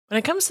When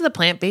it comes to the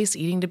plant-based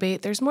eating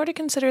debate, there's more to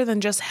consider than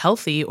just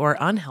healthy or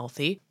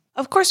unhealthy.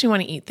 Of course, we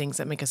want to eat things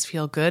that make us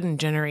feel good and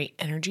generate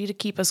energy to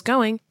keep us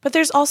going, but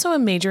there's also a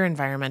major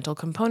environmental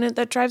component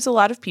that drives a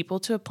lot of people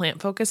to a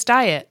plant-focused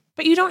diet.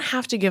 But you don't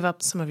have to give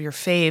up some of your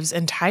faves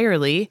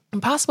entirely.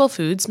 Impossible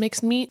Foods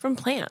makes meat from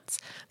plants.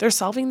 They're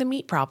solving the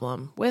meat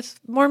problem with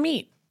more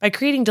meat. By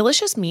creating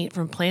delicious meat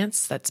from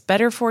plants that's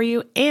better for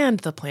you and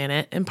the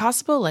planet,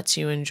 Impossible lets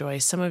you enjoy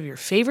some of your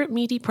favorite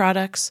meaty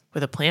products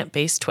with a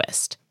plant-based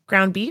twist.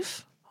 Ground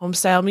beef,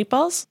 home-style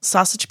meatballs,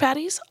 sausage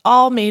patties,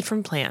 all made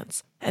from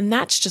plants. And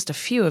that's just a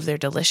few of their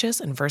delicious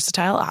and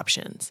versatile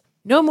options.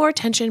 No more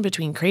tension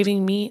between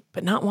craving meat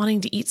but not wanting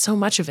to eat so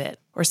much of it,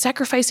 or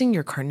sacrificing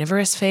your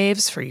carnivorous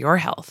faves for your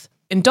health.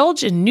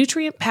 Indulge in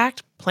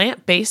nutrient-packed,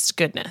 plant-based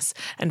goodness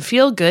and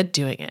feel good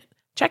doing it.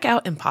 Check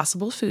out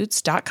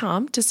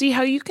impossiblefoods.com to see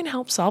how you can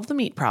help solve the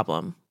meat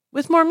problem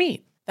with more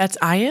meat. That's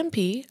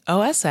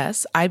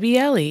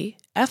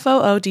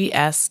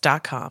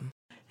IMPOSSIBLEFOODS.com.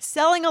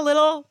 Selling a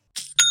little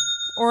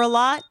or a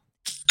lot?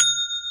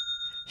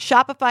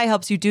 Shopify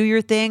helps you do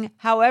your thing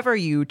however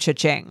you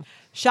cha-ching.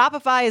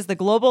 Shopify is the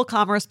global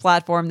commerce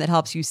platform that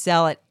helps you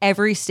sell at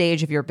every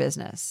stage of your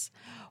business.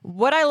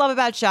 What I love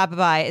about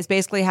Shopify is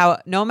basically how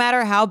no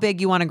matter how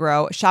big you want to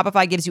grow,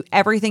 Shopify gives you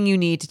everything you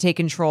need to take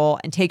control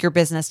and take your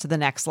business to the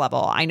next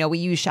level. I know we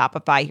use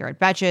Shopify here at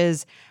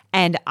Betches,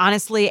 and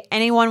honestly,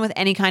 anyone with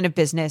any kind of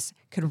business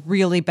could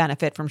really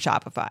benefit from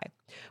Shopify.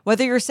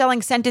 Whether you're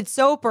selling scented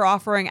soap or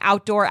offering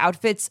outdoor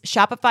outfits,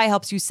 Shopify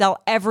helps you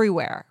sell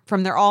everywhere,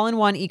 from their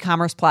all-in-one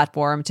e-commerce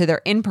platform to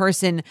their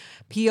in-person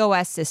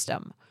POS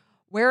system.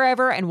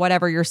 Wherever and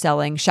whatever you're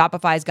selling,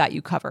 Shopify's got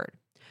you covered.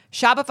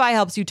 Shopify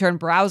helps you turn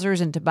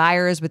browsers into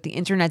buyers with the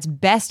internet's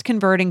best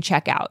converting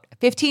checkout,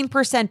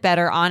 15%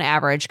 better on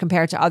average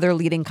compared to other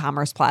leading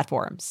commerce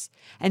platforms.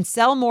 And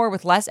sell more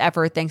with less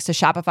effort thanks to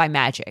Shopify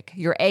Magic,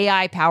 your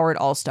AI-powered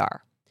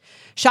all-star.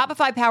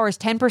 Shopify powers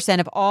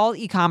 10% of all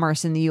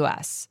e-commerce in the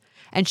U.S.,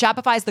 and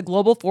Shopify is the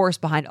global force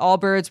behind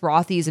Allbirds,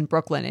 Rothy's, and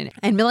Brooklyn,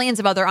 and millions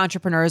of other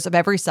entrepreneurs of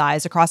every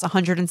size across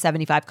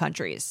 175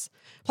 countries.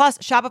 Plus,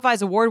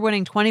 Shopify's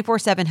award-winning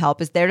 24/7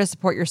 help is there to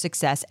support your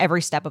success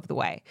every step of the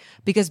way,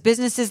 because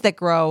businesses that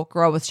grow,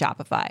 grow with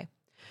Shopify.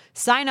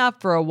 Sign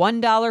up for a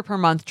 $1 per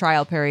month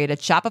trial period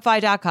at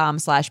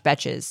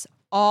shopify.com/betches,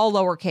 all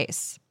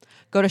lowercase.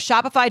 Go to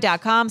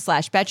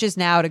shopify.com/betches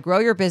now to grow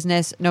your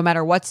business no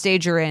matter what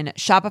stage you're in.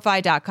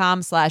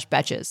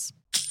 Shopify.com/betches.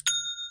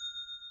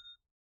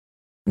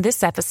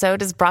 This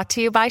episode is brought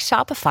to you by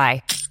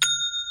Shopify.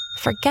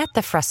 Forget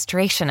the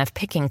frustration of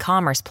picking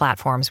commerce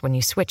platforms when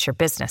you switch your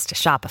business to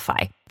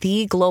Shopify,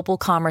 the global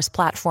commerce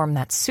platform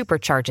that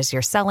supercharges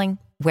your selling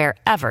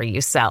wherever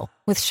you sell.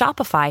 With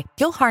Shopify,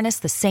 you'll harness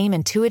the same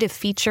intuitive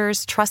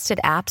features,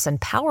 trusted apps,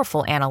 and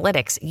powerful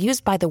analytics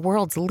used by the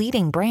world's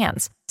leading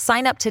brands.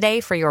 Sign up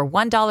today for your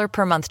 $1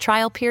 per month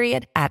trial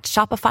period at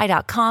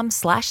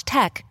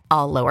shopify.com/tech,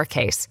 all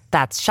lowercase.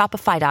 That's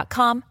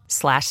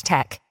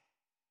shopify.com/tech.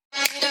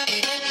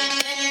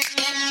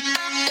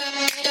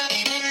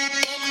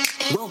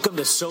 Welcome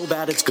to So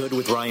Bad It's Good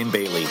with Ryan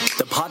Bailey,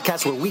 the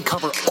podcast where we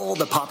cover all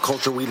the pop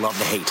culture we love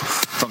to hate,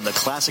 from the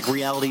classic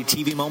reality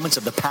TV moments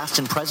of the past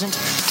and present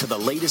to the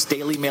latest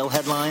Daily Mail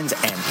headlines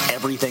and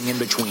everything in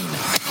between.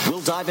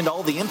 We'll dive into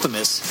all the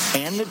infamous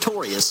and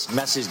notorious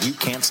messes you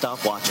can't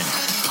stop watching.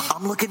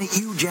 I'm looking at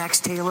you, Jax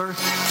Taylor.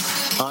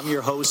 I'm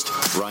your host,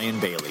 Ryan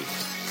Bailey.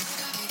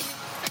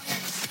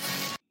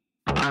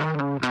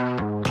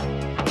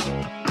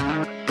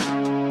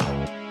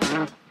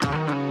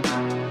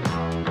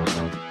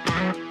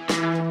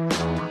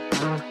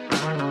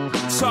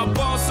 So I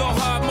ball so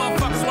hard,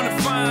 motherfuckers wanna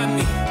find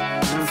me.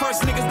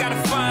 First niggas gotta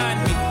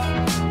find me.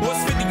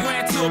 What's 50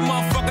 grand to a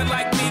motherfucker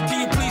like me? Can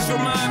you please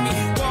remind me?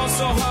 Ball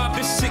so hard,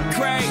 this shit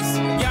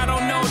crazy. Y'all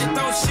don't know that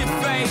those shit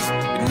phase.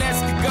 The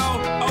next could go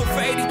 0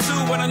 for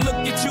 82 when I look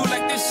at you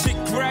like this shit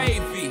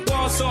gravy.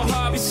 Ball so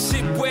hard, this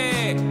shit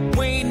weird.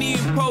 We ain't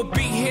even po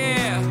be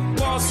here.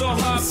 Ball so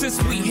hard since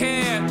we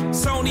here.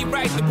 It's only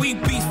right that we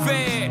be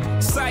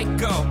fair.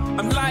 Psycho,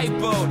 I'm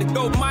liable to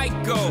go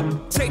Michael.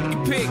 Take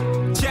your pick,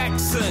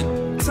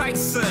 Jackson,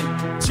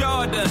 Tyson,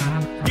 Jordan,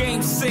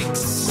 Game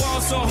 6.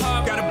 Ball so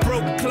hard, got a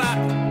broke clock.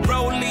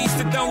 Rollies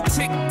that don't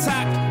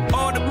tick-tock.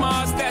 All the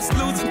Mars that's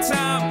losing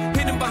time.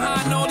 Hidden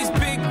behind all these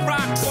big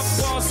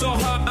rocks. Ball so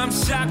hard, I'm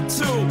shocked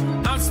too.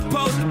 I'm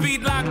supposed to be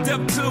locked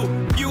up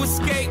too. You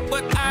escape,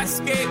 but I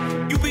escape.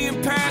 You be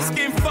in Paris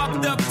getting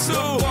fucked up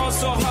too. Ball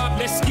so hard,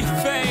 let's get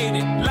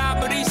faded.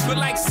 Liberties for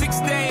like 6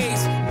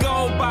 days.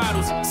 Gold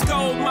bottles,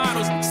 skull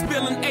models.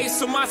 Spilling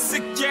ace on my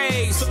sick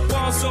days.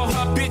 Ball so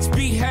hard, bitch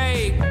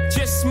behave.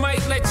 Just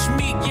might let you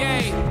meet,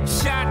 yay.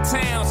 Shot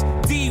towns,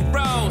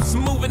 D-Rose,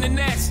 moving the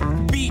next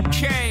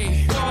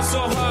BK. Ball so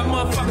hard,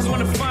 motherfuckers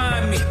wanna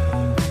find me.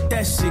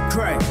 That shit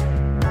crack.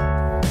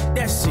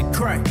 That shit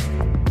crack.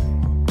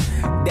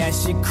 That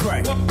shit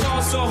crack.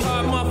 Ball so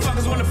hard,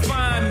 motherfuckers wanna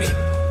find me.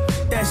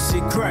 That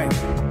shit crack.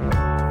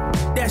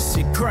 That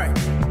shit crack.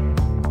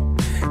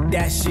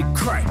 That shit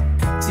crack.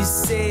 She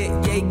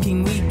said, yeah,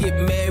 can we get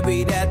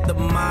married at the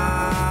mall?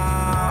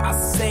 I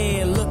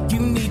said, look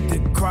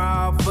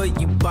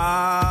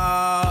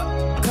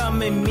hard.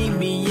 Come and meet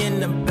me in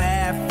the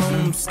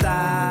bathroom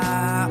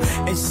style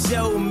and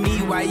show me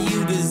why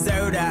you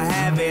deserve to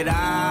have it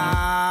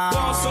all.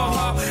 Ball so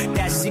hard,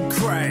 that shit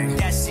crack,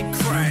 that shit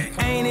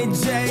crack. Ain't it,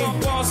 Jay?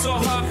 Ball so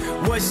hard.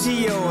 What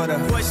she order?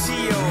 What she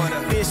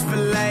order? Fish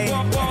fillet.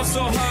 Ball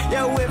so hard.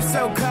 Yo, whip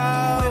so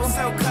cold, whip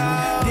so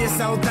cold. This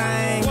whole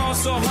thing. Ball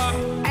so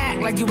hard.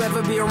 Act like you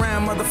ever be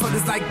around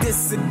motherfuckers like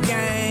this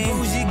again.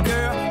 Bougie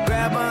girl,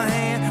 grab her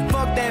hand.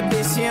 Fuck that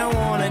bitch, she don't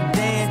wanna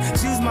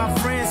dance. Choose my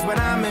friends, but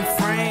I'm in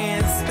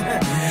France.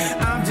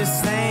 I'm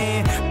just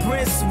saying,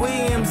 Prince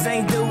Williams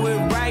ain't do it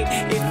right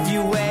if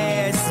you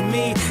ask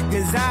me.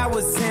 Cause I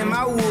was him,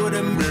 I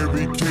would've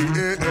married Kate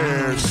and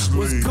Ashley.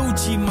 Was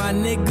Gucci my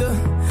nigga?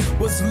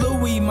 Was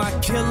Louis my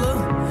killer?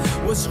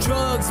 Was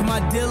drugs my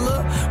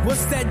dealer?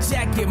 What's that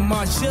jacket,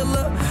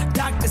 Margilla?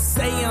 Doctors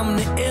say I'm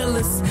the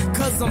illest,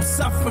 cause I'm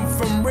suffering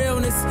from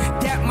realness.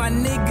 Got my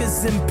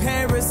niggas in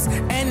Paris,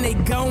 and they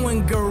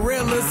going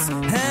gorillas,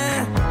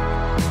 huh?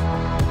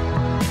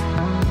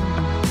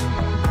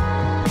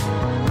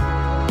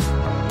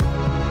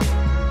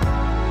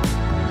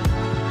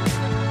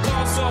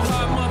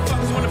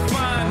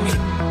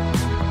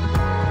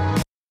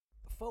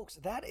 Folks,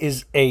 that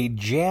is a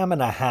jam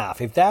and a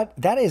half. If that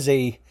is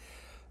a,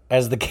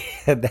 as the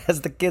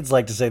kids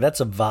like to say, that's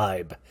a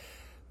vibe.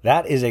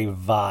 That is a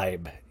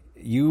vibe.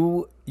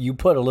 You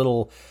put a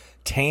little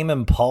Tame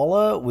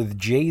Impala with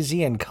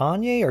Jay-Z and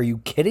Kanye? Are you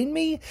kidding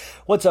me?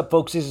 What's up,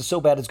 folks? This is So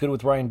Bad It's Good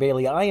with Ryan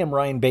Bailey. I am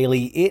Ryan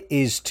Bailey. It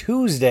is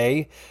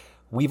Tuesday.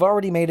 We've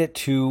already made it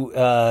to,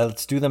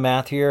 let's do the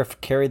math here,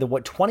 carry the,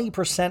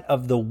 20%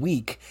 of the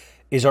week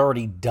is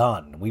already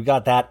done. We've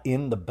got that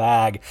in the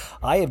bag.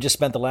 I have just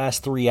spent the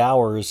last 3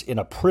 hours in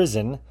a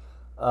prison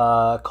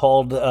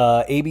called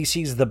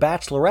ABC's The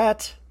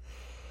Bachelorette.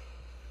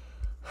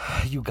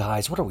 You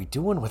guys, what are we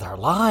doing with our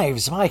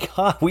lives? My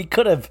God, we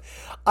could have...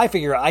 I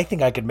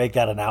think I could make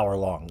that an hour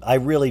long. I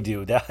really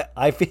do.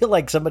 I feel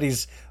like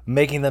somebody's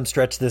making them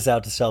stretch this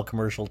out to sell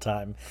commercial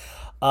time.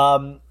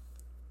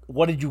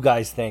 What did you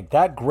guys think?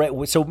 That great.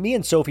 So me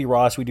and Sophie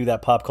Ross, we do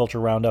that pop culture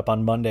roundup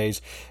on Mondays,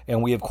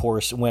 and we of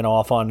course went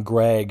off on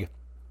Greg.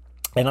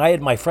 And I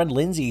had my friend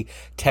Lindsay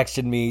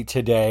texted me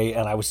today,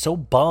 and I was so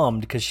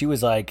bummed because she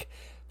was like,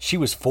 she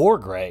was for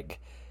Greg.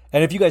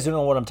 And if you guys don't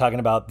know what I'm talking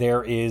about,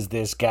 there is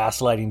this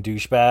gaslighting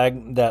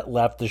douchebag that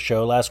left the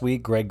show last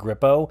week, Greg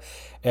Grippo,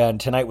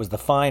 and tonight was the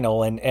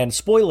final. And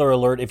spoiler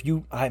alert,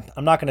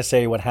 I'm not going to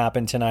say what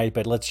happened tonight,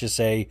 but let's just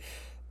say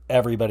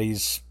everybody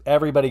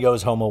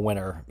goes home a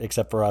winner,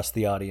 except for us,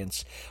 the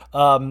audience.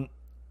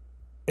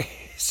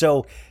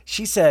 So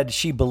she said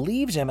she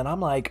believes him, and I'm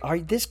like,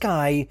 this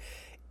guy,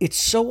 it's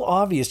so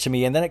obvious to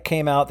me. And then it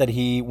came out that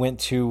he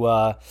went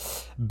to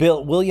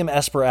William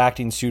Esper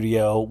Acting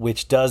Studio,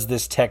 which does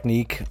this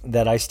technique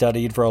that I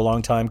studied for a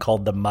long time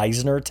called the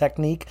Meisner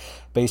technique,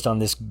 based on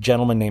this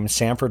gentleman named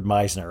Sanford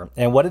Meisner.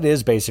 And what it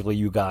is, basically,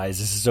 you guys,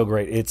 this is so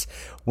great. It's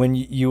when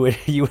you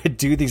would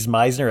do these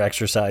Meisner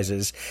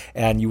exercises,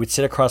 and you would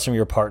sit across from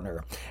your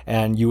partner,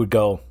 and you would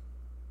go,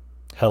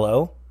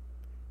 hello?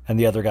 And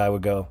the other guy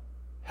would go,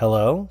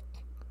 hello?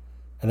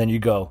 And then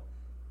you'd go,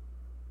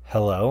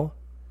 hello?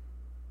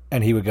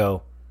 And he would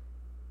go,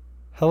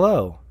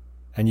 hello.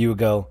 And you would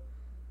go,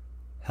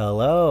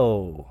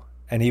 hello.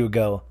 And he would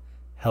go,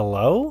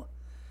 hello.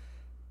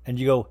 And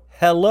you go,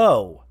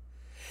 hello.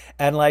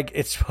 And like,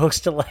 it's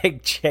supposed to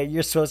like,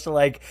 you're supposed to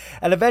like,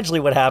 and eventually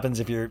what happens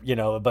if you're,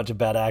 a bunch of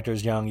bad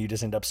actors young, you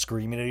just end up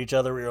screaming at each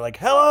other. You're like,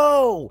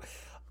 hello.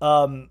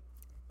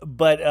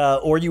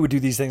 Or you would do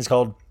these things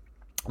called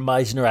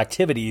Meisner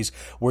activities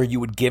where you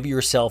would give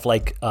yourself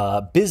like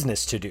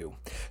business to do.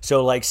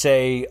 So like,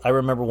 say, I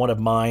remember one of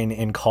mine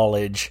in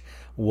college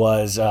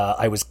was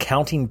I was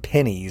counting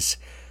pennies.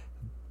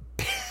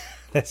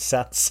 That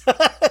sounds...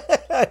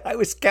 I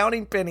was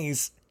counting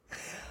pennies.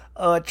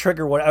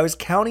 Trigger one. I was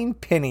counting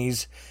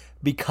pennies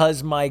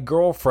because my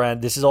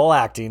girlfriend, this is all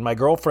acting, my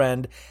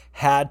girlfriend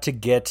had to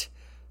get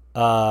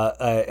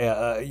was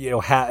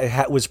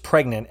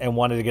pregnant and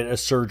wanted to get a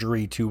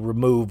surgery to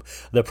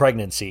remove the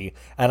pregnancy,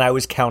 and I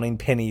was counting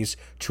pennies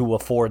to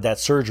afford that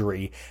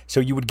surgery. So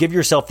you would give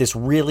yourself this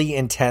really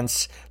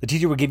intense, the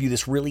teacher would give you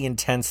this really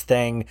intense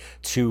thing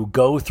to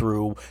go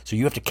through, so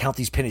you have to count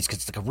these pennies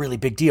because it's like a really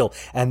big deal.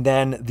 And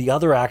then the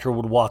other actor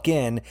would walk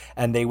in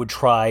and they would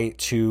try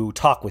to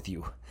talk with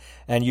you.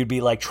 And you'd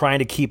be like trying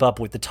to keep up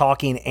with the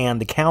talking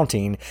and the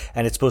counting,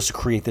 and it's supposed to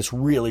create this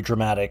really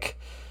dramatic...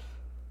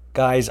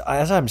 Guys,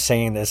 as I'm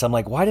saying this, I'm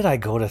like, why did I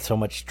go to so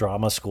much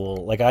drama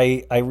school? Like,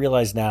 I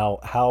realize now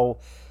how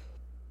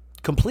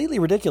completely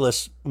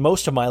ridiculous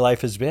most of my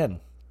life has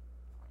been.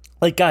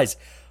 Like, guys,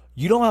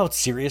 you know how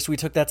serious we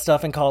took that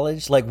stuff in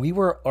college? Like, we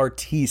were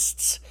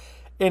artistes.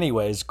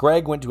 Anyways,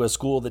 Greg went to a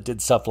school that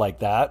did stuff like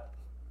that.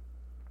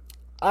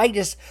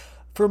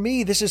 For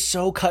me, this is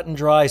so cut and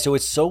dry, so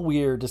it's so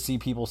weird to see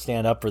people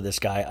stand up for this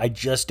guy. I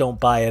just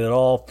don't buy it at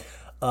all.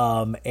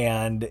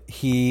 And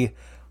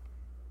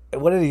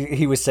what did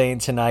he was saying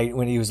tonight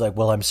when he was like,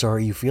 well, I'm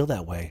sorry you feel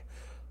that way.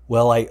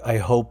 Well,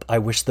 I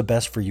wish the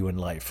best for you in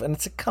life. And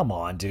it's like, come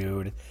on,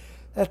 dude.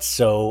 That's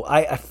so,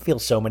 I feel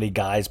so many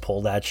guys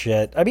pull that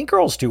shit. I mean,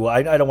 girls too.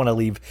 I don't want to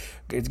leave.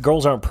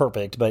 Girls aren't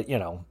perfect, but you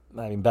know,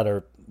 I mean,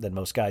 better than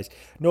most guys.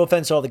 No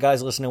offense to all the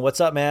guys listening.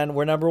 What's up, man?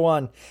 We're number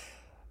one.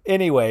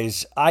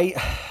 Anyways,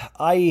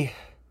 I'm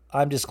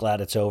just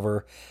glad it's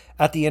over.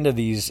 At the end of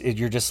these,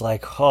 you're just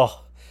like,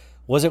 oh,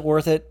 was it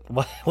worth it?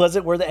 Was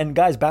it worth it? And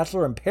guys,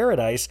 Bachelor in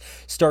Paradise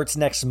starts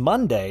next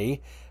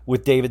Monday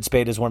with David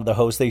Spade as one of the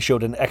hosts. They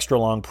showed an extra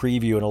long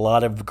preview and a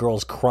lot of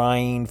girls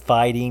crying,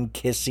 fighting,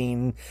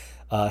 kissing,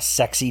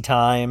 sexy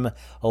time,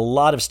 a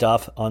lot of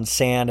stuff on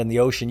sand and the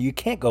ocean. You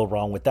can't go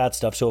wrong with that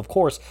stuff. So, of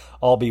course,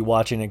 I'll be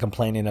watching and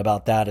complaining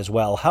about that as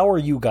well. How are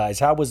you guys?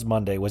 How was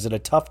Monday? Was it a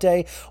tough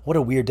day? What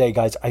a weird day,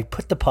 guys. I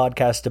put the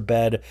podcast to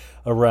bed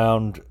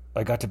around,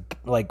 I got to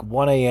like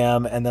 1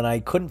 a.m. and then I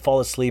couldn't fall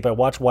asleep. I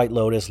watched White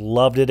Lotus,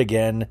 loved it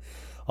again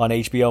on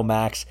HBO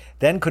Max,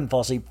 then couldn't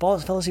fall asleep. Fell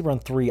asleep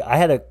around 3. I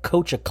had to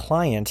coach a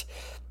client,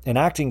 an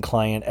acting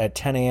client at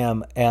 10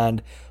 a.m.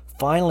 and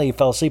finally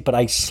fell asleep, but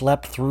I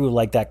slept through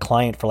like that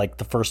client for like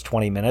the first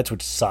 20 minutes,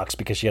 which sucks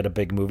because she had a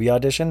big movie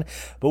audition.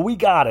 But we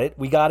got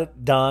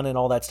it done and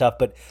all that stuff.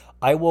 But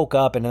I woke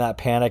up in that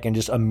panic and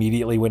just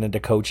immediately went into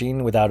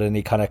coaching without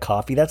any kind of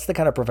coffee. That's the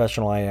kind of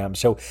professional I am.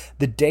 So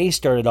the day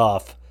started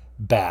off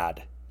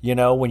bad. You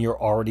know, when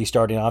you're already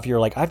starting off, you're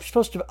like, I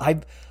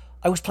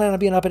was planning on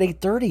being up at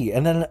 8:30,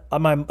 and then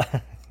I'm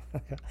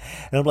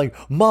and I'm like,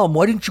 Mom,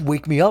 why didn't you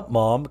wake me up,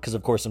 Mom? Because,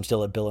 of course, I'm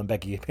still at Bill and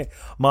Becky.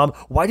 Mom,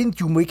 why didn't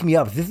you wake me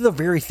up? This is a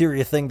very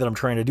serious thing that I'm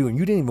trying to do, and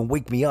you didn't even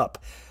wake me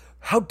up.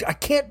 I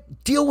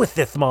can't deal with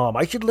this, Mom.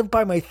 I should live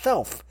by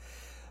myself.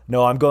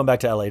 No, I'm going back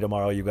to LA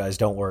tomorrow, you guys.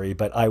 Don't worry.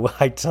 But I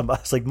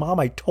was like, Mom,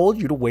 I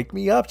told you to wake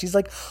me up. She's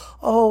like,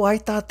 oh, I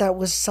thought that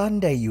was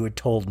Sunday you had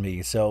told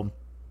me. So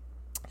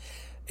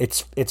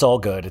it's all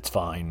good. It's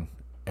fine.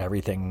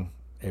 Everything,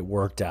 it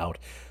worked out.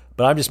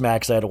 But I'm just mad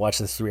because I had to watch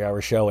this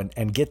 3-hour show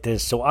and get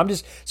this. So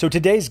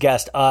today's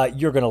guest,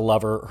 you're going to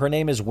love her. Her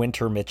name is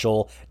Wynter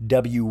Mitchell,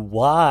 Wynter.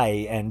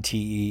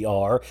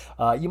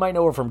 You might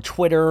know her from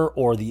Twitter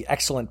or the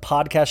excellent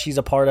podcast she's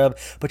a part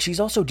of, but she's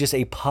also just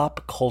a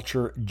pop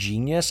culture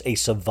genius, a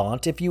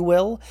savant, if you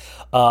will.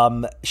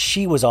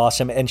 She was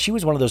awesome, and she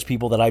was one of those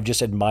people that I've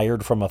just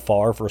admired from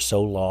afar for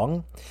so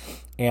long.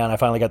 And I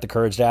finally got the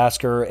courage to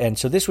ask her. And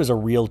so this was a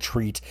real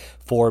treat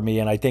for me.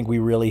 And I think we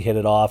really hit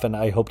it off. And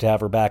I hope to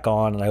have her back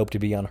on. And I hope to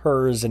be on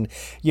hers. And,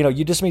 you know,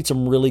 you just meet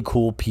some really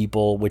cool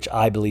people, which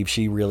I believe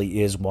she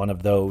really is one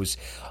of those.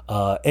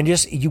 And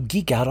just, you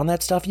geek out on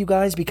that stuff, you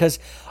guys, because,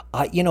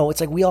 you know,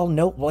 it's like we all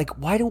know, like,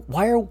 why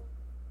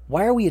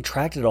are we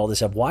attracted to all this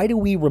stuff? Why do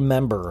we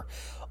remember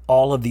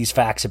all of these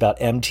facts about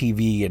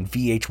MTV and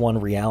VH1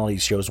 reality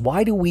shows?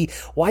 Why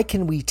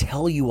can we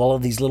tell you all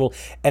of these little,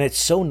 and it's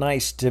so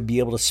nice to be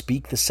able to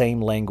speak the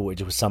same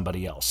language with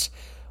somebody else,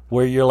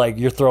 where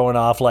you're throwing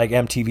off like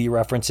MTV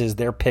references,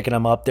 they're picking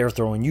them up, they're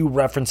throwing you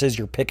references,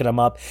 you're picking them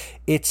up.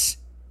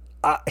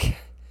 I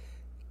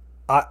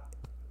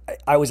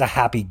was a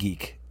happy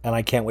geek. And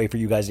I can't wait for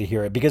you guys to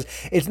hear it, because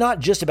it's not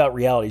just about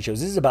reality shows.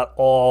 This is about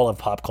all of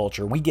pop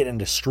culture. We get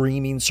into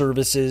streaming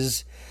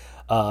services.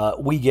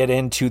 We get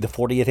into the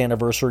 40th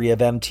anniversary of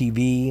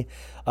MTV.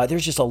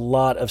 There's just a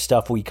lot of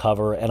stuff we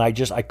cover, and I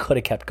could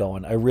have kept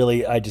going.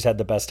 I just had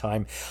the best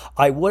time.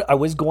 I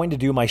was going to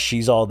do my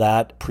She's All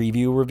That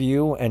preview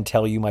review and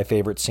tell you my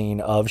favorite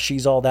scene of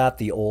She's All That,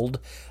 the old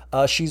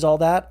She's All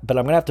That, but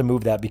I'm going to have to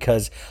move that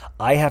because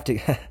I have to...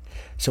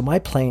 So my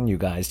plane, you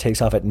guys,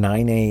 takes off at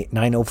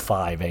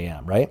 9:05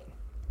 a.m., right?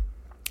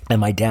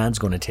 And my dad's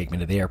going to take me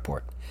to the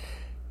airport.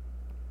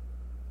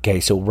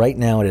 Okay, so right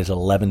now it is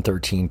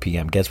 11:13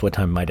 p.m. Guess what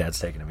time my dad's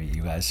taking me,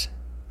 you guys?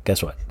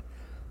 Guess what?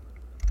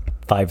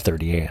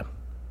 5:30 a.m.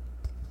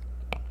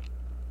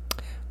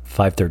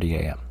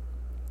 5:30 a.m.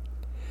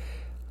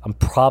 I'm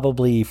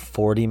probably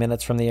 40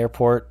 minutes from the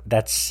airport.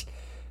 That's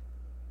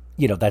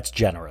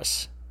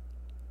generous.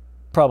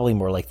 Probably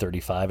more like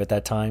 35 at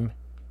that time.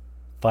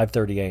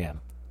 5:30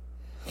 a.m.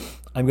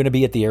 I'm going to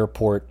be at the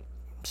airport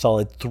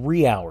solid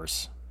 3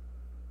 hours.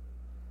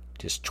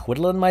 Just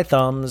twiddling my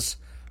thumbs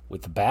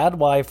with bad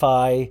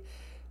Wi-Fi,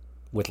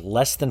 with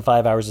less than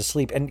 5 hours of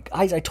sleep. And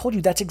guys, I told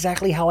you that's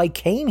exactly how I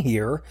came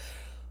here.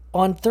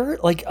 On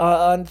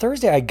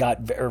Thursday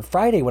or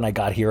Friday when I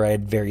got here, I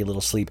had very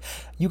little sleep.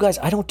 You guys,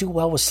 I don't do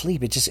well with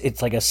sleep.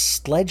 It's like a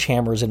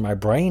sledgehammer's in my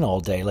brain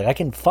all day. Like I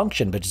can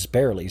function, but just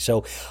barely.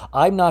 So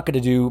I'm not going to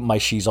do my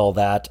She's All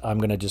That. I'm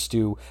going to just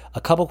do a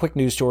couple quick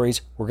news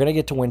stories. We're going to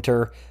get to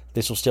Wynter.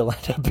 This will still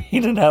end up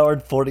being an hour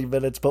and 40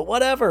 minutes, but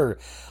whatever.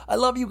 I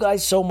love you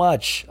guys so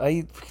much.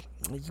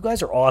 You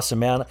guys are awesome,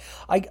 man.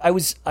 I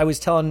was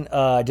telling,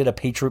 I did a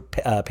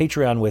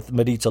Patreon with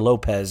Maritza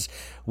Lopez.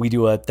 We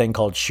do a thing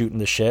called Shooting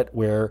the Shit,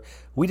 where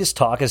we just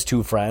talk as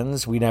two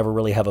friends. We never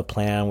really have a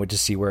plan. We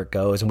just see where it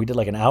goes. And we did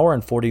like an hour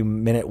and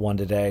 40-minute one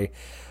today.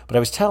 But I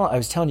was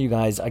telling you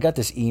guys, I got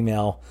this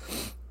email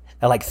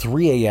at like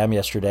 3 a.m.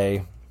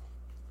 yesterday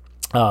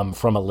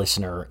from a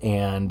listener.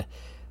 And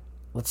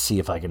let's see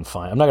if I can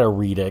find, I'm not going to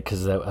read it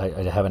because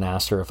I haven't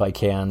asked her if I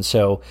can.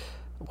 So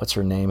what's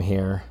her name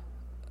here?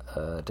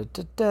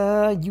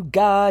 You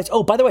guys.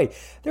 Oh, by the way,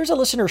 there's a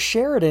listener,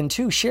 Sheridan,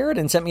 too.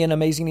 Sheridan sent me an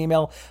amazing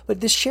email. But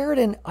this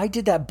Sheridan, I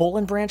did that Bull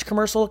and Branch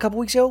commercial a couple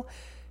weeks ago.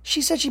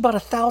 She said she bought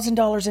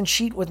 $1,000 in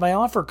sheet with my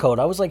offer code.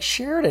 I was like,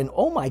 Sheridan,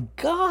 oh my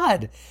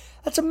God,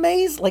 that's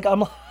amazing. Like, I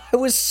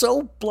was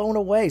so blown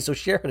away. So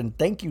Sheridan,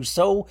 thank you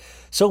so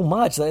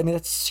much. I mean,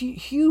 that's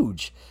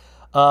huge.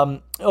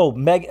 Megan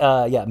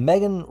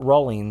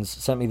Rawlings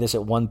sent me this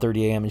at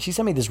 1:30 a.m. and she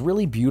sent me this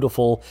really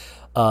beautiful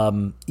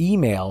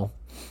email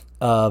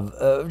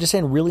of just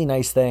saying really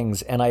nice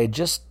things. And I had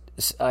just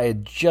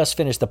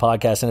finished the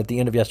podcast, and at the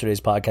end of yesterday's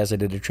podcast, I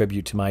did a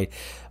tribute to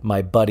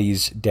my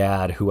buddy's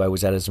dad, who I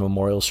was at his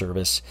memorial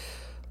service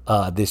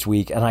this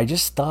week. And I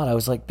just thought, I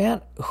was like,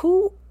 man,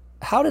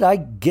 how did I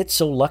get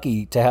so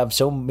lucky to have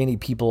so many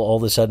people all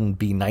of a sudden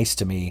be nice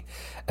to me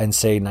and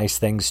say nice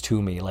things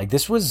to me? Like,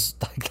 this was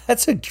like,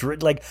 that's a dream.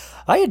 Like,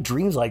 I had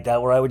dreams like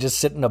that where I would just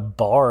sit in a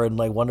bar and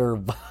like wonder,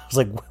 I was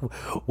like,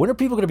 when are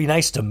people going to be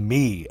nice to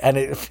me? And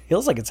it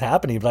feels like it's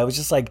happening, but I was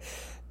just like,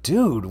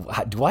 dude,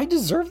 do I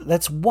deserve that?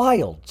 That's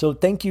wild. So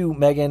thank you,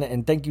 Megan,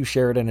 and thank you,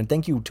 Sheridan, and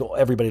thank you to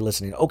everybody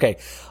listening. Okay,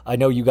 I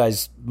know you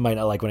guys might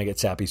not like when I get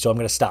sappy, so I'm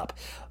going to stop.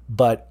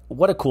 But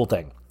what a cool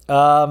thing.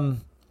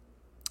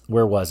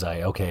 Where was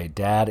I? Okay,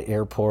 dad,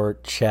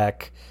 airport,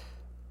 check.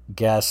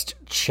 Guest,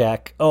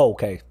 check. Oh,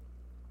 okay.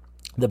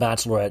 The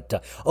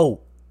Bachelorette.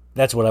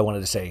 That's what I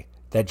wanted to say.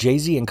 That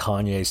Jay-Z and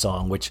Kanye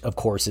song, which of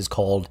course is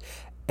called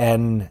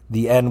the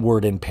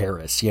N-word in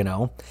Paris, you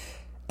know?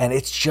 And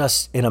it's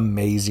just an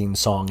amazing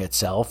song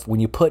itself. When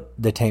you put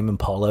the Tame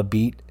Impala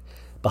beat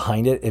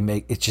behind it,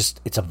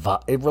 it's a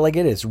vibe. It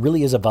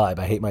really is a vibe.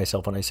 I hate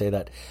myself when I say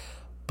that.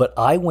 But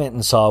I went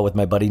and saw with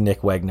my buddy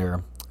Nick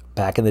Wegner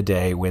back in the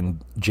day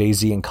when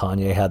Jay-Z and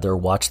Kanye had their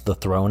Watch the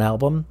Throne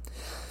album.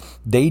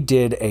 They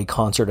did a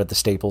concert at the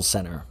Staples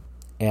Center,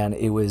 and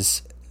it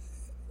was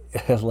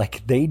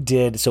like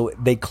so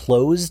they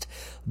closed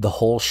the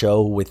whole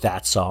show with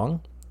that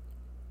song.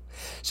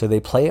 So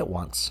they play it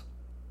once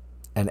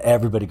and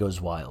everybody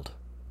goes wild.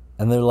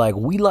 And they're like,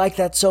 we like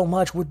that so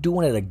much, we're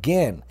doing it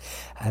again.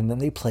 And then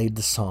they played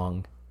the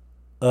song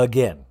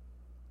again.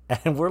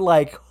 And we're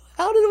like,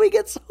 how did we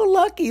get so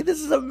lucky? This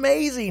is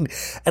amazing.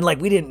 And like,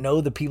 we didn't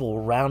know the people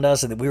around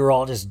us, and we were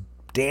all just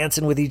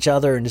dancing with each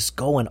other and just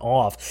going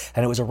off.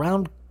 And it was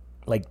around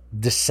like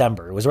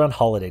December. It was around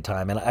holiday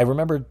time. And I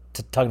remember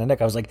talking to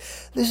Nick. I was like,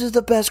 this is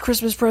the best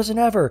Christmas present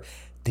ever.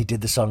 They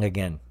did the song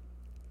again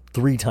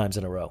 3 times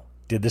in a row.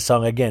 Did the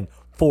song again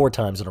 4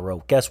 times in a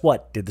row. Guess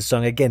what? Did the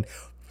song again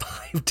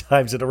 5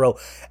 times in a row.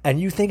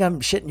 And you think I'm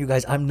shitting you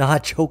guys. I'm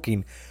not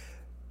joking.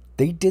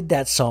 They did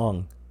that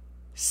song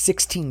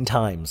 16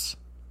 times.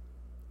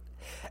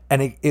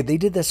 And they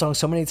did that song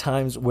so many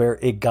times where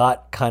it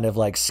got kind of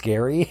like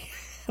scary.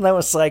 And I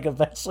was like,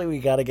 eventually we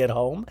got to get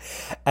home.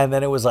 And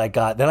then it was like,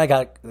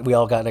 we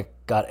all got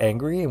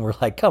angry and we're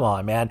like, come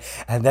on, man.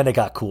 And then it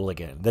got cool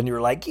again. Then you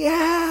were like,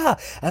 yeah.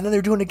 And then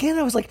they're doing it again.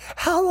 I was like,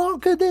 how long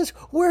could this?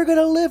 We're going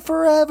to live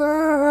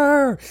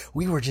forever.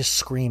 We were just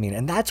screaming.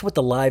 And that's what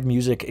the live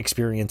music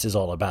experience is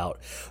all about.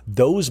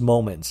 Those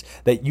moments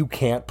that you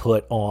can't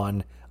put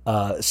on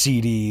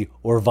CD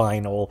or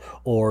vinyl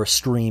or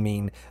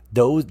streaming.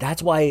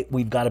 That's why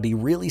we've got to be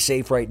really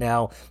safe right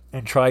now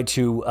and try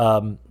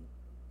to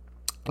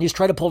just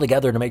try to pull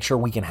together to make sure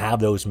we can have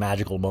those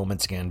magical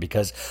moments again,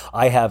 because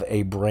I have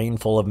a brain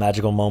full of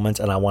magical moments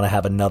and I want to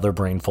have another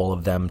brain full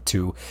of them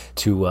to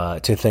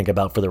think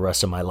about for the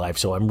rest of my life.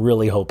 So I'm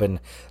really hoping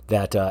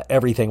that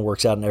everything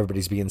works out and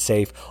everybody's being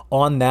safe.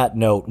 On that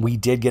note, we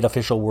did get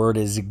official word,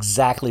 is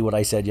exactly what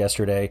I said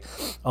yesterday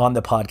on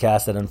the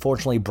podcast, that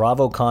unfortunately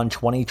BravoCon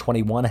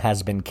 2021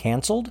 has been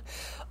canceled.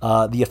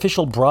 The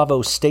official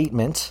Bravo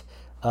statement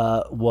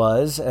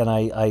was, and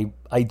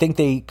I think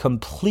they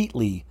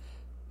completely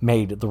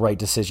made the right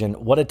decision.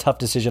 What a tough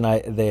decision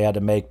they had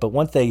to make. But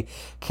once they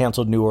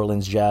canceled New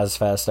Orleans Jazz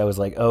Fest, I was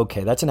like,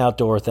 okay, that's an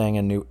outdoor thing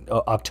in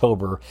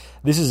October.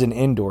 This is an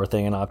indoor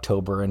thing in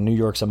October, and New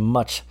York's a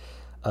much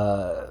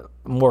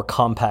more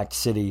compact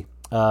city.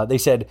 They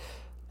said,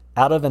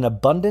 out of an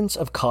abundance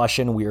of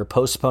caution, we are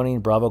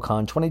postponing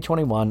BravoCon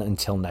 2021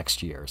 until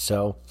next year.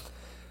 So,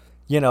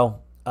 I'm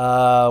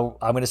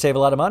going to save a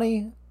lot of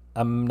money.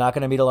 I'm not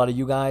going to meet a lot of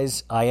you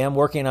guys. I am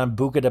working on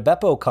Buca de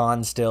Beppo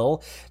Con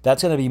still.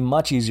 That's going to be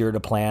much easier to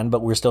plan,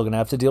 but we're still going to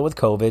have to deal with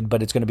COVID,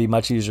 but it's going to be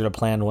much easier to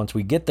plan once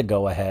we get the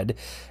go-ahead.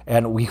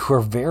 And we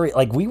were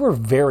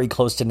very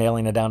close to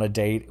nailing it down a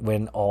date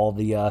when all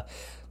the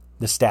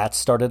stats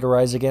started to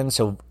rise again.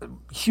 So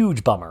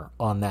huge bummer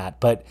on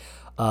that. But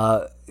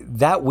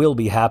that will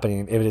be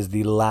happening if it is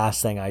the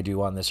last thing I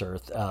do on this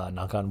earth,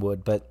 knock on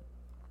wood. But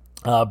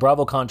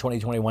BravoCon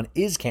 2021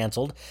 is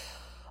canceled.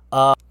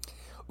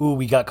 Ooh,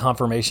 we got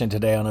confirmation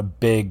today on a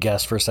big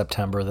guest for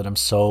September that I'm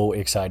so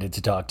excited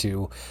to talk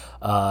to.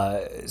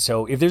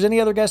 So if there's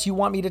any other guests you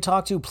want me to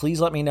talk to, please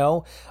let me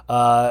know.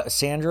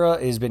 Sandra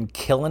has been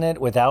killing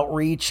it with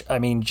outreach. I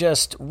mean,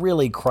 just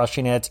really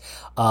crushing it.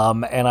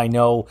 And I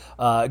know,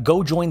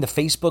 go join the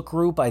Facebook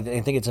group. I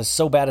think it's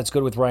So Bad It's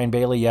Good with Ryan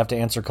Bailey. You have to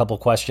answer a couple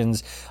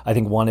questions. I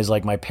think one is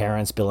like my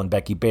parents, Bill and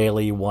Becky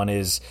Bailey. One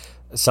is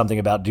something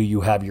about, do you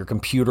have your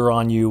computer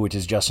on you, which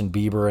is Justin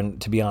Bieber. And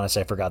to be honest,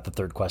 I forgot the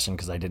third question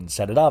because I didn't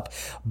set it up.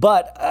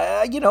 But,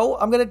 I'm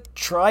going to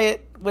try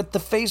it with the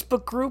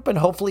Facebook group, and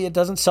hopefully it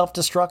doesn't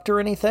self-destruct or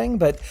anything.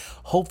 But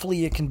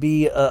hopefully it can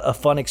be a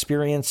fun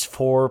experience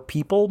for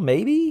people,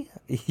 maybe.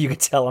 You could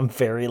tell I'm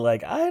very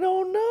I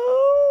don't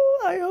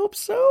know. I hope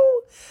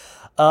so.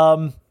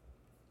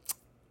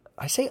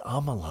 I say a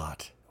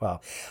lot.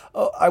 Wow.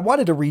 Oh, I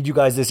wanted to read you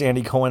guys this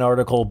Andy Cohen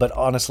article, but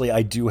honestly,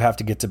 I do have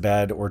to get to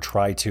bed or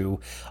try to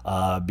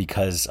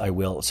because I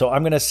will. So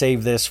I'm going to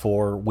save this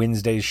for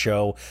Wednesday's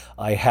show.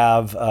 I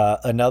have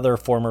another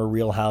former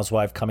Real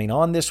Housewife coming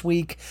on this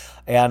week,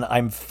 and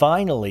I'm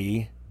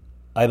finally,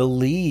 I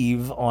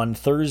believe on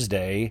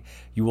Thursday,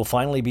 you will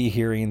finally be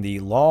hearing the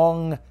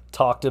long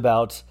talked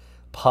about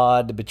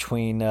pod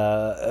between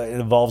it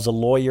involves a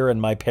lawyer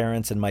and my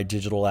parents and my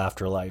digital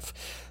afterlife.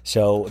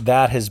 So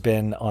that has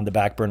been on the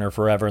back burner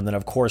forever. And then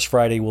of course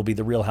Friday will be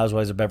the Real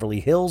Housewives of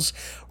Beverly Hills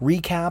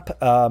recap.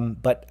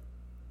 But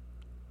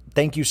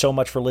thank you so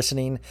much for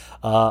listening.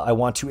 I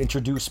want to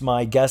introduce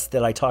my guest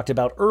that I talked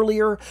about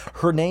earlier.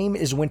 Her name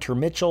is Wynter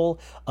Mitchell.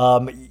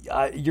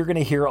 You're going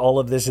to hear all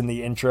of this in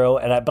the intro,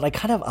 but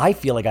I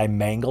feel like I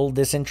mangled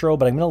this intro,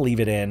 but I'm going to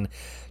leave it in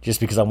just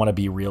because I want to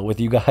be real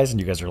with you guys. And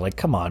you guys are like,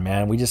 come on,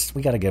 man, we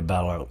got to get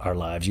about our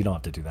lives. You don't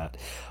have to do that.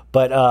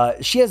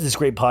 But she has this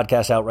great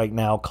podcast out right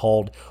now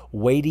called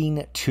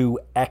Waiting to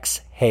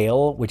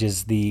Exhale, which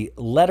is the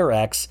letter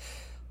X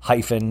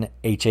hyphen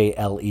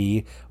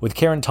HALE, with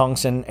Karen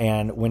Tongson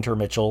and Wynter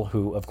Mitchell,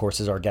 who of course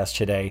is our guest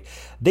today.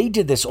 They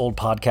did this this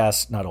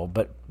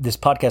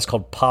podcast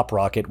called Pop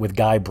Rocket with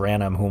Guy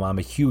Branum, whom I'm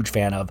a huge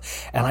fan of.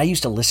 And I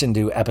used to listen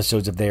to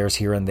episodes of theirs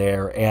here and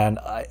there. And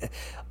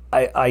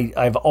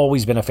I've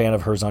always been a fan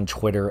of hers on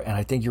Twitter, and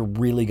I think you're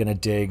really going to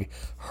dig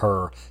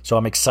her. So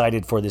I'm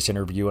excited for this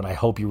interview, and I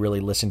hope you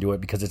really listen to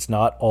it because it's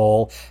not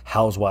all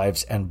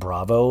Housewives and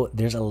Bravo.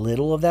 There's a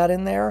little of that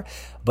in there,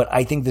 but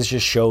I think this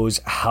just shows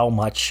how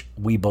much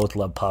we both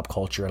love pop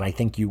culture, and I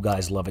think you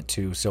guys love it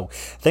too. So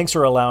thanks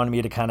for allowing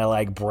me to kind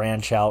of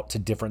branch out to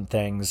different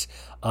things.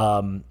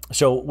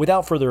 So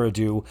without further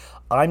ado,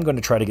 I'm going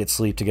to try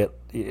to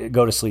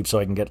go to sleep so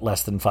I can get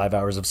less than 5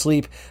 hours of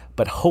sleep,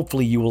 but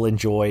hopefully you will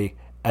enjoy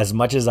as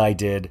much as I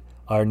did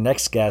our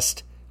next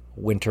guest,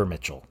 Wynter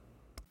Mitchell.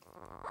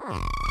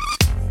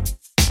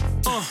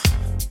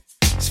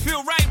 Just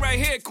feel right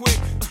here, quick.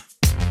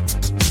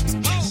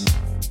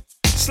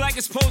 It's like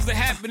it's supposed to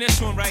happen,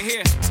 this one right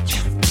here.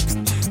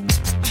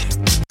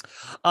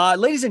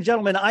 Ladies and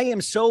gentlemen, I am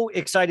so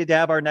excited to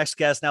have our next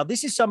guest. Now,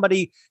 this is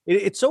somebody,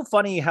 it's so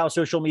funny how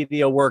social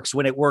media works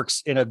when it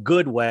works in a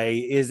good way,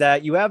 is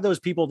that you have those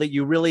people that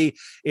you really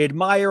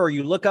admire or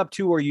you look up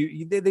to, or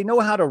they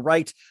know how to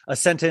write a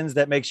sentence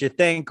that makes you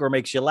think or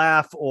makes you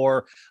laugh,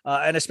 or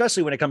and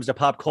especially when it comes to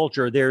pop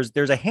culture,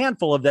 there's a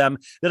handful of them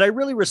that I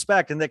really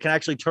respect and that can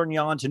actually turn you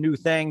on to new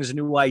things,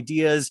 new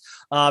ideas.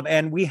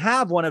 And we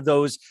have one of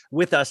those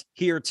with us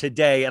here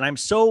today. And I'm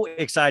so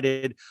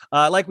excited.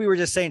 Like we were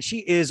just saying, she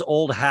is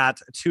old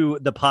hat to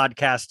the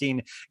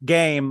podcasting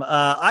game.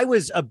 I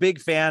was a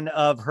big fan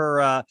of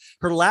her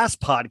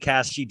last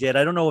podcast she did.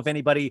 I don't know if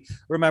anybody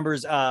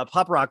remembers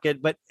Pop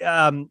Rocket, but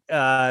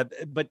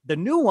the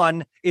new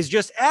one is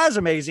just as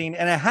amazing,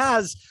 and it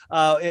has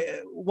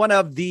one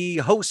of the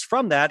hosts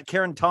from that,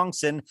 Karen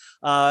Tongson.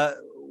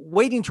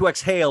 Waiting to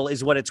Exhale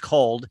is what it's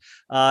called.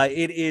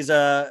 It is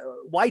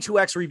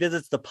Y2X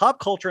revisits the pop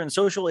culture and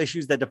social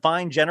issues that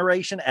define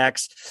Generation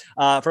X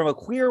from a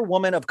queer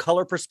woman of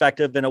color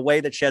perspective in a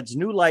way that sheds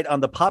new light on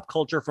the pop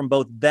culture from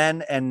both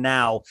then and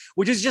now,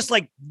 which is just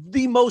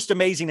the most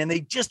amazing. And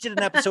they just did an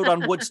episode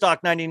on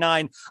Woodstock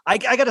 99. I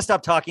got to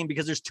stop talking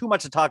because there's too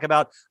much to talk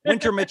about.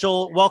 Wynter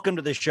Mitchell, welcome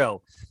to the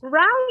show.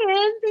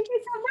 Ryan, thank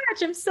you so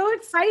much. I'm so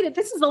excited.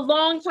 This is a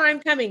long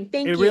time coming.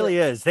 Thank you. It really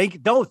is. Thank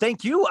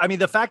you. I mean,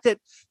 the fact that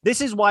this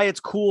is why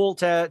it's cool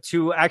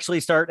to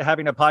actually start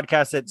having a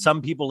podcast that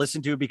some people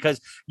listen to,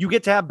 because you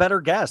get to have better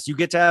guests, you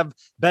get to have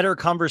better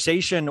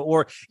conversation,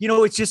 or,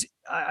 it's just,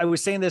 I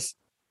was saying this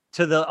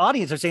to the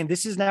audience, I'm saying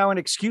this is now an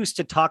excuse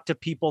to talk to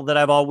people that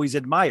I've always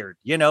admired,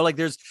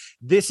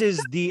 this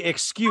is the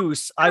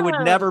excuse. I would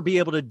never be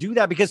able to do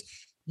that because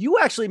you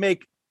actually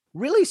make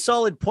really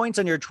solid points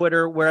on your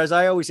Twitter. Whereas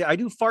I always say I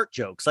do fart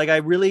jokes. But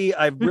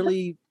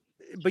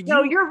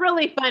no, you're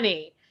really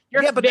funny.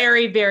 You're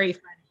very, very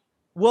funny.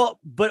 Well,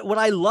 but what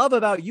I love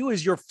about you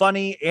is you're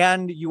funny,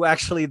 and you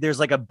actually,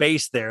 there's a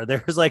base there.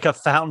 There's a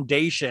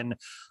foundation.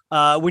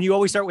 When you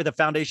always start with a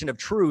foundation of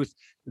truth,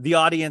 the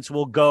audience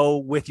will go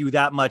with you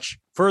that much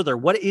further.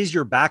 What is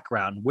your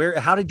background?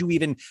 How did you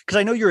even, because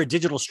I know you're a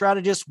digital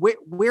strategist.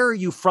 Where are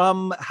you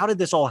from? How did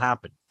this all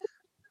happen?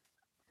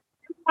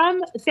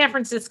 from San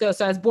Francisco.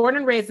 So I was born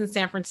and raised in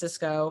San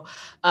Francisco,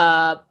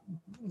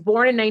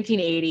 born in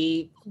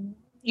 1980.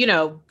 You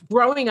know,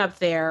 growing up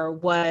there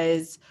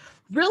was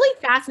really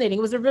fascinating.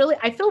 It was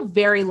I feel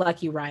very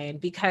lucky, Ryan,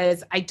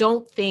 because I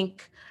don't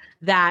think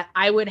that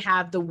I would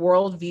have the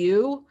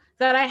worldview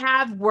that I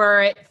have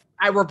were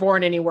I were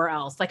born anywhere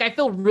else. Like, I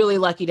feel really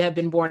lucky to have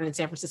been born in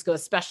San Francisco,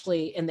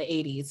 especially in the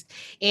 80s.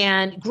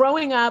 And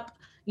growing up,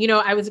 you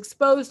know, I was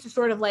exposed to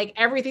sort of like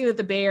everything that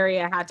the Bay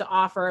Area had to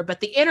offer. But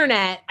the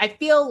internet, I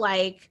feel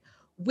like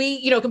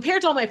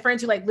compared to all my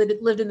friends who like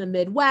lived in the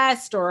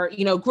Midwest or,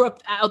 you know, grew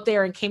up out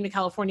there and came to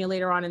California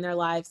later on in their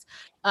lives,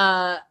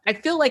 I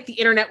feel like the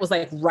internet was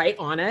like right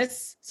on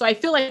us. So I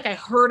feel like I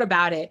heard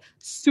about it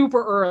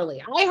super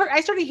early.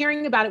 I started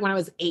hearing about it when I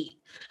was 8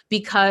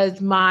 because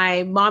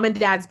my mom and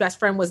dad's best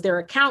friend was their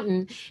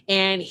accountant,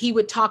 and he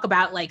would talk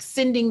about like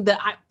sending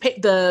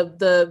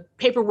the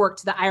paperwork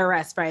to the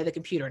IRS via the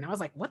computer. And I was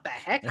like, what the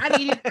heck? How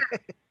do you do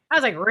that? I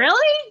was like,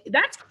 really?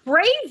 That's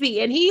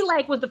crazy. And he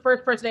like was the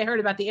first person I heard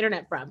about the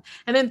internet from.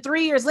 And then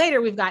 3 years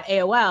later, we've got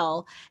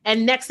AOL.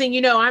 And next thing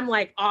you know, I'm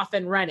like off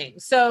and running.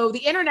 So the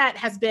internet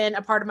has been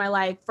a part of my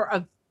life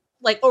for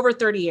like over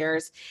 30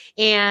 years.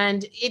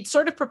 And it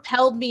sort of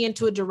propelled me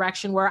into a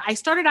direction where I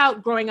started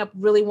out growing up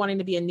really wanting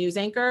to be a news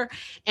anchor.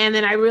 And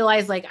then I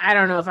realized like, I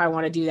don't know if I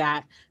want to do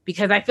that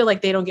because I feel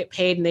like they don't get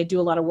paid and they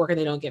do a lot of work and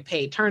they don't get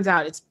paid. Turns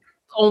out it's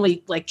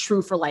only like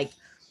true for like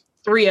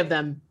 3 of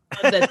them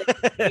that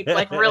they do,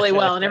 like really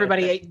well, and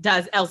everybody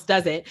else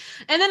does it.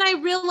 And then I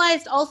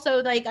realized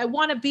also like I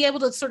want to be able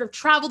to sort of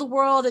travel the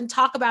world and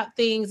talk about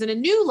things in a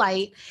new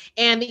light.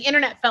 And the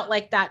internet felt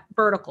like that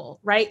vertical,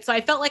 right? So I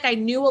felt like I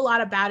knew a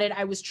lot about it.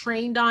 I was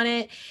trained on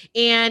it,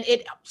 and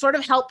it sort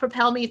of helped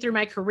propel me through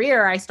my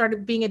career. I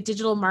started being a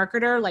digital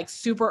marketer like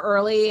super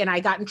early, and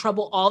I got in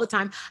trouble all the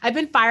time. I've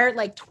been fired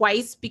like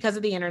twice because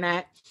of the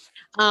internet.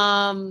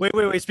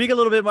 Wait. Speak a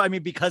little bit more. I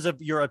mean, because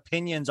of your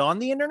opinions on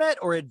the internet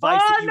or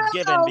advice that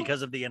you've given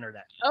because of the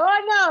internet? Oh,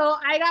 no.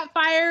 I got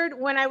fired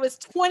when I was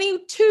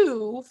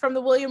 22 from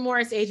the William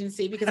Morris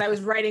Agency because I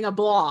was writing a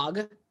blog.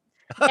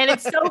 And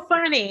it's so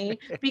funny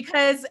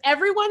because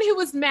everyone who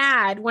was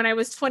mad when I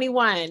was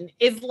 21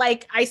 is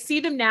like, I see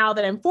them now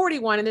that I'm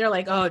 41 and they're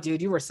like, oh,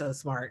 dude, you were so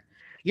smart.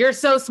 You're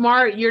so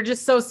smart. You're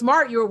just so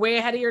smart. You were way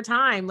ahead of your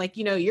time. Like,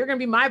 you know, you're going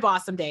to be my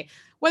boss someday.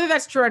 Whether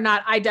that's true or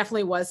not, I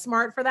definitely was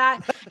smart for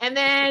that. And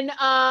then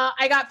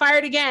I got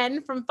fired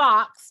again from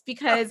Fox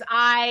because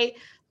I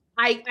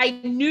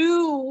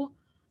knew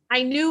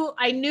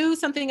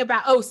something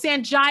about,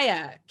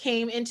 Sanjaya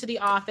came into the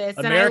office.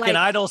 American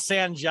Idol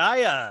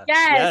Sanjaya.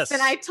 Yes.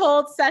 And I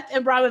told Seth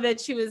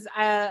Abramovich, who is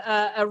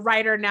a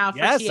writer now for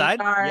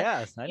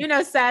THR. You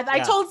know Seth. I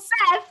told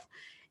Seth,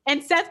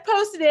 and Seth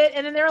posted it,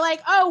 and then they were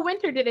like, oh,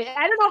 Wynter did it.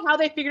 I don't know how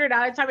they figured it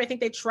out at the time. I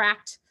think they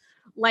tracked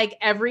like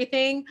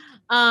everything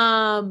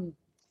and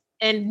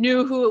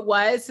knew who it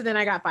was. So then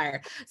I got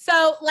fired.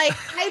 So like,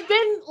 I've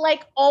been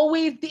like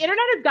always, the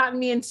internet has gotten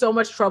me in so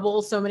much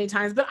trouble so many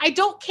times, but I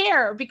don't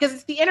care because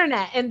it's the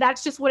internet and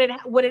that's just what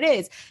it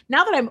is.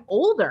 Now that I'm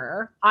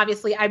older,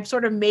 obviously I've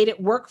sort of made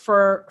it work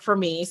for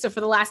me. So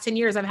for the last 10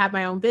 years, I've had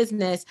my own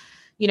business,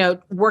 you know,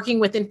 working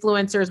with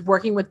influencers,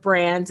 working with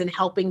brands and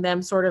helping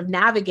them sort of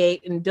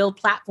navigate and build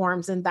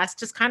platforms. And that's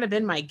just kind of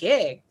been my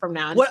gig from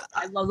now.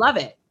 I love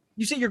it.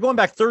 You say you're going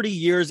back 30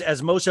 years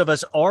as most of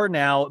us are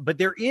now, but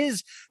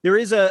there's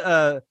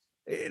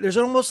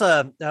almost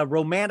a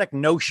romantic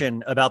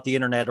notion about the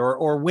internet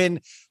or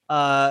when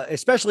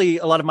especially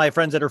a lot of my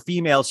friends that are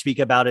female speak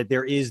about it.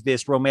 There is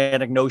this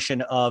romantic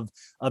notion of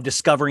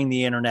discovering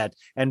the internet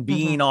and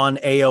being on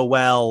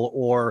AOL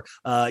or,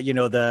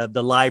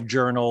 the Live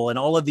Journal and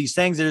all of these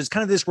things. There's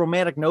kind of this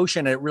romantic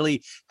notion. And it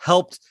really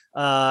helped.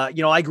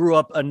 I grew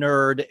up a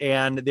nerd,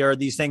 and there are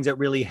these things that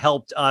really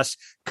helped us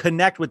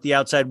connect with the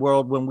outside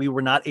world when we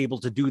were not able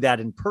to do that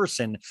in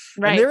person.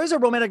 Right. And there is a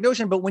romantic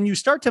notion, but when you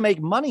start to make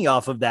money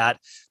off of that,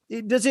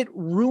 does it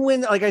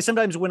ruin, like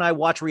sometimes when I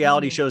watch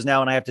reality shows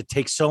now and I have to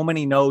take so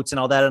many notes and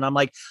all that. And I'm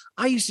like,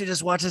 I used to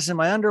just watch this in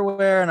my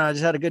underwear and I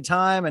just had a good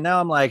time. And now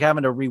I'm like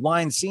having to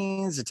rewind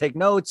scenes to take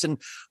notes. And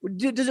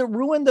does it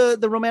ruin the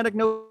romantic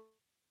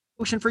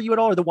notion for you at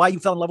all, or the why you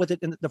fell in love with it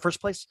in the first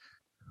place?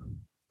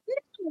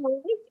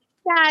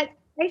 I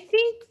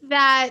think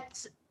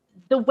that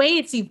the way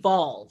it's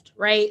evolved,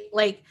 right?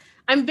 Like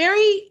I'm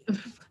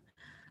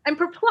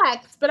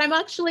perplexed, but I'm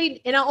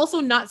actually, and I'm also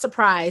not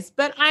surprised,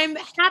 but I'm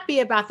happy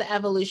about the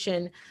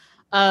evolution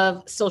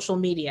of social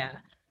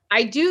media.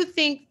 I do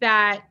think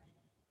that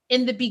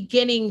in the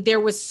beginning,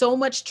 there was so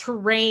much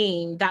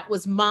terrain that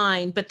was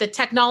mined, but the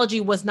technology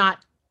was not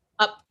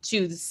up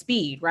to the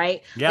speed,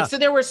 right? Yeah. Like, so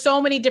there were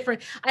so many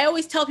different, I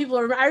always tell people,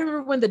 I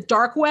remember when the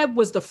dark web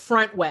was the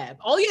front web.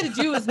 All you had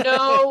to do is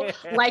know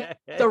like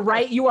the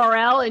right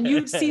URL and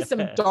you'd see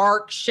some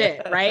dark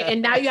shit, right?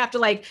 And now you have to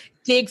like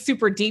dig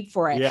super deep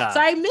for it. Yeah. So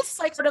I miss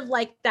like sort of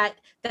like that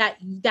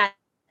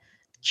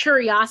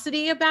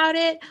curiosity about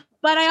it.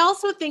 But I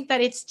also think that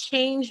it's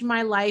changed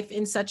my life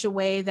in such a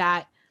way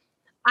that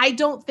I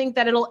don't think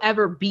that it'll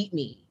ever beat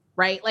me.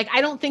 right? Like,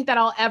 I don't think that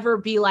I'll ever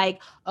be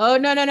like, oh,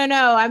 no,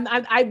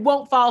 I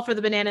won't fall for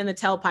the banana in the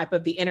tailpipe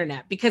of the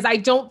internet, because I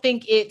don't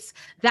think it's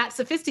that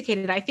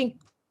sophisticated. I think,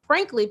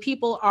 frankly,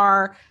 people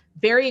are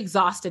very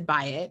exhausted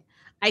by it.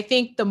 I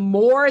think the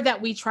more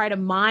that we try to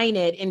mine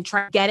it and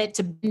try to get it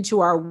to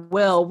into our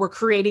will, we're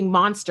creating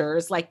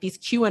monsters like these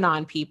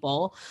QAnon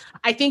people.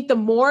 I think the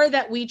more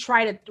that we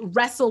try to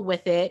wrestle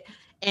with it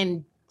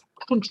and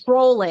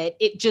control it,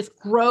 it just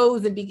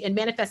grows and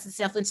manifests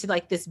itself into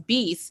like this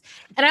beast.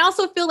 And I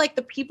also feel like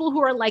the people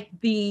who are like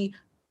the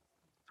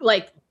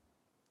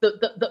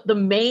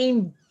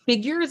main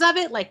figures of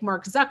it, like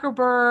Mark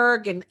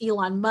Zuckerberg and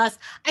Elon Musk,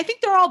 I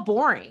think they're all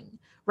boring.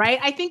 Right.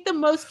 I think the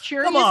most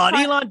curious. Come on,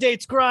 Elon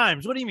dates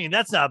Grimes. What do you mean?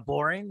 That's not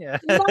boring. Yeah.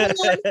 No,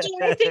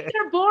 I think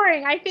they're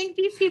boring. I think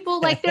these people,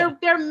 like,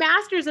 they're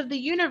masters of the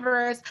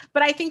universe,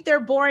 but I think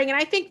they're boring, and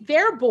I think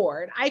they're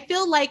bored. I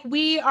feel like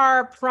we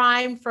are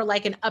primed for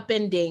like an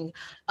upending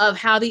of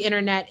how the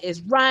internet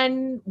is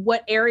run,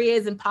 what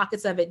areas and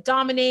pockets of it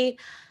dominate.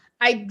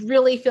 I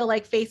really feel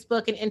like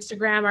Facebook and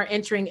Instagram are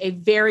entering a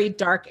very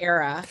dark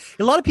era.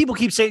 A lot of people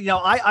keep saying,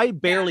 I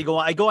barely go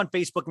on. I go on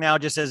Facebook now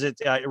just as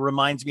it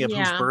reminds me of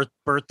whose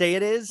birthday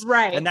it is.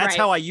 Right. And that's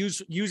how I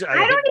use it. I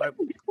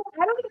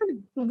don't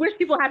even wish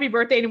people happy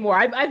birthday anymore.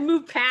 I've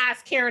moved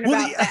past caring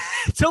about that.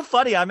 It's so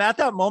funny. I'm at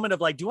that moment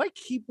of like, do I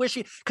keep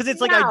wishing? Because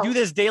it's like I do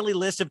this daily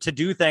list of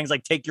to-do things,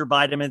 like take your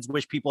vitamins,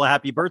 wish people a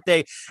happy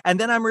birthday. And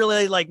then I'm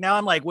really like, now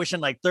I'm like wishing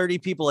like 30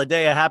 people a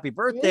day a happy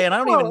birthday. And I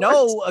don't even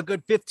know a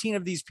good 15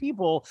 of these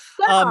people.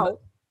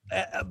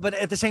 But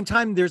at the same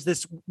time, there's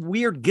this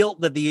weird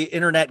guilt that the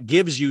internet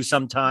gives you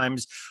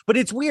sometimes. But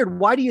it's weird.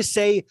 Why do you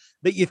say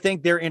that you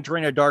think they're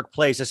entering a dark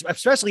place,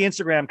 especially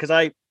Instagram? Because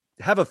I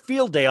have a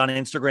field day on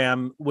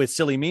Instagram with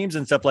silly memes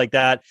and stuff like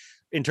that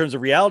in terms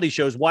of reality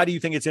shows. Why do you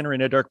think it's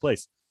entering a dark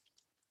place?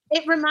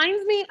 It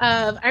reminds me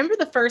of, I remember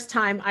the first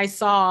time I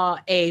saw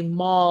a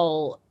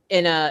mall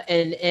in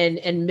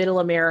middle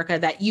America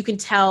that you can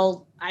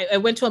tell. I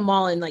went to a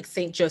mall in like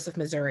St. Joseph,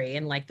 Missouri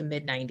in like the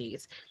mid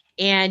 90s.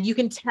 And you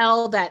can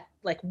tell that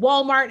like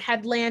Walmart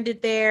had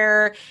landed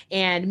there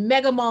and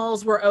mega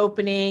malls were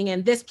opening.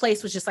 And this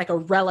place was just like a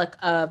relic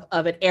of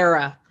an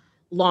era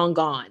long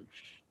gone.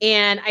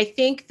 And I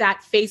think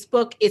that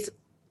Facebook is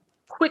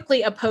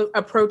quickly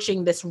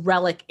approaching this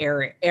relic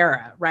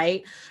era,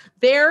 right?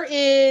 There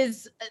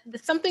is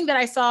something that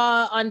I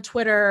saw on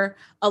Twitter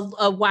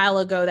a while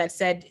ago that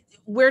said,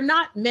 we're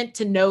not meant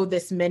to know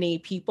this many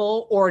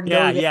people or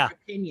know their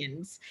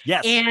opinions.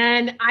 Yes.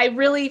 And I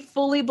really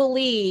fully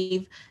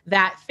believe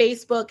that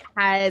Facebook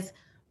has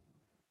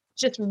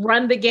just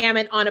run the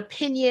gamut on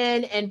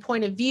opinion and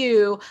point of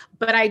view,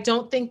 but I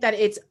don't think that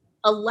it's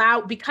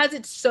allowed, because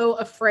it's so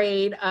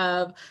afraid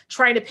of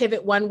trying to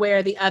pivot one way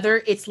or the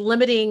other, it's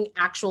limiting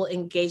actual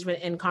engagement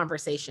and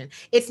conversation.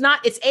 Its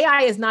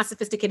AI is not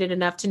sophisticated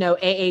enough to know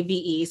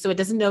AAVE, so it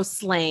doesn't know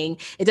slang.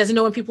 It doesn't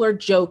know when people are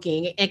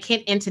joking. It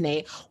can't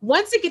intonate.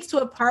 Once it gets to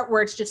a part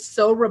where it's just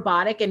so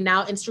robotic, and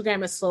now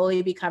Instagram is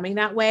slowly becoming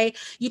that way,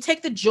 you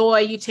take the joy,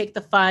 you take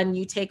the fun,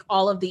 you take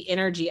all of the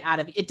energy out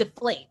of it. It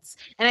deflates.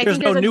 And I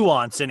think there's no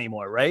nuance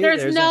anymore, right?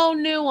 There's no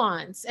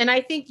nuance. And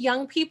I think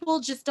young people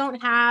just don't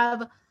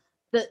have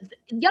the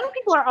young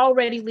people are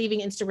already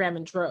leaving Instagram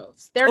in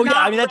droves. They're not.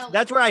 I mean,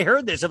 that's where I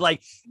heard this of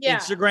like,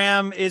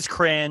 Instagram is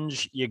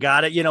cringe. You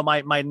got it. You know,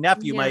 my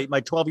nephew, my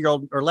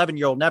 12-year-old or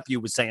 11-year-old nephew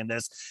was saying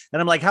this, and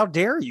I'm like, how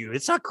dare you?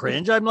 It's not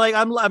cringe. I'm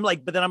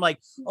like, but then I'm like,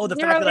 oh, the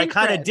fact that I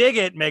kind of dig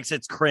it makes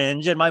it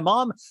cringe. And my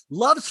mom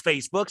loves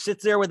Facebook,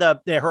 sits there with her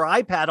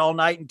iPad all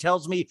night and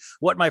tells me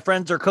what my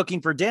friends are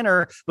cooking for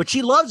dinner, but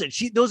she loves it.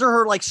 Those are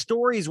her like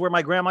stories where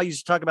my grandma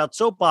used to talk about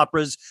soap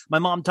operas. My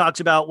mom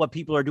talks about what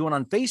people are doing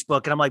on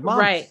Facebook, and I'm like,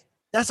 Mom, right.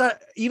 That's not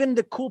even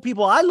the cool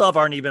people I love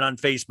aren't even on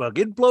Facebook.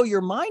 It'd blow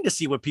your mind to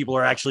see what people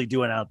are actually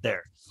doing out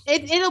there.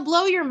 It'll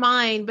blow your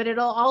mind, but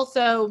it'll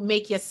also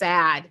make you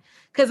sad,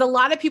 because a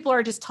lot of people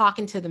are just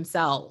talking to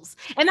themselves.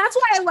 And that's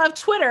why I love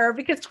Twitter,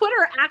 because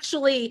Twitter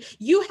actually,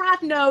 you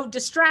have no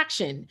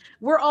distraction.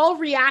 We're all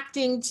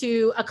reacting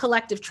to a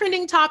collective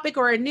trending topic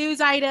or a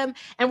news item,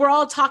 and we're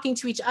all talking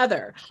to each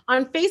other.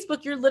 On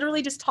Facebook, you're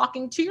literally just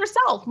talking to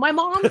yourself. My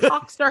mom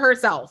talks to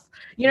herself.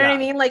 You know what I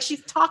mean? Like,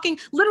 she's talking,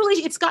 literally,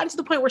 it's gotten to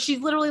the point where she's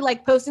literally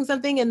like posting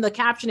something and the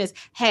caption is,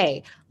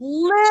 hey,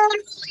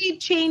 literally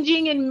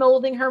changing and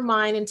molding her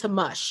mind into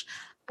mush.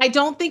 I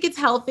don't think it's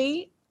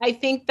healthy. I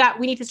think that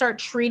we need to start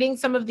treating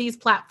some of these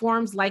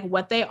platforms like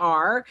what they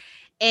are.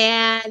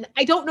 And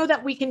I don't know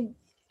that we can,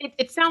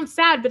 it sounds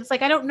sad, but it's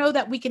like, I don't know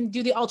that we can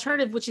do the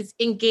alternative, which is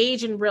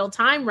engage in real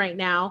time right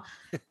now.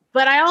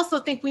 But I also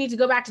think we need to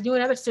go back to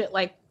doing other shit,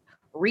 like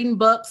reading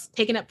books,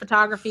 taking up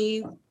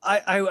photography.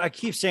 I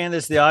keep saying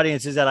this to the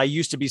audience, is that I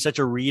used to be such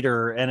a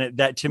reader, and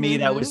that to me,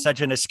 that was such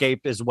an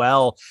escape as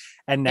well.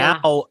 And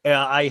now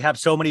I have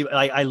so many,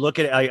 I look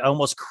at it, I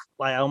almost,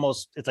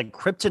 it's like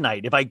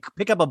kryptonite. If I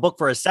pick up a book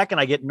for a second,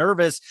 I get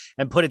nervous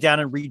and put it down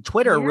and read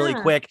Twitter really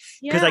quick,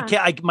 because I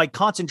can't, my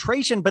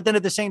concentration. But then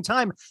at the same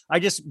time, I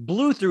just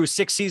blew through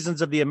 6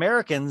 seasons of The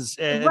Americans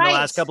in the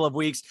last couple of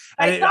weeks.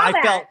 And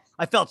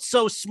I felt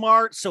so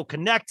smart, so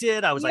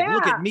connected. I was like,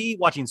 look Yeah. at me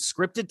watching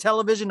scripted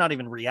television, not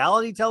even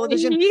reality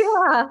television.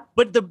 Yeah.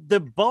 But the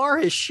bar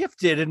has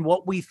shifted in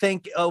what we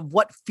think of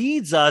what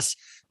feeds us.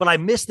 But I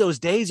miss those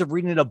days of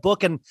reading a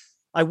book. And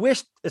I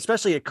wish,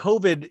 especially at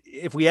COVID,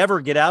 if we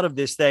ever get out of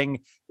this thing,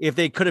 if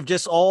they could have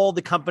just all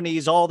the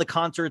companies, all the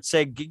concerts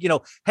said,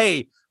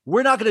 hey,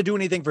 we're not going to do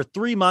anything for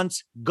 3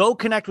 months. Go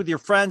connect with your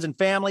friends and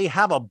family,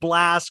 have a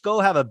blast,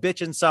 go have a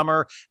bitchin'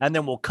 summer, and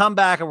then we'll come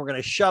back and we're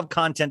going to shove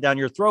content down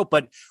your throat.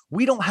 But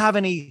we don't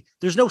have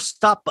there's no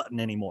stop button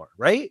anymore,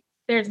 right?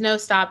 There's no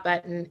stop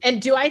button.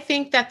 And do I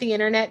think that the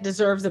internet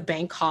deserves a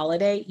bank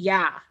holiday?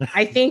 Yeah.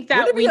 I think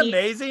that Would it be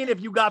amazing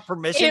if you got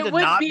permission to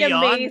not be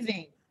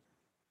amazing.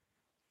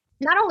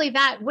 Not only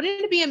that,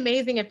 wouldn't it be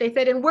amazing if they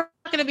said, and we're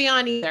not going to be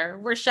on either.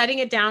 We're shutting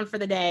it down for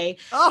the day.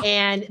 Oh.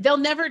 And they'll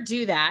never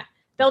do that.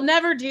 They'll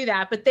never do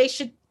that, but they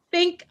should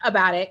think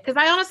about it. Because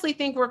I honestly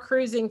think we're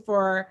cruising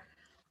for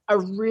a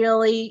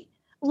really,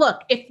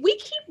 look, if we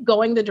keep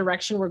going the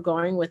direction we're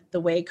going with the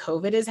way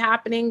COVID is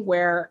happening,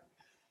 where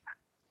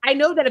I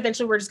know that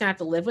eventually we're just going to have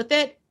to live with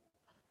it,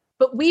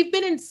 but we've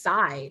been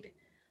inside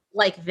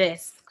like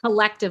this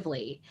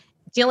collectively,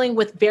 dealing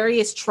with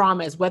various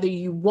traumas, whether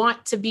you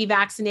want to be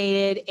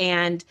vaccinated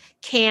and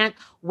can't,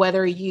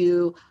 whether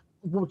you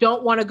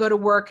don't want to go to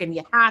work and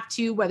you have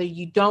to, whether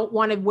you don't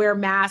want to wear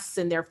masks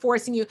and they're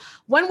forcing you,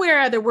 one way or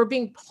other, we're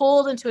being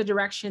pulled into a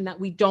direction that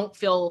we don't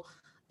feel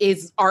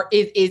is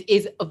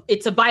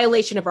it's a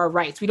violation of our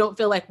rights. We don't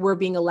feel like we're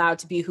being allowed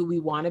to be who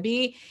we want to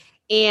be.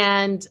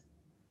 And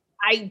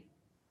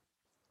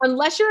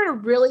unless you're in a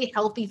really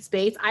healthy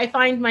space, I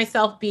find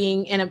myself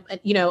being in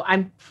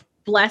I'm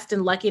blessed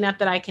and lucky enough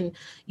that I can,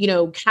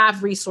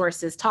 have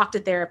resources, talk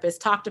to therapists,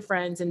 talk to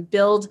friends, and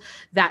build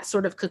that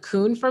sort of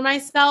cocoon for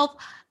myself.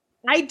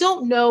 I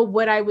don't know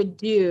what I would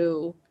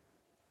do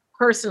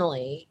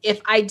personally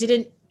if I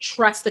didn't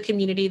trust the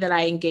community that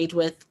I engage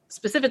with,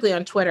 specifically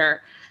on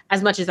Twitter,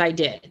 as much as I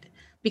did.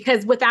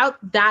 Because without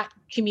that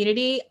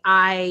community,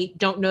 I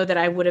don't know that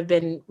I would have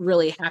been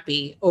really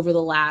happy over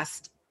the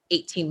last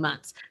 18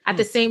 months. At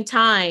the same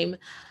time,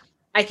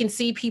 I can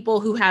see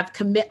people who have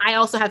I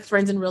also have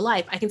friends in real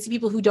life. I can see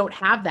people who don't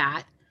have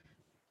that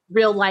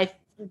real life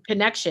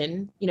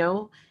connection,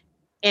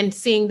 and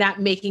seeing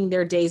that making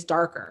their days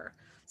darker.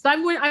 So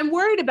I'm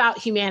worried about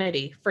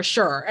humanity for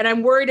sure. And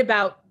I'm worried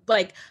about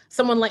like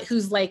someone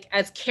who's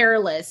as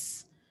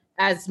careless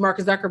as Mark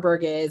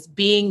Zuckerberg is,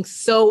 being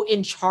so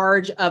in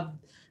charge of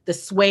the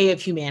sway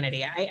of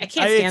humanity. I can't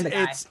stand the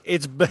guy.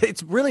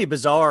 It's really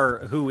bizarre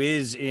who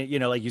is,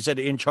 like you said,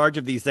 in charge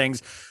of these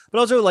things, but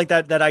also like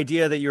that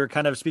idea that you were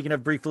kind of speaking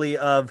of briefly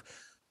of,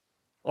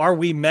 are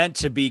we meant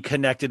to be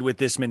connected with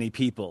this many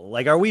people?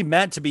 Like, are we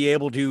meant to be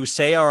able to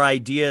say our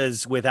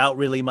ideas without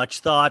really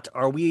much thought?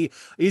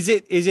 Is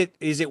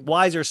it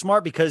wise or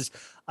smart? Because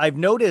I've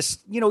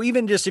noticed,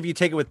 even just if you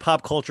take it with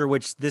pop culture,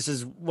 which this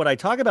is what I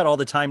talk about all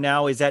the time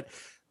now, is that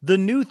the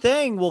new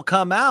thing will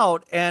come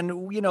out.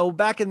 And,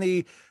 back in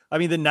the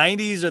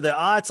 90s or the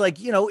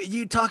aughts,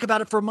 you talk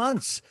about it for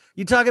months.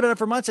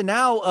 And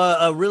now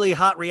a really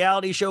hot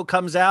reality show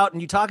comes out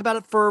and you talk about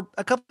it for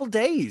a couple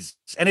days.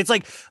 And it's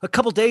like a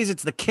couple days,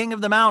 it's the King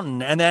of the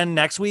Mountain. And then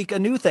next week, a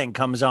new thing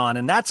comes on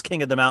and that's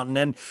King of the Mountain.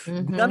 And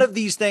none of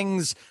these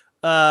things,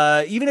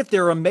 even if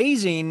they're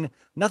amazing,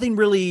 nothing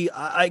really,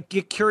 I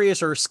get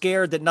curious or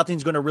scared that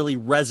nothing's going to really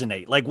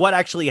resonate. Like what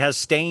actually has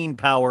staying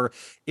power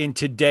in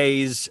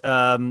today's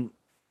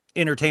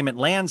entertainment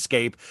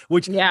landscape,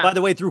 which by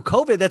the way, through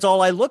COVID, that's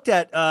all I looked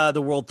at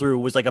the world through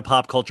was like a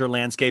pop culture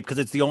landscape, because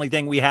it's the only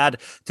thing we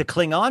had to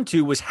cling on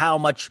to was how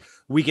much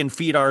we can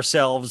feed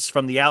ourselves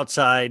from the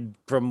outside,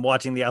 from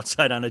watching the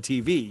outside on a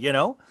TV,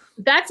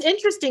 That's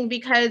interesting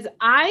because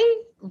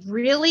I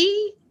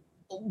really,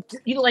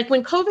 like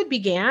when COVID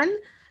began,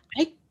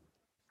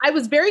 I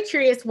was very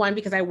curious, one,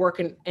 because I work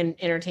in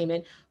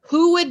entertainment,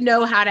 who would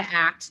know how to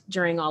act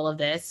during all of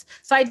this.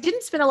 So I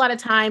didn't spend a lot of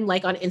time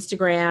on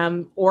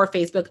Instagram or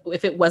Facebook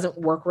if it wasn't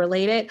work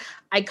related.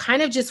 I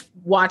kind of just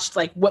watched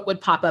what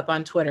would pop up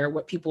on Twitter,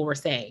 what people were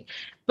saying.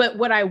 But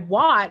what I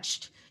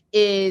watched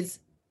is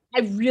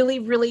I really,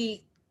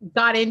 really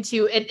got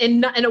into,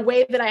 in a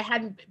way that I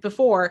hadn't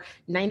before,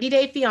 90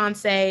 Day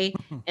Fiance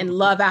and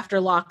Love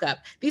After Lockup.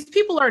 These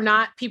people are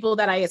not people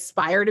that I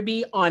aspire to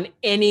be on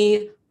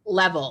any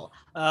level.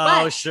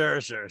 Oh, sure.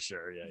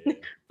 Yeah.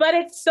 But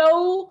it's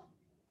so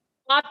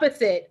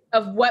opposite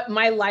of what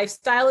my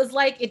lifestyle is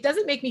like. It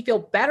doesn't make me feel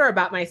better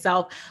about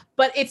myself,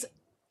 but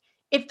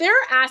if they're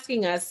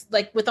asking us,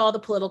 with all the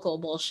political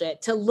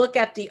bullshit, to look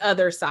at the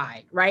other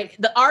side, right?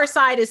 Our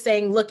side is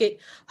saying, look at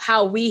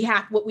how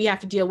what we have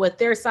to deal with.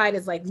 Their side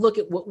is look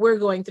at what we're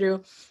going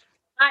through.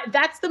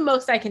 That's the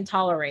most I can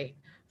tolerate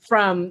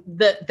from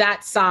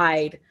that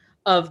side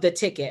of the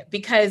ticket,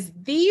 because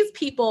these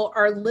people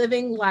are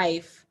living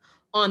life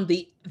on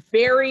the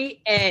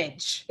very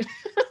edge.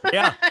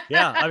 Yeah.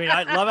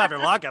 I Love After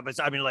Lockup.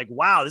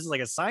 Wow, this is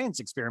like a science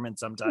experiment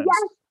sometimes.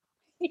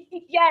 Yes.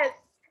 Yes.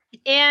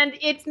 And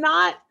it's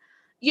not,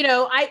 you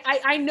know,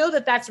 I know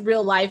that that's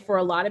real life for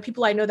a lot of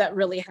people. I know that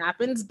really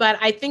happens, but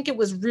I think it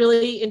was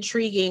really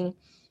intriguing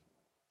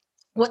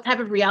what type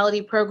of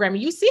reality program.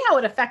 You see how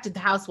it affected the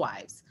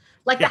Housewives.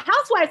 Like the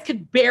Housewives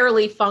could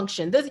barely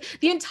function.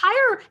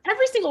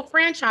 Every single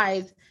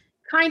franchise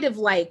kind of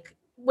like,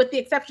 with the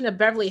exception of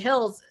Beverly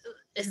Hills,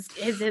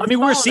 I mean,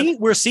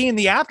 we're seeing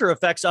the after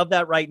effects of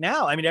that right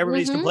now. I mean,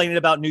 everybody's complaining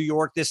about New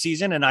York this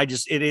season, and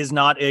it is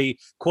not a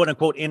quote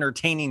unquote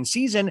entertaining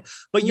season,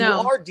 but you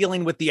are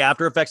dealing with the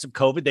after effects of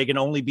COVID. They can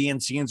only be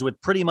in scenes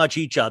with pretty much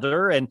each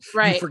other. And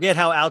you forget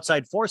how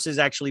outside forces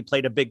actually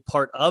played a big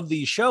part of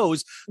these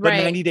shows. But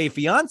 90 Day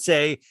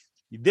Fiance,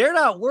 they're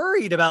not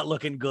worried about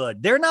looking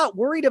good. They're not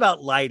worried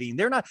about lighting.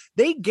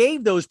 They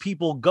gave those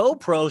people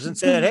GoPros and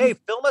said, hey,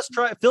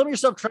 film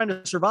yourself trying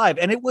to survive.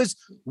 And it was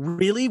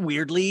really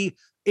weirdly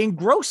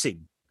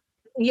engrossing.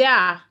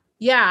 Yeah.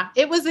 Yeah.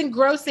 It was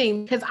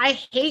engrossing because I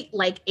hate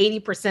like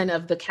 80%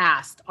 of the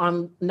cast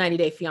on 90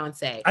 Day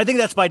Fiance. I think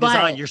that's by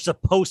design. You're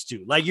supposed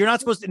to. Like, you're not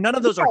supposed to. None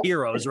of those are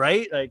heroes,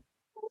 right? Like,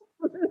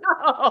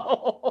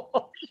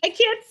 no, I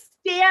can't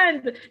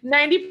stand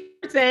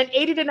 90%,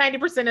 80 to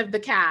 90% of the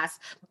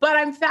cast, but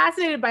I'm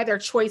fascinated by their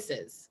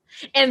choices.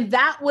 And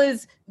that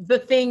was the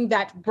thing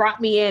that brought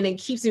me in and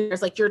keeps me.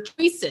 It's like your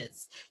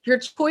choices,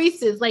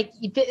 like,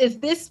 is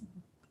this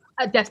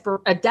a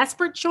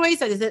desperate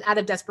choice? Is it out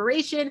of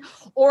desperation?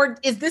 Or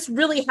is this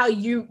really how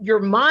your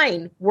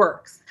mind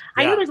works?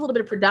 Yeah. I know there's a little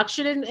bit of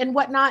production and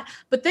whatnot,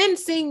 but then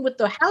seeing with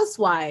the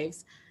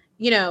Housewives,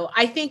 you know,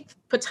 I think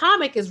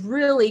Potomac is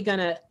really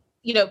gonna,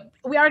 you know,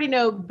 we already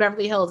know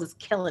Beverly Hills is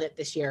killing it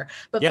this year,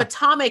 but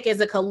Potomac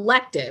is a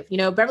collective. You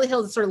know, Beverly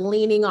Hills is sort of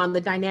leaning on the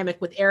dynamic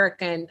with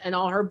Erica and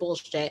all her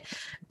bullshit.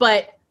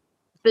 But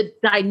the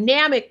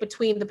dynamic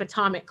between the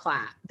Potomac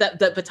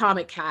the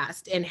Potomac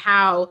cast, and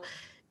how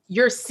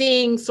you're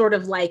seeing sort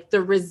of like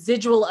the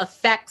residual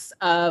effects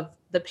of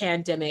the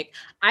pandemic,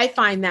 I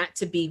find that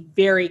to be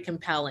very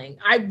compelling.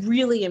 I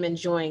really am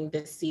enjoying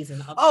this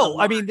season.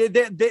 I mean,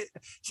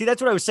 see, that's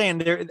what I was saying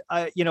there.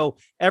 You know,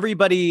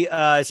 everybody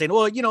saying,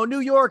 well, you know, New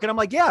York. And I'm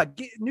like, yeah,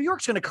 New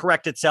York's going to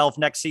correct itself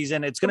next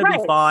season. It's going to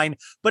be fine.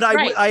 But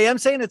I am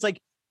saying, it's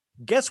like,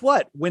 guess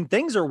what? When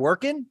things are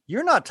working,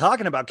 you're not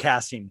talking about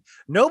casting.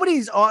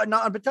 Nobody's not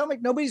on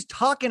Potomac. Nobody's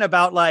talking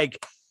about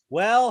like,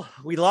 well,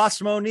 we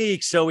lost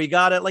Monique, so we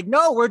got it. Like,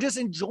 no, we're just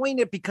enjoying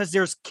it because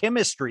there's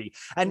chemistry.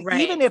 And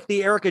even if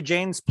the Erica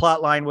Jane's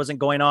plot line wasn't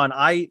going on,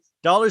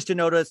 dollars to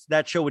notice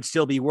that show would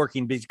still be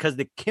working because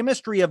the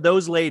chemistry of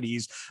those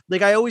ladies,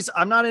 like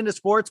I'm not into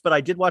sports, but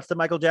I did watch the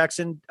Michael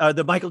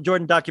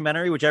Jordan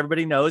documentary, which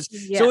everybody knows.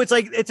 Yeah. So it's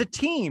like, it's a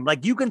team.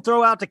 Like, you can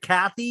throw out to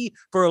Kathy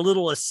for a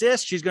little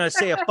assist. She's going to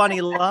say a funny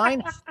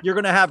line. You're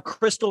going to have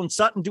Crystal and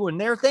Sutton doing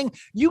their thing.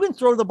 You can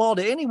throw the ball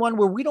to anyone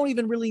where we don't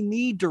even really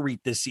need Dorit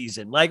this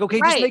season. Like,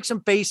 okay, just make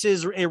some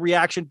faces,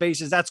 reaction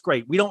faces. That's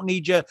great. We don't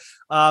need you.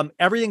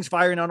 Everything's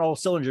firing on all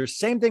cylinders.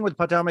 Same thing with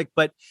Potomac,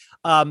 but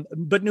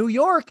New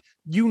York,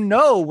 you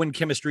know, when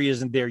chemistry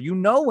isn't there, you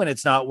know, when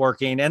it's not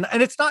working. And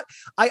it's not,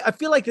 I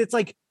feel like it's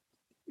like,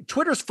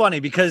 Twitter's funny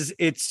because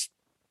it's,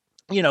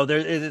 you know,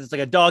 it's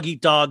like a dog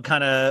eat dog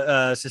kind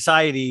of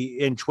society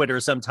in Twitter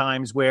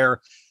sometimes, where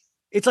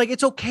it's like,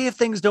 it's okay if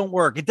things don't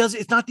work.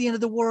 It's not the end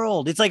of the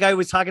world. It's like, I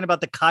was talking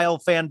about the Kyle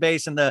fan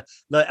base and the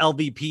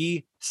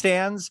LVP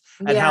stands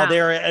and how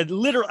they're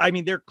literally, I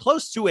mean, they're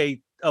close to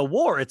a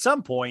war at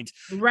some point.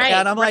 Right.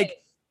 And I'm like,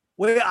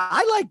 well,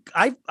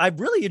 I've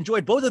really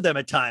enjoyed both of them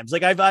at times.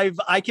 Like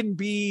I can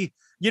be,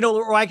 you know,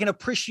 or I can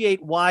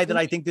appreciate why that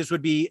I think this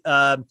would be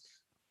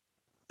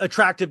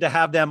attractive to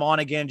have them on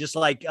again, just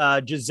like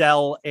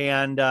Giselle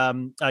and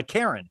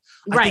Karen.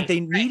 I think they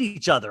need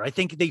each other. I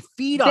think they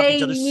feed off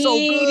each other so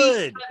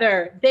good.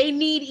 They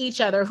need each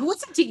other. Who's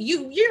the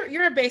team?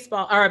 You're a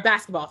baseball or a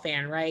basketball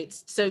fan, right?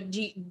 So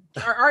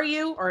are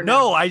you or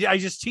no? No, I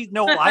just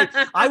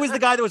I was the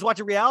guy that was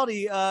watching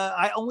reality.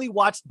 I only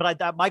watched, but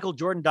that Michael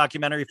Jordan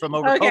documentary from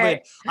over COVID.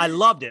 I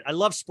loved it. I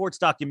love sports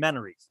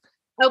documentaries.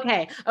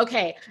 Okay.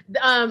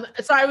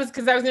 So I was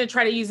going to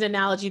try to use an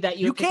analogy that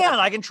you can.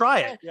 I can try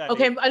it. Yeah,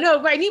 okay. I know,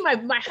 but I need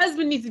my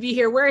husband needs to be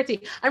here. Where is he?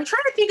 I'm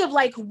trying to think of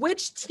like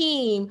which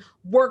team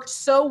worked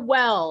so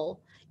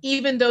well,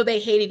 even though they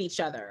hated each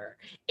other.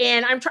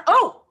 And I'm trying.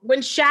 Oh, when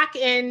Shaq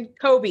and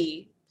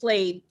Kobe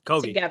played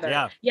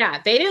together.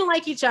 Yeah. They didn't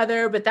like each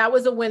other, but that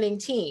was a winning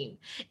team.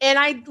 And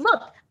I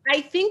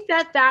think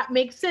that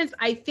makes sense.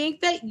 I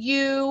think that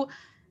you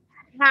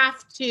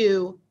have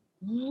to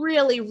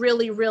really,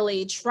 really,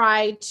 really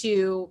try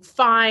to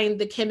find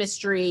the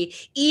chemistry,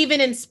 even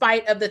in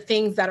spite of the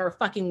things that are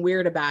fucking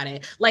weird about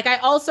it. Like, I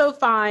also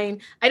find,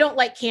 I don't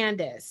like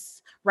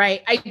Candace,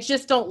 right? I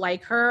just don't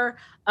like her.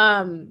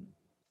 But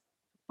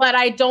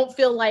I don't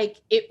feel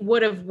like it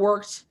would have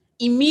worked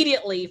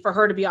immediately for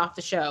her to be off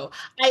the show.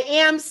 I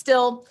am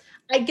still,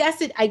 I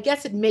guess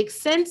it makes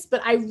sense,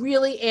 but I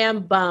really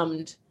am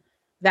bummed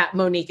that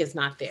Monique is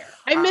not there.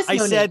 I miss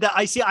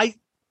Monique.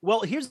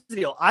 Well, here's the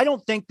deal. I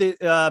don't think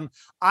that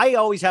I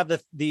always have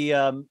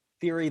the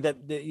theory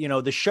that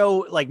the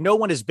show, like, no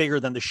one is bigger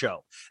than the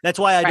show. That's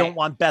why I don't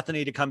want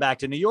Bethany to come back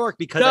to New York,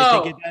 because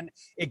I think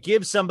it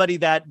gives somebody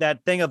that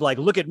thing of like,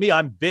 look at me,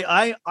 I'm big.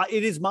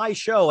 It is my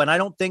show, and I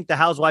don't think the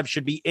Housewives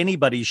should be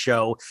anybody's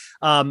show.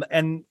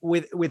 And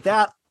with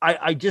that,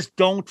 I just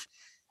don't.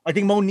 I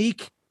think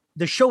Monique,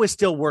 the show is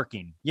still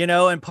working,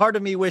 and part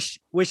of me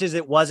wishes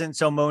it wasn't,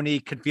 so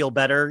Monique could feel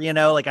better,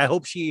 like I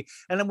hope she.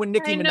 And then when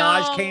Nicki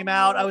Minaj came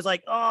out, I was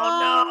like,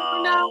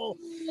 oh no.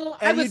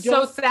 I was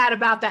so sad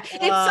about that.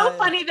 It's so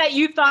funny that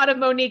you thought of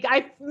Monique.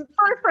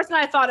 First person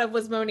I thought of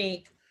was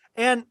Monique.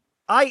 And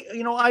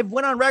I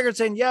went on record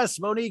saying, yes,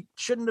 Monique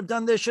shouldn't have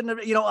done this, shouldn't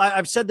have,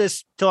 I've said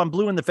this till I'm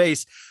blue in the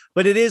face,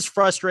 but it is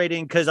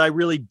frustrating because I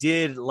really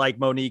did like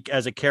Monique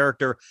as a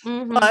character,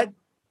 but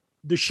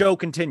the show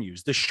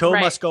continues. The show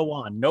must go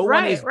on. No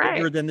one is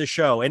bigger than the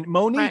show. And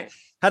Monique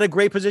had a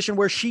great position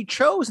where she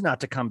chose not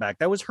to come back.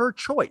 That was her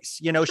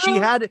choice.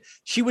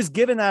 She was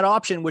given that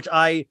option, which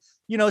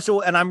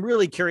and I'm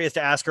really curious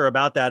to ask her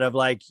about that, of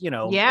like,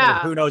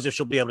 who knows if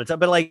she'll be able to tell,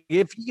 but like,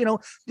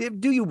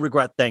 do you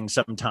regret things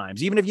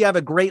sometimes? Even if you have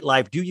a great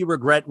life, do you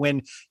regret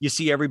when you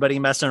see everybody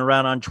messing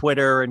around on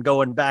Twitter and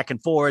going back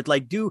and forth?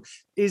 Like,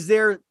 is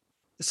there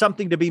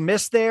something to be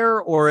missed there,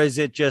 or is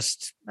it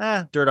just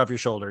dirt off your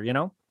shoulder,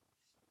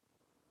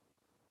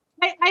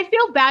 I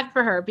feel bad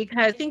for her because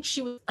I think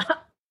she was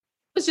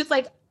just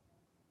like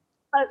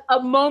a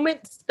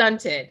moment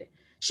stunted.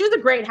 She was a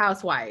great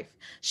housewife.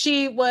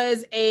 She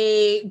was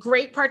a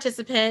great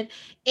participant.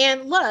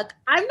 And look,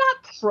 I'm not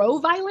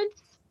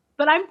pro-violence,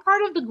 but I'm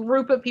part of the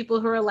group of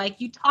people who are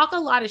like, you talk a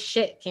lot of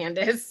shit,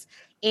 Candace,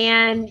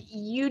 and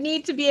you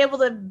need to be able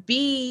to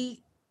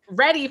be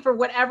ready for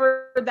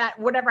whatever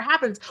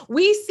happens.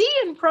 We see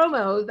in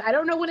promos, I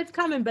don't know when it's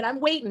coming, but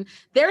I'm waiting.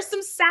 There's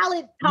some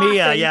salad tossing.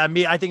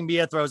 Mia, I think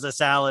Mia throws a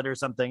salad or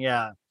something.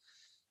 Yeah.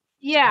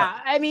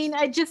 I mean,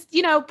 I just,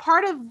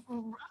 part of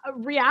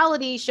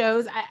reality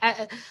shows,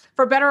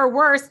 for better or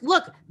worse,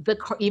 look,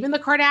 even the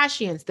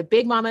Kardashians, the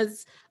big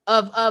mamas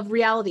of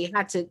reality,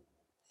 had to,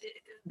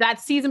 that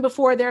season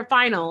before their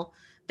final,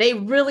 they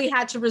really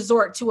had to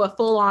resort to a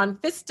full-on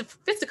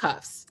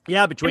fisticuffs.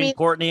 Yeah, between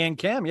Kourtney and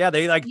Kim. Yeah,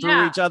 they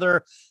threw each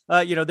other.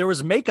 There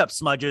was makeup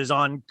smudges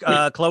on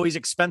Khloe's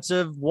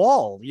expensive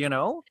wall,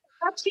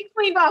 She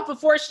cleaned off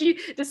before she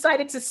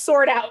decided to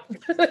sort out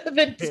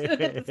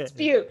the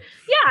dispute.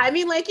 Yeah, I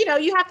mean,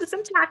 you have to,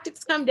 some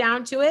tactics come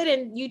down to it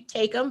and you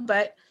take them.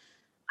 But,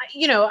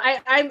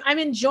 I'm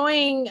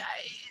enjoying,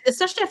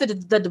 especially after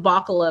the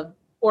debacle of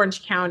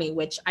Orange County,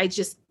 which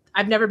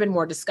I've never been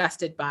more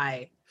disgusted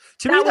by.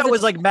 To me, that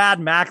was like Mad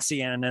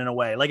Maxian in a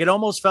way. Like, it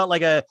almost felt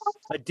like a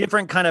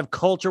different kind of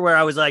culture where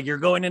I was like, you're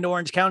going into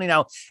Orange County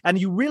now. And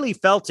you really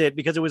felt it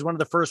because it was one of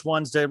the first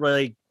ones to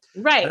really,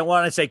 I don't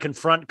want to say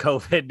confront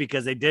COVID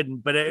because they didn't,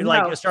 but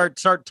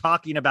start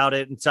talking about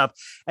it and stuff.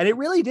 And it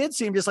really did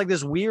seem just like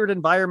this weird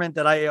environment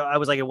that I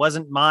was like, it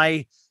wasn't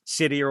my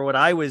city or what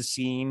I was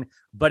seeing,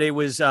 but it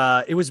was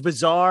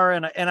bizarre.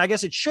 And I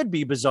guess it should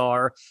be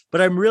bizarre, but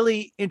I'm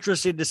really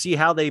interested to see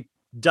how they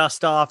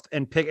dust off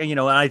and pick, and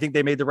I think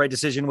they made the right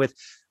decision with,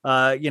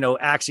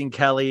 axing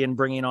Kelly and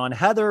bringing on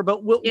Heather,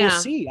 but we'll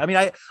see. I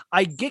mean,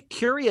 I get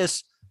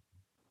curious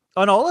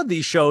on all of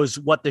these shows,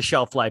 what the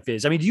shelf life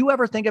is. I mean, do you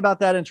ever think about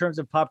that in terms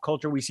of pop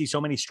culture? We see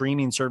so many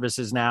streaming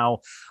services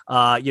now,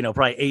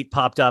 probably 8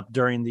 popped up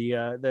during the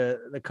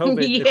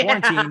COVID, the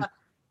quarantine.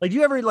 Like, do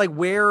you ever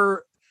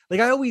where,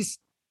 I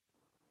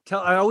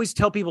always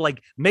tell people,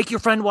 make your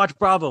friend watch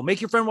Bravo,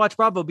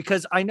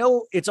 because I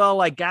know it's all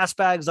like gas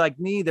bags like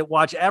me that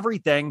watch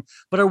everything,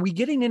 but are we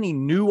getting any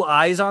new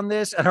eyes on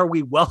this? And are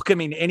we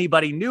welcoming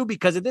anybody new?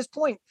 Because at this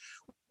point,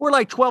 we're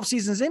like 12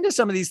 seasons into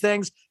some of these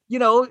things,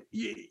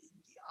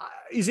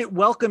 is it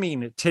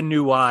welcoming to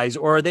new eyes,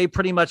 or are they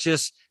pretty much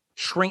just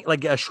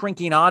a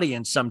shrinking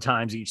audience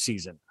sometimes each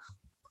season?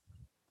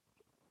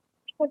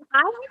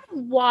 I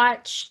haven't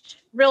watched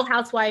Real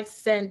Housewives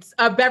since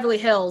Beverly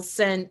Hills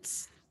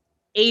since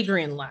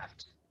Adrian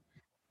left.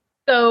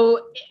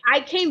 So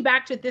I came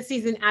back to it this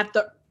season at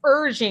the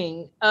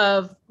urging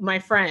of my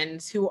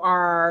friends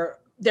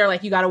they're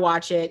like, you got to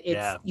watch it.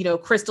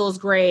 It's, Crystal is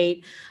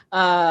great.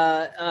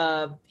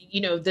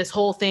 This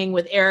whole thing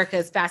with Erica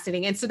is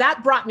fascinating. And so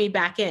that brought me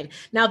back in.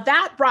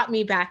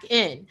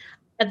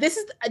 This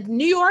is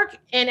New York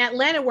and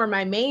Atlanta were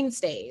my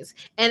mainstays.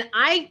 And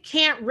I'm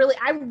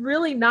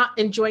really not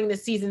enjoying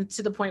this season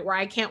to the point where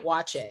I can't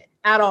watch it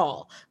at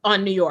all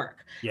on New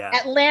York. Yeah.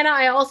 Atlanta,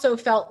 I also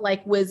felt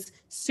like was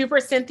super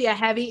Cynthia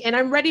heavy, and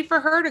I'm ready for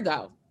her to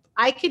go.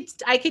 I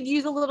could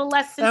use a little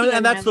less Cynthia.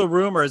 And that's the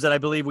rumors that I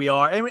believe we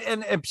are.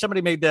 And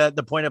somebody made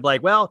the point of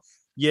like, well,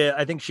 yeah,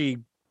 I think she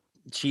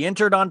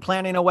entered on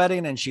planning a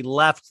wedding and she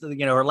left,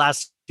 her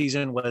last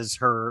season was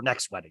her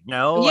next wedding.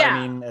 No, yeah.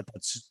 I mean,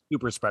 that's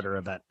super spreader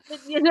event.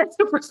 That's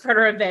super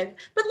spreader event.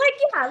 But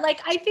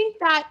I think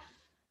that,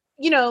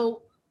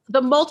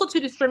 the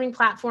multitude of streaming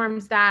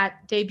platforms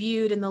that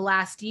debuted in the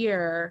last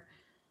year,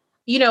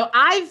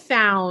 I've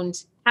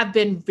found have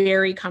been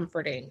very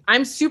comforting.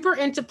 I'm super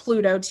into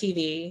Pluto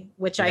TV,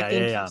 which I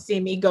think you've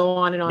seen me go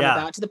on and on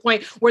about, to the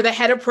point where the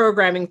head of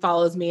programming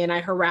follows me and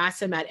I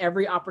harass him at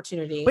every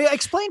opportunity. But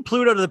explain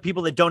Pluto to the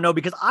people that don't know,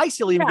 because I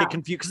still even get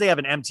confused, because they have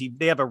an MTV,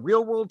 they have a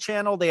Real World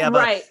channel, they have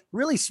a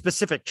really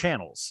specific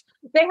channels.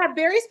 They have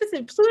very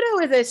specific.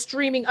 Pluto is a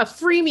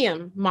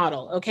freemium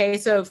model. Okay.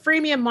 So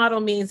freemium model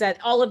means that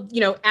all of,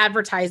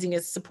 advertising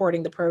is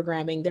supporting the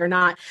programming. They're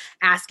not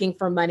asking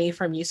for money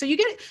from you. So you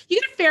get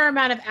a fair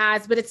amount of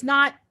ads, but it's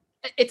not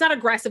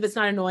aggressive. It's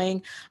not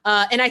annoying.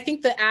 And I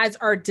think the ads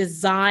are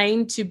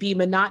designed to be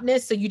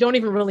monotonous. So you don't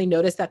even really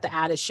notice that the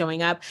ad is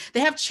showing up.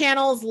 They have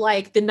channels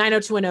like the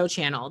 90210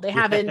 channel. They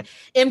have an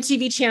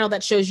MTV channel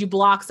that shows you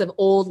blocks of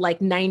old, like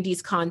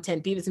 90s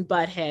content, Beavis and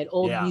Butthead,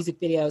 old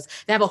music videos.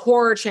 They have a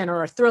horror channel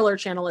or a thriller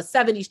channel, a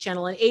 70s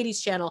channel, an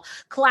 80s channel,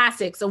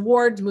 classics,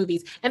 awards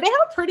movies. And they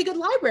have a pretty good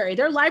library.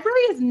 Their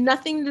library is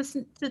nothing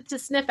to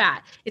sniff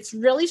at. It's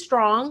really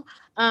strong.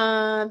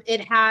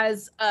 It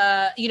has,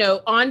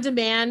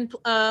 on-demand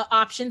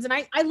options, and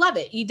I love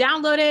it. You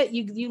download it,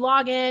 you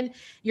log in,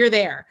 you're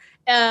there.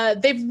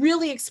 They've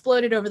really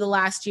exploded over the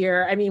last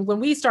year. I mean, when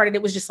we started,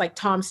 it was just like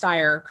Tom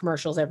Steyer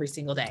commercials every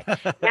single day.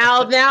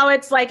 Now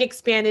it's like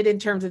expanded in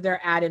terms of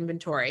their ad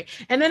inventory.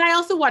 And then I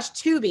also watched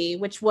Tubi,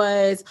 which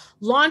was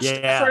launched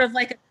sort of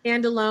like a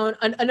standalone,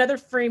 another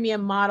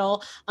freemium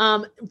model,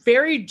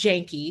 very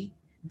janky,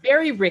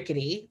 very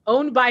rickety,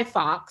 owned by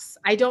Fox.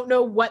 I don't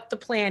know what the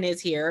plan is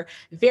here.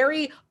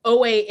 Very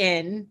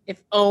OAN,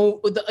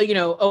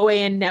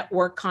 OAN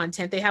network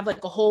content. They have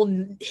like a whole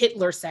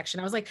Hitler section.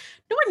 I was like,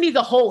 no one needs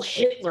a whole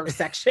Hitler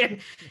section.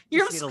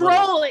 You're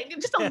scrolling,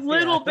 just a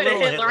little bit of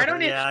Hitler. I don't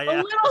need a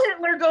little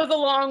Hitler goes a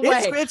long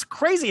way. It's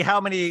crazy how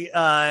many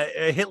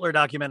Hitler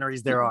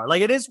documentaries there are.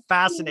 Like, it is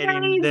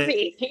fascinating.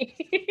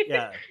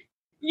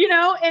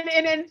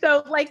 And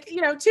so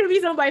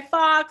Tubi's owned by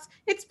Fox.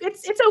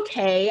 It's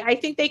okay. I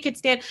think they could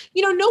stand,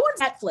 no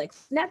one's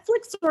Netflix.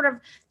 Netflix sort of,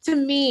 to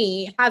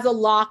me, has a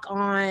lock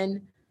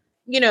on,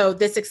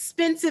 this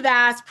expensive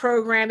ass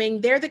programming.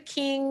 They're the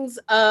kings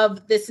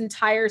of this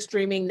entire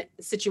streaming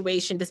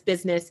situation, this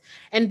business,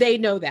 and they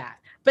know that.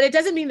 But it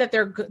doesn't mean that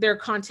their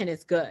content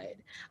is good.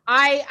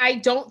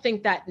 I don't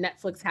think that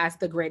Netflix has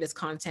the greatest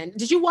content.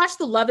 Did you watch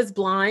the Love is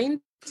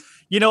Blind?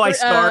 I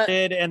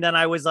started, and then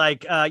I was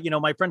like,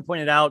 my friend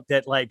pointed out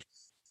that, like,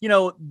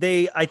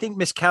 they, I think,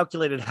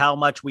 miscalculated how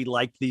much we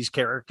liked these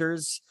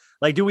characters.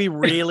 Like, do we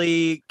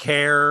really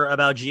care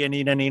about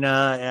Giannina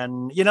Nina?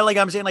 And, like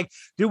I'm saying, like,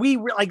 do we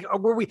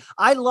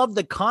I love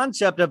the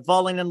concept of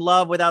falling in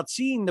love without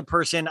seeing the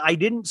person. I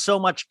didn't so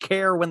much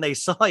care when they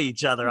saw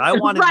each other. I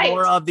wanted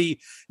more of the,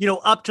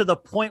 up to the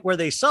point where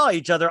they saw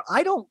each other.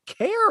 I don't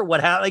care what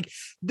happened. Like,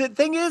 the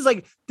thing is,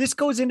 like, this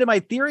goes into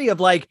my theory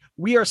of, like,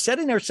 we are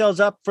setting ourselves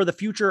up for the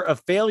future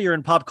of failure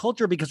in pop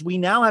culture, because we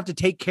now have to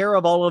take care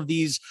of all of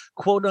these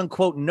quote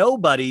unquote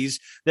nobodies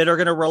that are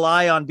going to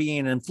rely on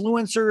being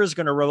influencers,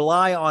 going to rely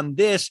on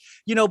this,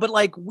 but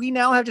like, we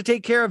now have to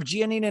take care of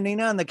Giannina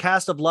Nina and the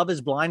cast of Love is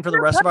Blind for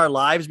the rest of our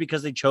lives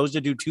because they chose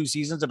to do 2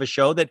 seasons of a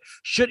show that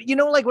should,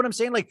 like what I'm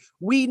saying? Like,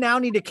 we now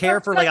need to care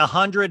for like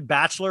 100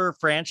 Bachelor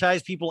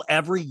franchise people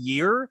every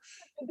year.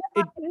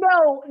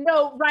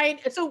 No, Ryan.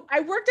 So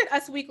I worked at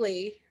Us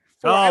Weekly.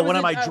 One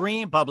of my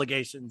dream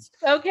publications.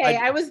 Okay.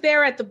 I was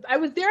there at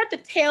the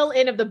tail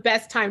end of the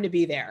best time to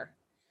be there.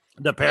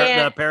 The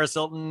Paris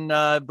Hilton,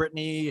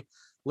 Brittany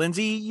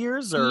Lindsay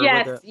years? Or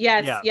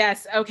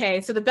yes.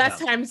 Okay. So the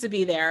best times to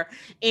be there.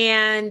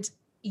 And,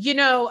 I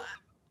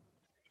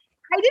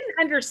didn't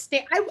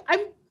understand. I'm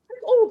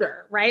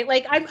older, right?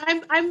 Like,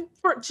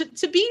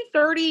 to be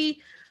 30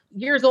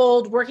 years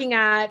old working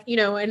at,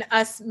 an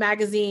Us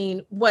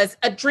magazine was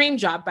a dream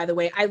job, by the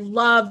way. I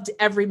loved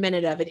every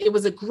minute of it. It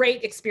was a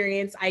great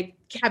experience. I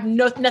have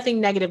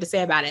nothing negative to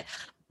say about it.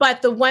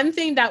 But the one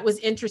thing that was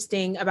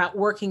interesting about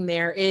working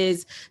there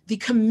is the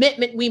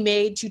commitment we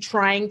made to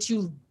trying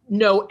to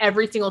know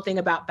every single thing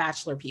about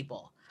Bachelor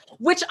people,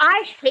 which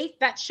I hate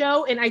that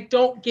show. And I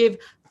don't give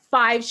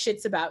 5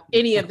 shits about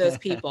any of those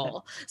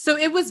people. So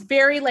it was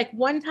very, like,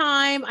 one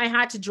time I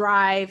had to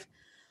drive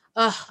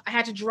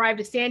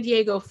to San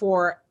Diego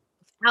for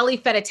Ali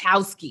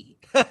Fedotowsky.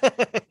 Can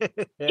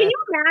you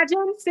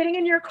imagine sitting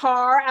in your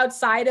car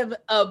outside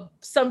of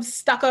some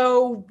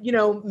stucco,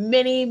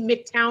 mini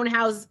McTown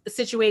house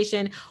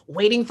situation,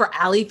 waiting for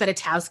Ali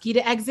Fedotowsky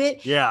to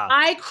exit? Yeah.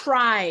 I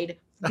cried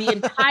the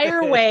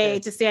entire way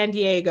to San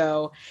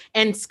Diego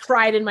and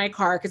cried in my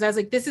car because I was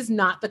like, this is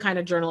not the kind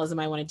of journalism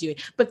I want to do.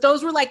 But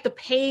those were like the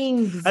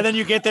pains. And then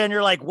you get there and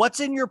you're like, what's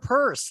in your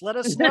purse? Let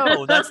us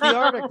know. That's the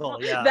article.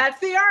 Yeah.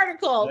 That's the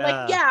article.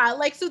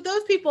 So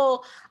those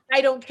people I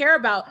don't care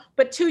about.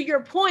 But to your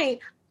point,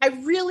 I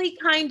really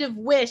kind of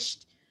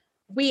wished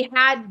we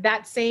had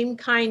that same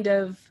kind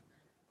of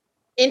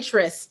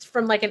interest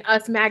from like an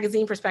Us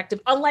magazine perspective,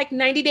 unlike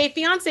 90 Day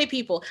Fiancé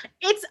people.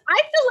 I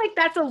feel like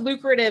that's a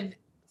lucrative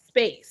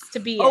space to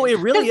be in. Oh, it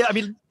really is. I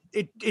mean,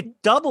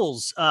 it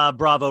doubles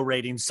Bravo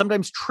ratings,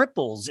 sometimes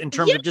triples in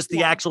terms of just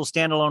the actual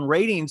standalone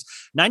ratings.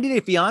 90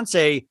 Day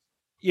Fiancé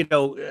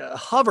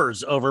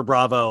hovers over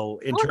Bravo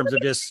in terms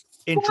of just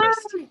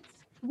interest.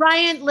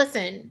 Ryan,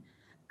 listen,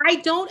 I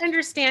don't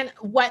understand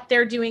what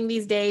they're doing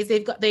these days.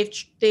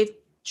 They've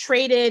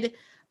traded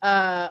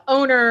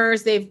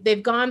owners.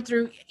 They've gone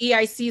through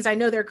EICs. I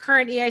know their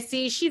current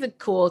EIC. She's a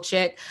cool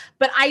chick,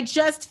 but I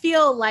just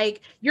feel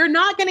like you're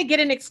not going to get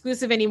an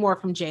exclusive anymore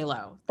from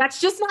J-Lo. That's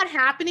just not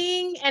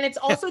happening. And it's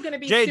also going to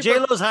be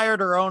J-Lo's hired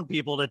her own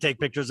people to take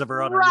pictures of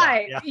her own.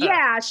 Right.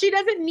 Yeah. She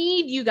doesn't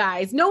need you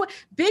guys. No,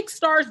 big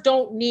stars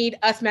don't need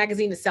Us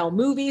Magazine to sell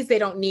movies. They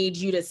don't need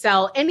you to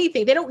sell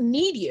anything. They don't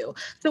need you.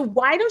 So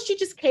why don't you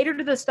just cater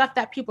to the stuff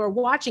that people are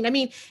watching? I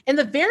mean, in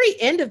the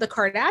very end of the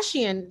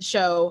Kardashian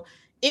show,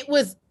 it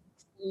was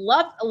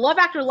Love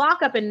After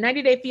Lockup and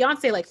 90 Day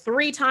Fiance, like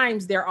 3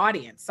 times their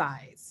audience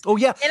size. Oh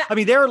yeah. And I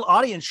mean, their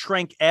audience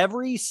shrank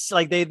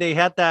they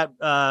had that,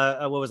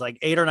 what was like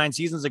 8 or 9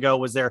 seasons ago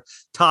was their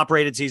top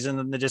rated season.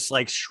 And they just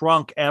like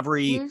shrunk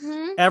every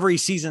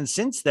season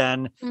since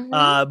then.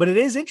 But it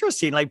is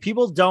interesting. Like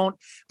people don't,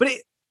 but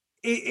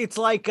it's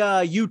like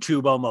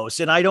YouTube almost.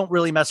 And I don't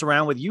really mess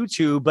around with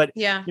YouTube, but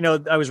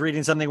I was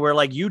reading something where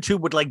like YouTube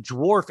would like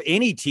dwarf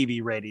any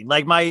TV rating.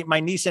 Like my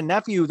niece and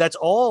nephew, that's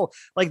all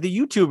like the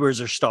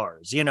YouTubers are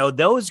stars,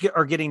 those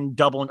are getting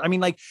double. I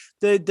mean, like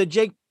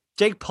the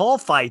Jake Paul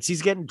fights,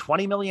 he's getting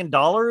 $20 million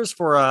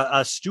for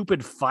a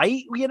stupid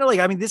fight.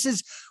 I mean,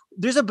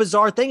 there's a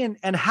bizarre thing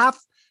and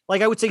half,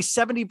 like I would say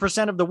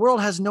 70% of the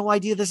world has no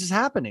idea this is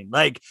happening.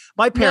 Like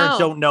my parents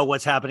don't know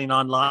what's happening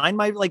online.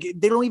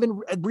 They don't even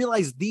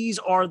realize these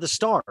are the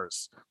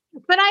stars.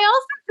 But I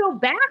also feel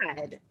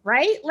bad,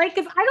 right? Like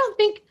if I don't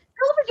think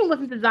television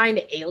wasn't designed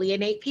to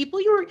alienate people.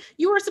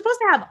 You were supposed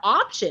to have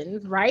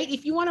options, right?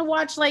 If you want to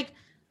watch like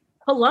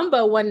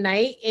Columbo one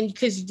night and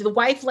because the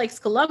wife likes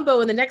Columbo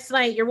and the next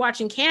night you're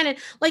watching Canon,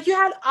 like you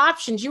had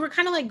options. You were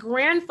kind of like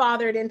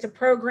grandfathered into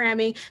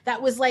programming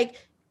that was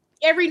like,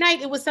 every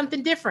night it was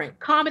something different,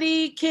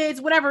 comedy, kids,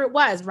 whatever it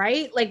was,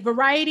 right? Like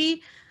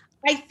variety.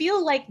 I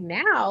feel like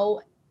now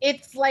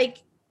it's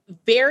like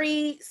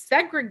very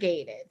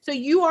segregated. So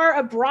you are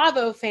a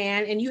Bravo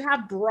fan and you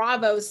have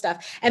Bravo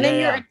stuff. And then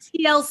you're a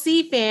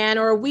TLC fan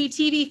or a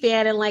WeTV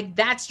fan and like,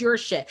 that's your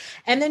shit.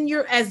 And then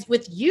as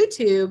with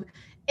YouTube,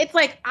 it's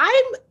like,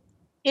 I'm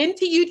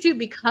into YouTube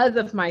because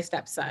of my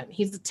stepson.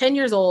 He's 10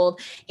 years old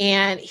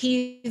and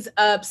he's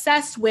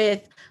obsessed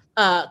with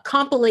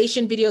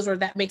compilation videos or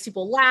that makes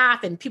people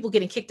laugh and people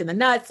getting kicked in the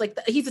nuts. Like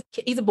he's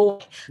a boy.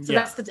 So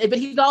but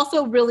he's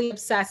also really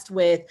obsessed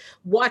with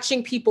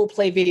watching people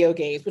play video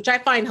games, which I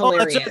find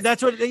hilarious.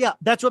 That's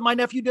what my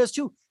nephew does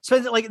too.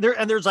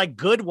 There's like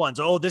good ones.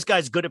 Oh, this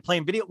guy's good at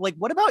playing video. Like,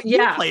 what about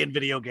you playing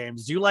video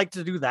games? Do you like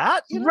to do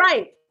that?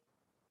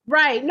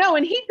 Right. No,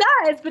 and he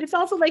does, but it's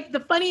also like the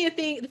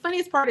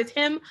funniest part is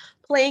him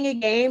playing a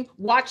game,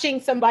 watching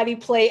somebody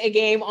play a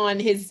game on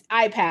his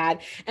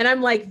iPad. And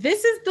I'm like,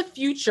 this is the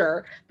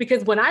future.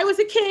 Because when I was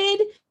a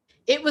kid,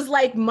 it was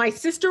like my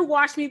sister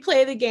watched me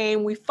play the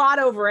game. We fought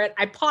over it.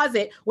 I paused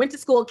it, went to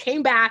school,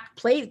 came back,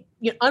 played,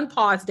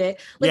 unpaused it.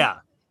 Like,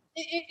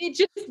 it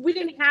just, we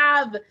didn't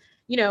have, the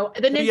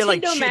Nintendo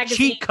like magazine.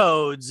 Cheat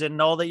codes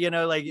and all that,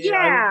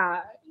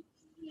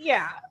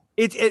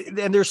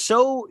 and they're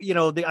so,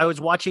 I was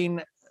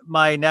watching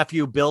my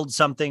nephew build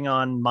something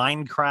on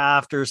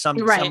Minecraft or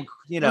something,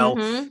 and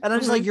I'm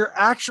just like, you're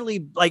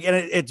actually like, and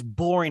it's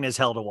boring as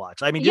hell to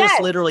watch. I mean, just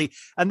literally,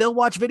 and they'll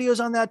watch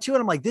videos on that too.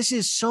 And I'm like, this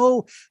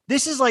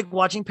is like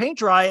watching paint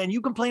dry and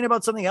you complain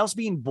about something else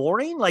being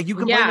boring. Like you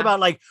complain about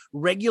like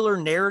regular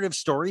narrative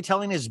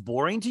storytelling is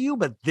boring to you,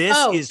 but this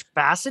is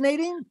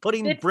fascinating.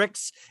 Putting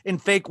bricks in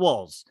fake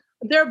walls.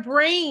 Their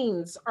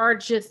brains are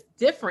just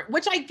different,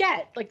 which I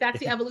get. Like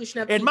that's the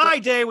evolution of In my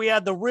day, we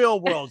had the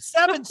real world.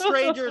 7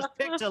 strangers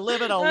picked to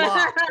live in a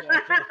lot.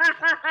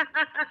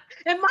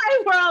 In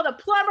my world, a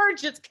plumber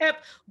just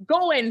kept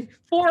going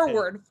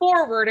forward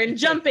and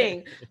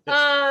jumping. No,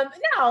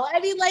 I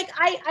mean, like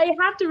I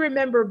have to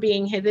remember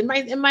being his, and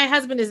my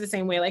husband is the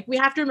same way. Like we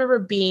have to remember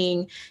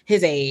being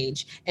his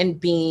age and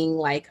being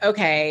like,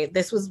 okay,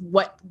 this was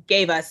what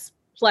gave us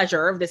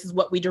pleasure. This is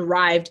what we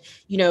derived,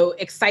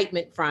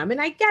 excitement from. And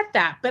I get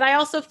that. But I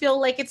also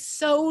feel like it's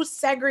so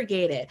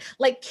segregated.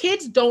 Like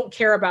kids don't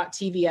care about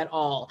TV at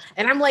all.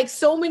 And I'm like,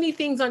 so many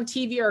things on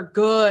TV are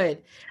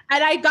good.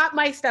 And I got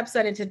my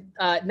stepson into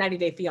 90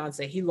 Day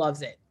Fiance. He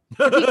loves it.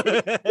 He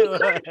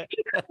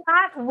could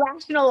not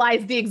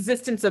rationalize the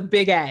existence of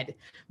Big Ed.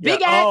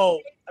 Big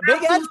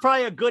Ed's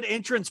probably a good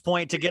entrance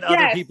point to get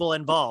other people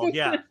involved.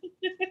 Yeah.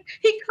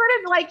 He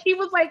couldn't he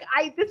was like,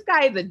 this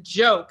guy is a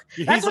joke.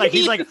 He's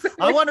like,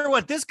 I wonder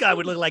what this guy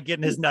would look like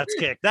getting his nuts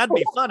kicked. That'd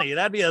be funny.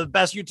 That'd be the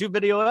best YouTube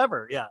video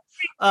ever. Yeah.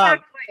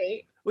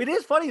 Exactly. It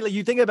is funny. Like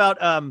you think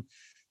about,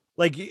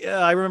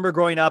 I remember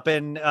growing up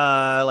in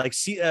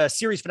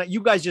series finale.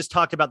 You guys just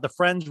talked about the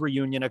Friends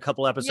reunion a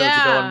couple episodes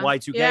ago on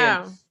Y2K.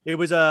 Yeah. It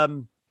was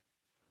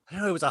I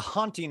don't know, it was a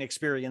haunting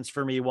experience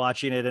for me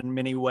watching it in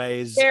many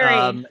ways.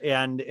 Very.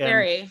 And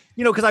Very.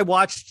 you know, because I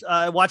watched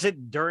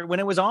it during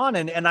when it was on,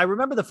 and I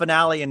remember the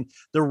finale and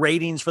the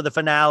ratings for the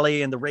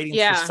finale and the ratings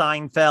for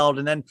Seinfeld,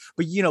 and then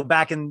but you know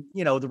back in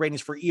the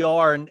ratings for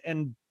ER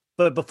and.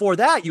 But before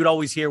that, you'd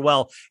always hear,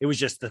 well, it was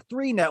just the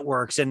 3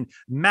 networks and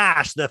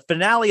MASH. The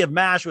finale of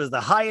MASH was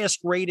the highest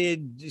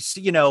rated,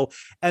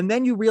 and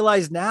then you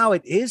realize now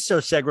it is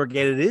so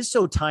segregated. It is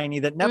so tiny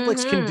that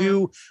Netflix can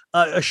do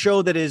a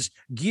show that is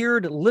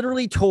geared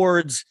literally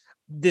towards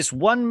this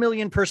 1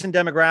 million person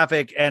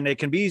demographic. And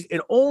it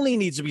only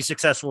needs to be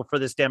successful for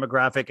this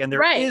demographic. And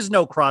there is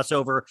no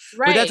crossover.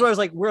 Right. But that's why I was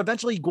like, we're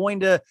eventually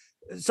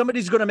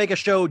somebody's going to make a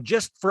show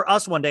just for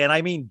us one day. And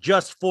I mean,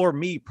 just for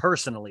me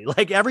personally,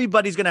 like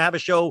everybody's going to have a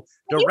show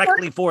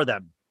directly for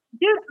them.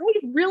 Dude, I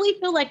really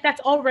feel like that's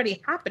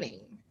already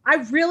happening. I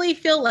really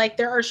feel like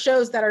there are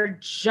shows that are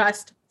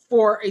just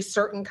for a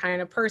certain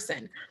kind of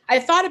person. I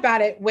thought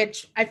about it,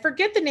 which I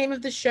forget the name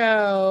of the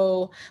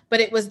show, but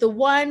it was the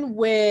one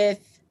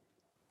with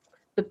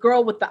the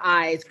girl with the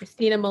eyes,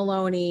 Christina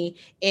Maloney,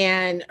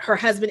 and her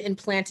husband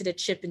implanted a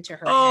chip into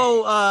her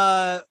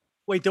head.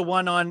 Wait, the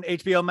one on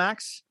HBO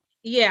Max?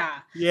 Yeah.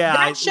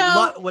 That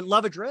show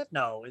Love Adrift?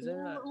 No, is it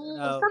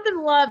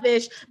something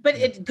love-ish? But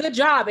it's good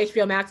job,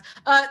 HBO Max.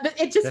 But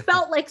it just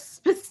felt like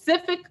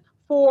specific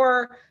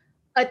for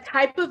a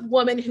type of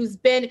woman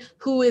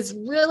who is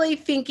really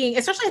thinking,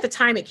 especially at the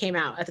time it came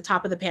out, at the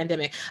top of the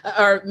pandemic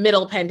or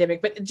middle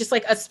pandemic, but just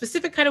like a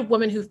specific kind of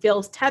woman who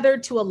feels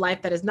tethered to a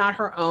life that is not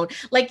her own.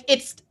 Like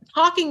it's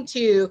talking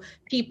to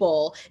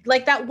people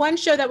like that one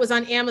show that was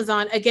on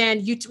Amazon.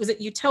 Again, was it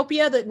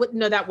Utopia?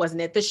 No, that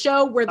wasn't it. The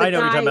show where the I know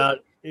guy, what you're talking about.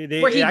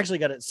 He actually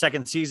got a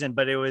second season,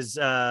 but it was he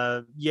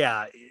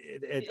dies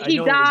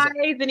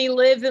and he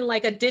lives in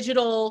like a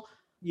digital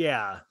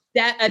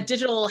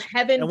digital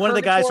heaven. And one of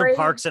the guys from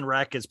Parks and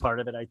Rec is part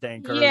of it, I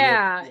think.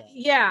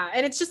 Yeah.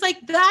 And it's just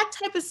like that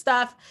type of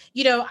stuff.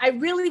 I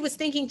really was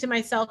thinking to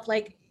myself,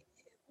 like,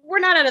 we're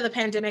not out of the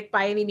pandemic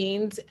by any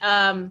means.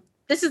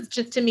 This is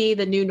just, to me,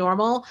 the new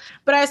normal.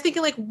 But I was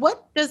thinking, like,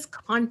 what does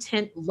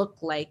content look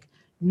like,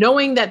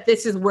 knowing that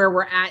this is where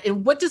we're at?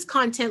 And what does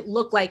content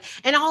look like?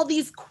 And all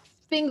these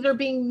things are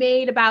being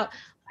made about.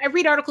 I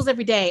read articles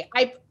every day.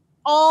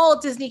 All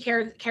Disney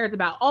cares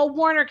about, all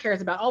Warner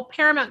cares about, all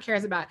Paramount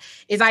cares about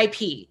is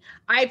IP.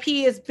 IP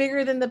is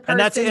bigger than the person. And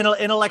that's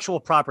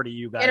intellectual property,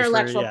 you guys.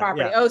 Intellectual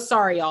property. Yeah. Oh,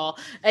 sorry, y'all.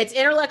 It's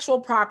intellectual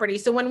property.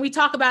 So when we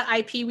talk about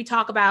IP, we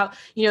talk about,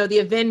 the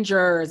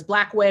Avengers,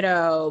 Black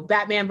Widow,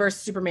 Batman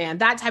versus Superman,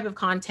 that type of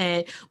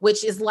content,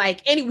 which is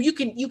like, you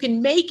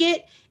can make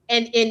it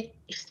and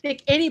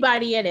stick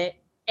anybody in it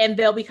and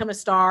they'll become a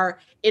star.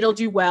 It'll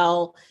do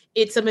well.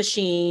 It's a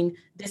machine.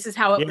 This is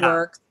how it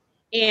works.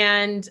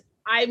 And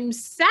I'm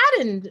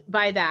saddened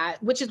by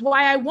that, which is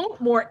why I want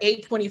more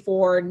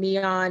A24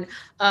 neon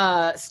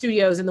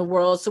studios in the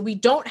world. So we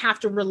don't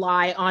have to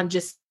rely on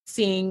just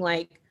seeing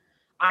like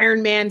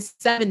Iron Man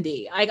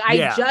 70.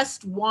 I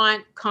just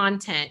want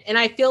content. And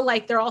I feel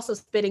like they're also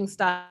spitting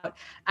stuff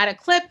at a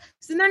clip.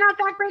 So they're not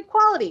that great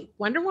quality.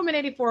 Wonder Woman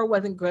 84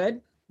 wasn't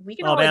good.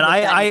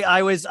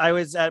 I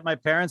was at my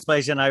parents'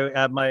 place and I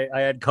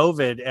had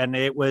COVID and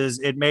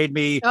it made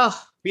me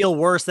feel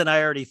worse than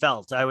I already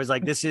felt. I was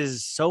like, this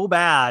is so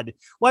bad.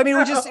 Well, I mean,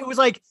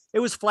 it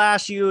was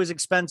flashy, it was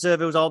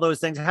expensive, it was all those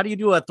things. How do you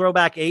do a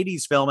throwback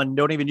 80s film and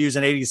don't even use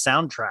an 80s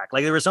soundtrack?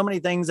 Like there were so many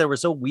things that were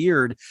so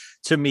weird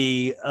to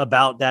me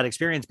about that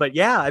experience. But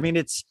yeah, I mean,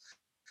 it's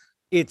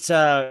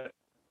the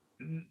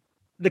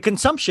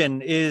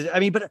consumption is,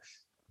 but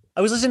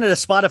I was listening to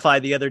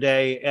Spotify the other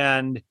day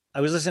and I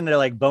was listening to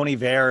like Bon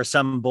Iver or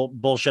some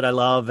bullshit I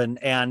love. And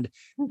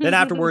then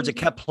afterwards it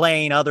kept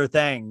playing other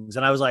things.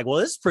 And I was like, well,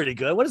 this is pretty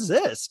good. What is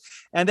this?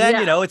 And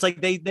then, it's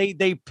like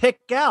they pick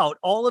out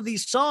all of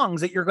these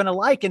songs that you're going to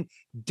like and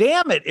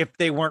damn it if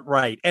they weren't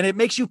right. And it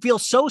makes you feel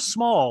so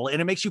small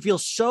and it makes you feel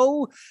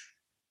so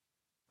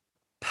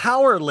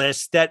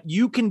powerless that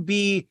you can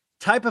be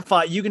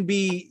typified. You can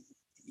be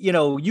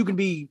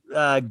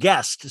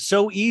guessed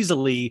so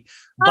easily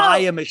by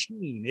a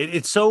machine.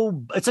 It's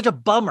such a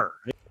bummer.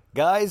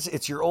 Guys,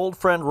 it's your old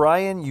friend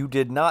Ryan. You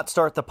did not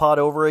start the pod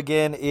over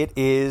again. It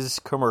is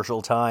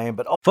commercial time.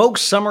 But folks,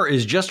 summer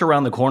is just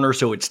around the corner,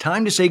 so it's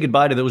time to say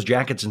goodbye to those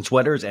jackets and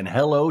sweaters and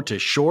hello to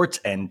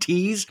shorts and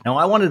tees. Now,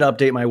 I wanted to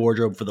update my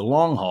wardrobe for the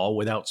long haul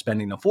without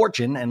spending a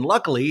fortune, and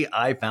luckily,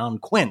 I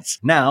found Quince.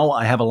 Now,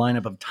 I have a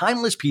lineup of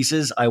timeless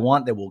pieces I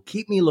want that will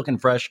keep me looking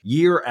fresh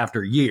year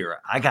after year.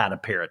 I got a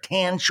pair of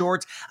tan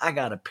shorts. I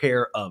got a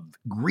pair of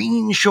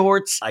green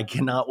shorts. I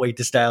cannot wait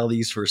to style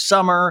these for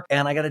summer.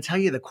 And I got to tell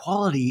you, the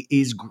quality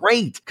is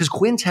great because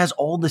Quince has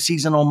all the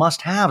seasonal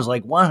must-haves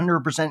like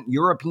 100%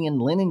 European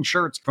linen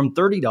shirts from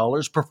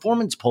 $30,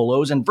 performance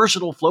polos, and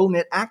versatile flow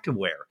knit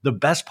activewear. The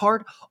best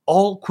part?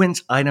 All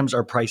Quince items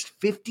are priced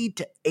 50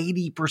 to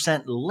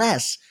 80%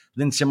 less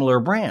than similar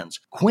brands.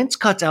 Quince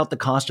cuts out the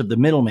cost of the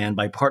middleman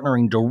by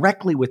partnering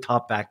directly with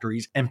top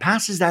factories and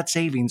passes that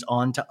savings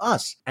on to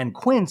us. And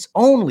Quince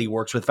only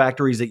works with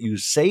factories that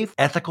use safe,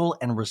 ethical,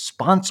 and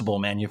responsible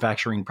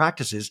manufacturing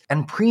practices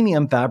and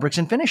premium fabrics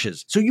and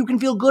finishes, so you can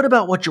feel good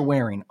about what you're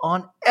wearing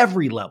on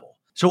every level.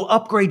 So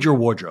upgrade your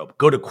wardrobe.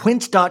 Go to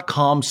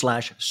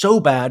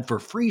quince.com/sobad for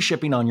free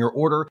shipping on your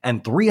order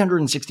and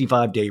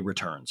 365-day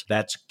returns.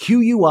 That's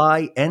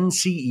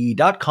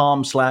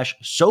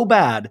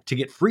QUINCE.com/sobad to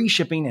get free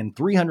shipping and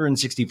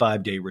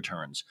 365-day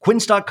returns.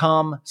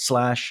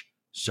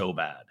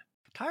 Quince.com/sobad.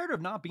 Tired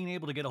of not being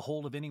able to get a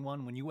hold of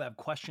anyone when you have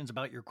questions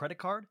about your credit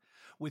card?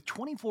 With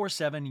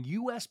 24/7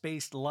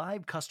 US-based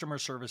live customer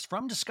service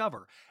from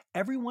Discover,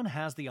 everyone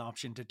has the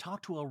option to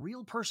talk to a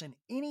real person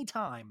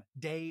anytime,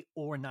 day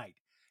or night.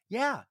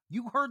 Yeah,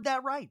 you heard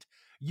that right.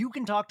 You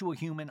can talk to a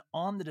human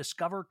on the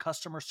Discover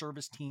customer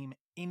service team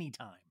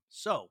anytime.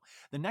 So,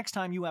 the next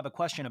time you have a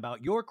question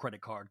about your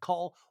credit card,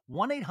 call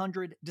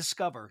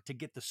 1-800-DISCOVER to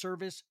get the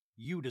service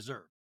you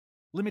deserve.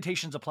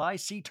 Limitations apply.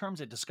 See terms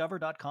at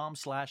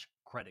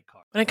discover.com/credit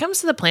card. When it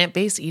comes to the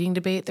plant-based eating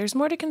debate, there's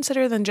more to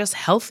consider than just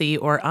healthy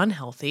or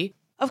unhealthy.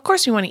 Of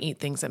course, we want to eat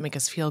things that make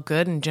us feel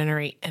good and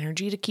generate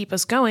energy to keep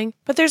us going,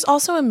 but there's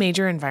also a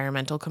major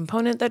environmental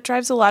component that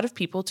drives a lot of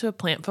people to a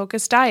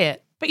plant-focused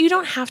diet. But you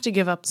don't have to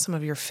give up some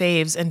of your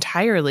faves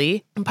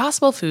entirely.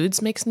 Impossible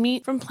Foods makes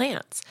meat from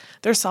plants.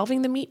 They're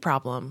solving the meat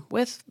problem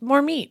with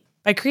more meat.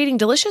 By creating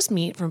delicious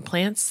meat from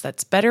plants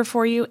that's better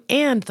for you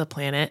and the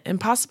planet,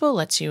 Impossible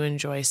lets you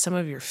enjoy some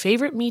of your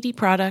favorite meaty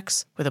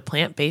products with a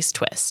plant-based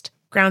twist.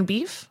 Ground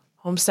beef,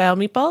 home-style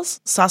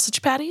meatballs,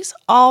 sausage patties,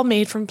 all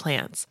made from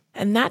plants.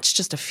 And that's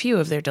just a few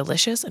of their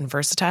delicious and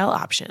versatile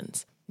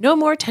options. No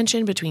more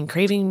tension between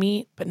craving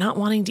meat but not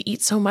wanting to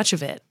eat so much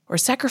of it, or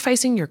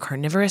sacrificing your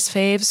carnivorous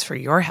faves for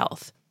your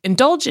health.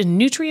 Indulge in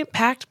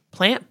nutrient-packed,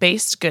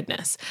 plant-based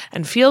goodness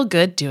and feel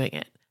good doing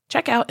it.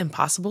 Check out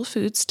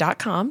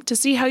impossiblefoods.com to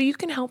see how you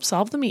can help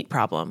solve the meat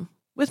problem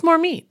with more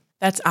meat.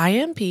 That's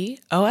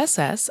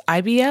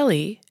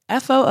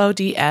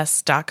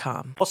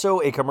IMPOSSIBLEFOODS.com.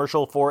 Also, a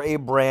commercial for a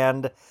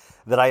brand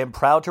that I am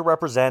proud to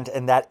represent,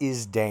 and that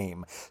is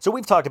Dame. So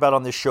we've talked about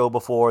on this show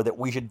before that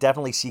we should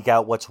definitely seek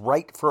out what's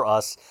right for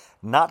us,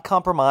 not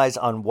compromise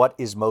on what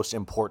is most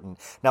important.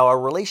 Now, our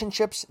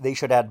relationships, they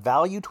should add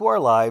value to our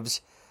lives,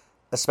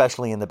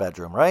 especially in the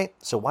bedroom, right?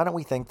 So why don't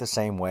we think the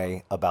same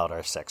way about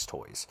our sex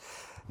toys?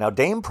 Now,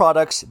 Dame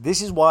Products,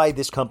 this is why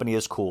this company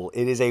is cool.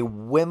 It is a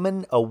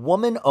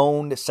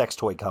woman-owned sex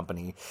toy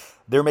company.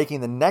 They're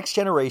making the next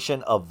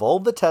generation of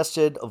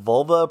vulva-tested,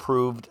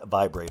 vulva-approved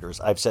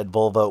vibrators. I've said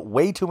vulva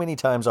way too many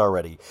times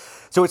already.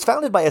 So it's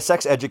founded by a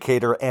sex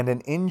educator and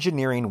an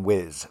engineering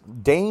whiz.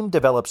 Dame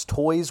develops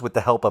toys with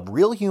the help of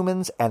real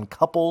humans and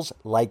couples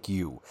like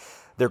you.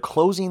 They're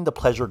closing the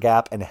pleasure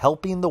gap and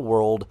helping the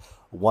world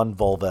one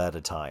vulva at a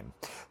time.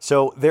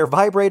 So their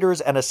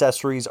vibrators and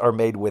accessories are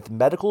made with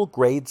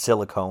medical-grade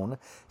silicone,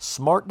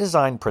 smart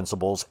design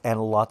principles,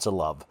 and lots of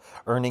love,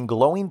 earning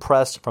glowing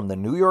press from the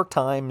New York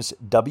Times,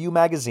 W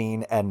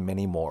Magazine, and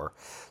many more.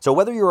 So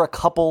whether you're a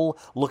couple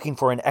looking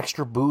for an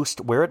extra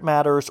boost where it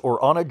matters or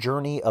on a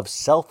journey of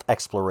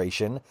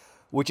self-exploration,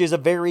 which is a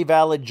very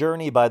valid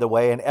journey, by the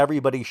way, and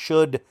everybody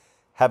should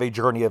have a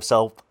journey of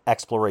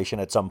self-exploration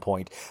at some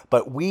point.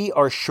 But we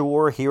are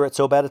sure here at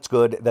So Bad It's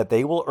Good that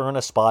they will earn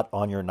a spot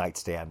on your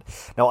nightstand.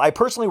 Now, I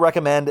personally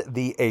recommend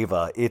the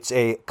Ava. It's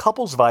a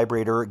couples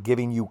vibrator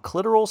giving you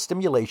clitoral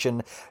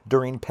stimulation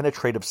during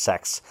penetrative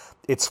sex.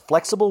 Its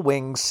flexible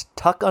wings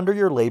tuck under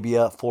your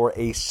labia for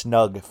a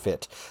snug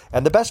fit.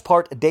 And the best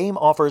part, Dame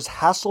offers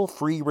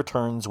hassle-free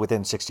returns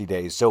within 60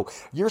 days. So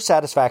your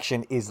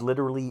satisfaction is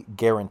literally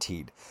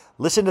guaranteed.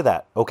 Listen to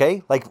that,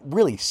 okay? Like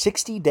really,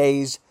 60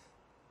 days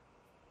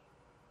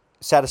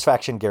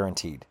satisfaction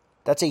guaranteed.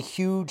 That's a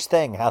huge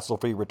thing,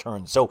 hassle-free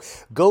returns. So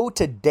go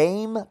to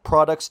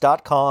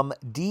dameproducts.com,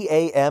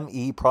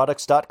 DAME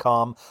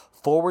products.com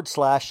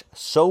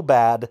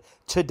 /SoBad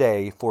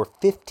today for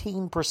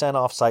 15%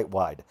 off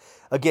site-wide.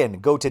 Again,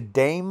 go to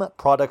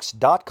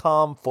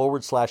dameproducts.com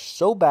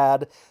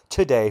 /SoBad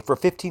today for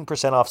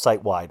 15% off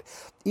site-wide.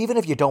 Even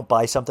if you don't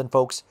buy something,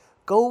 folks,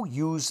 go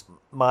use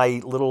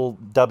my little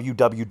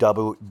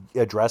www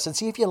address and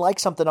see if you like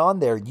something on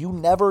there. You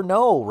never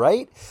know,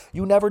 right?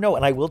 You never know.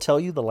 And I will tell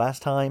you, the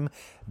last time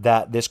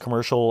that this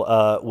commercial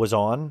was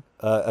on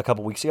a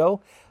couple weeks ago,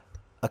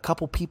 a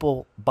couple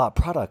people bought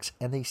products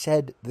and they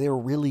said they're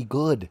really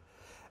good.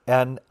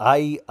 And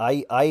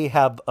I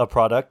have a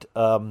product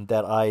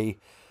that I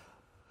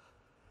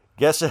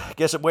guess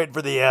I'm waiting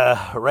for the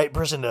right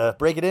person to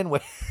break it in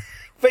with.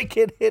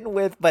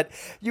 But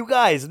you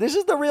guys, this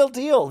is the real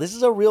deal. This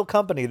is a real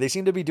company. They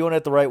seem to be doing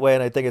it the right way,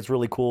 and I think it's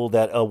really cool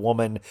that a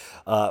woman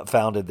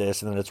founded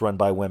this and then it's run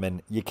by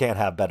women. You can't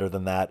have better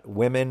than that.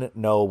 Women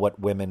know what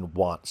women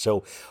want.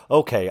 So,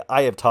 okay,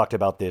 I have talked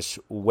about this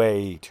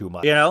way too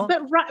much. You know?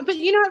 But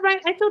you know what, Ryan?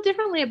 I feel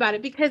differently about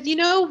it because you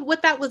know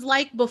what that was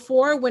like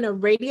before when a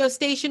radio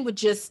station would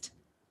just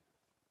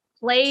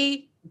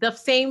play the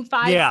same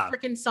 5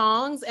 freaking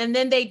songs, and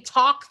then they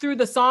talk through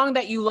the song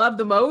that you love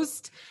the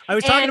most. I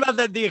was talking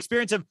about the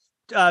experience of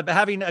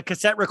having a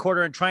cassette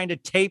recorder and trying to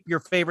tape your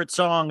favorite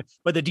song,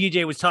 but the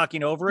DJ was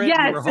talking over it.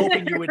 Yes. You were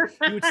hoping you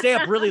would stay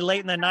up really late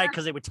in the night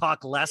because they would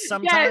talk less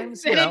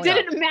sometimes. Yes, and it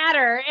didn't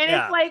matter. And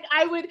it's like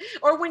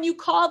or when you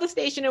call the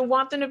station and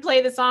want them to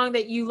play the song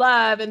that you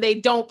love and they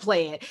don't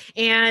play it.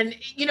 And,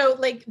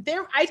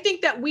 I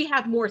think that we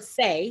have more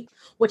say,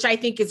 which I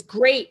think is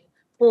great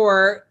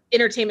for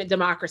entertainment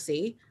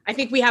democracy. I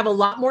think we have a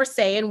lot more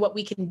say in what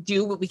we can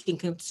do, what we can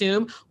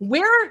consume.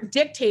 We're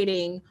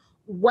dictating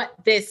what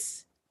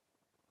this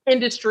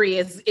industry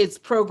is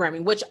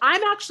programming, which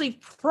I'm actually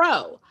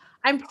pro.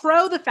 I'm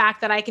pro the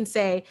fact that I can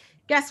say,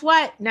 guess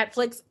what,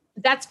 Netflix,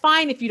 that's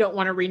fine if you don't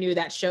want to renew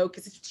that show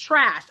because it's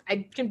trash.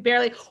 I can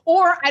barely,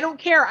 or I don't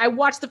care. I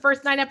watched the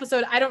first 9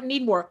 episodes. I don't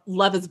need more.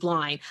 Love is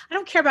Blind. I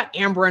don't care about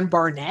Amber and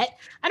Barnett.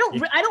 I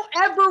don't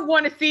ever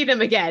want to see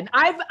them again.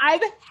 I've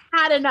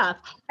had enough.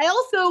 I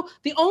also,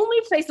 the only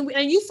place,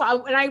 and you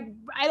saw, and I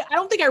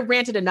don't think I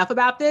ranted enough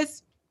about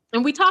this,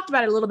 and we talked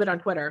about it a little bit on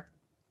Twitter.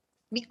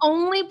 The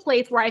only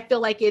place where I feel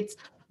like it's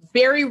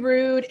very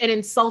rude and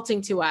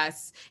insulting to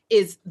us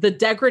is the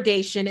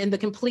degradation and the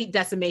complete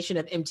decimation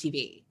of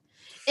MTV.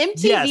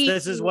 Yes,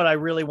 this is what I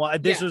really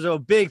want. This was a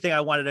big thing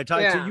I wanted to talk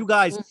to you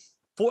guys.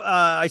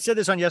 I said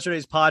this on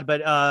yesterday's pod,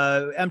 but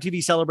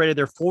MTV celebrated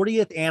their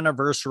 40th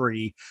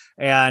anniversary,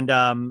 and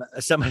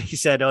somebody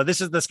said, "Oh,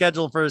 this is the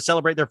schedule for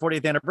celebrate their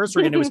 40th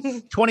anniversary," and it was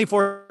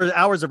 24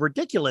 hours of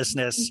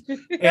ridiculousness.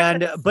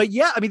 But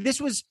yeah, I mean, this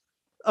was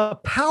a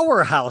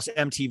powerhouse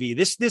MTV.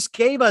 This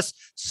gave us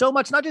so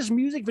much, not just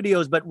music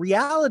videos, but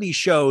reality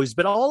shows,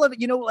 but all of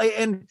it,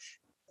 and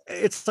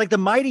it's like the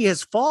mighty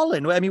has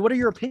fallen. I mean, what are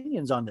your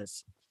opinions on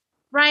this?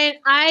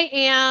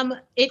 Ryan,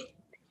 it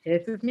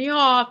pisses me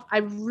off.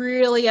 I'm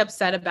really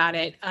upset about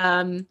it.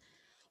 Particularly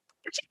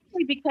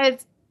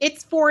because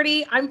it's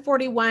 40, I'm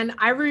 41.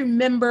 I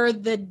remember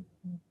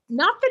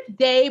not the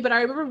day, but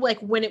I remember like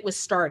when it was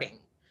starting.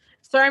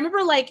 So I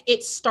remember like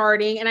it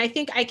starting, and I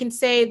think I can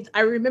say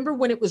I remember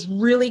when it was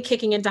really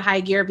kicking into high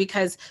gear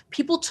because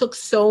people took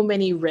so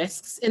many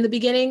risks in the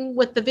beginning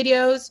with the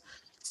videos.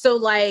 So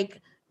like,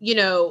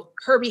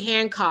 Herbie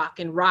Hancock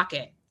and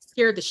Rocket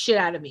scared the shit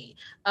out of me.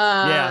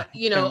 And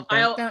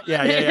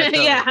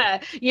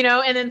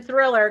then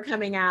Thriller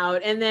coming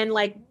out, and then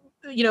like,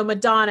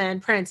 Madonna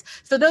and Prince.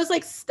 So those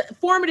like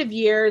formative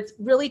years,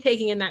 really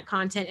taking in that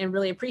content and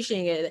really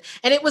appreciating it.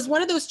 And it was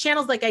one of those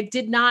channels like I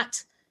didn't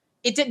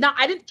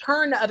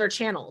turn to other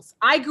channels.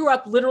 I grew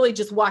up literally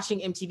just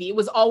watching MTV. It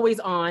was always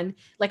on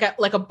like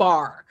a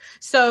bar.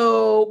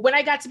 So when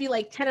I got to be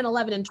like 10 and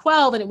 11 and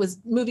 12, and it was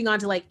moving on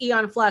to like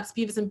Eon Flux,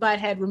 Beavis and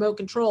Butthead, Remote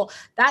Control,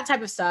 that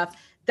type of stuff,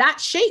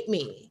 that shaped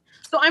me.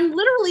 So I'm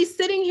literally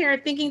sitting here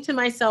thinking to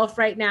myself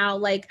right now,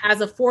 like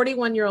as a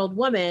 41-year-old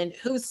woman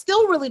who's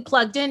still really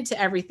plugged into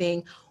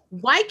everything,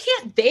 why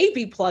can't they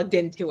be plugged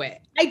into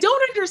it? I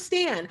don't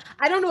understand.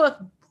 I don't know if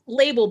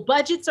label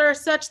budgets are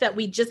such that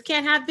we just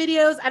can't have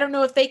videos. I don't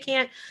know if they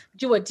can't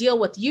do a deal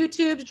with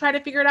YouTube to try to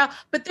figure it out,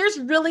 but there's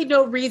really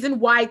no reason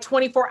why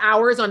 24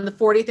 hours on the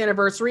 40th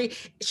anniversary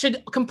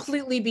should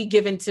completely be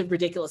given to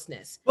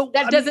ridiculousness.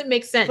 That doesn't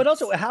make sense. But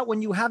also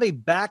when you have a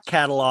back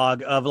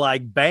catalog of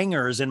like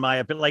bangers, in my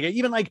opinion, like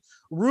even like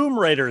Room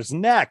Raiders,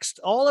 Next,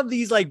 all of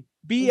these like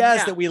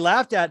BS that we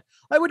laughed at,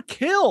 I would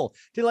kill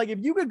to like, if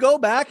you could go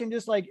back and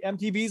just like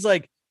MTV's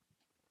like,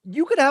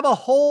 you could have a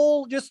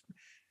whole just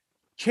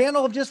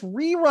channel of just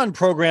rerun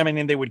programming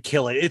and they would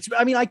kill it.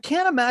 I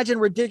can't imagine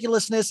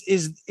ridiculousness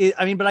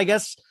but I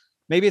guess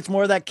maybe it's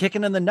more of that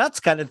kicking in the nuts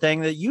kind of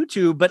thing that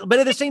YouTube, but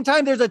at the same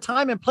time, there's a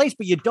time and place,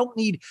 but you don't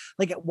need,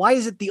 like, why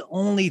is it the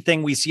only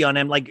thing we see on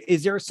him? Like,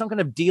 is there some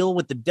kind of deal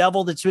with the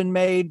devil that's been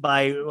made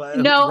by Rob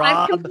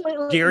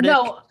Dyrdek?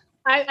 No,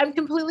 I'm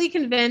completely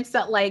convinced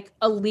that like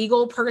a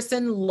legal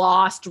person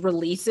lost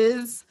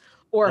releases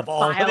or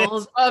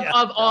files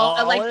of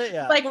all like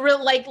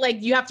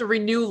you have to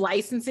renew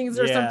licensings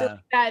or something like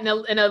that,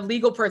 and a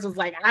legal person's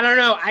like, I don't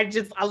know,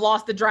 I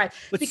lost the drive.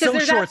 It's so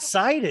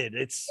short-sighted.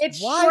 It's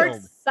wild.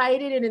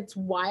 Short-sighted, and it's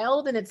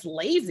wild, and it's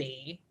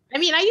lazy. I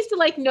mean, I used to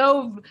like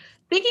know,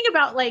 thinking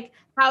about like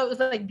how it was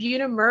like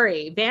Buna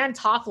Murray, Van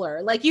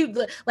Toffler,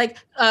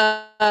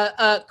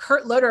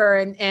 Kurt Loder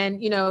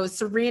and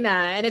Serena,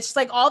 and it's just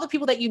like all the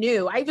people that you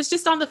knew. I was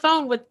just on the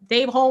phone with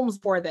Dave Holmes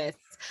for this.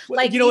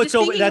 Like,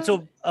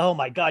 oh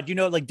my God,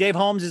 like Dave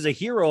Holmes is a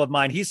hero of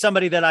mine. He's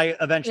somebody that I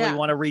eventually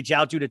want to reach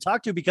out to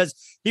talk to, because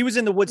he was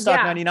in the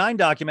Woodstock 99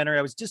 documentary.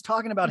 I was just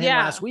talking about him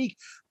last week,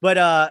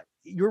 but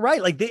you're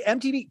right. Like the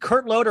MTV,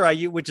 Kurt Loder,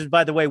 which is,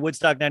 by the way,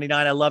 Woodstock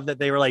 99. I love that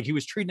they were like, he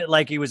was treating it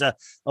like he was a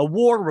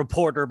war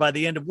reporter by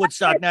the end of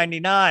Woodstock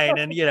 99.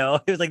 And,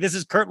 it was like, this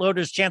is Kurt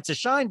Loder's chance to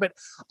shine. But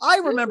I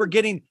remember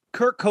getting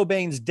Kurt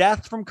Cobain's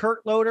death from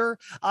Kurt Loder.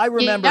 I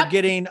remember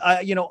getting,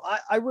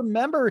 I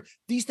remember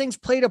these things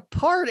played a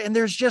part, and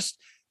there's just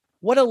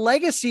what a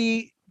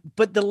legacy,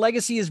 but the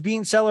legacy is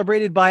being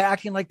celebrated by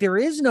acting like there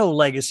is no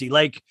legacy.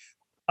 Like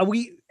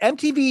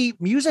MTV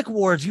Music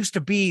Awards used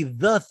to be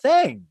the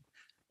thing.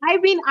 I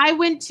mean, I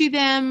went to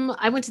them.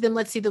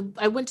 Let's see,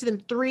 I went to them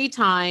 3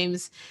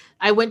 times.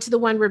 I went to the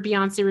one where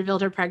Beyonce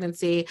revealed her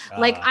pregnancy.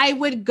 Like I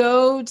would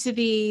go to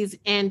these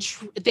and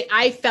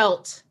I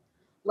felt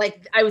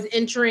like I was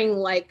entering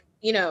like,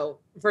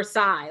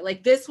 Versailles.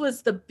 Like this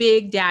was the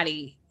big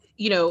daddy.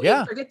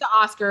 Forget the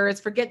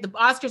Oscars. Forget the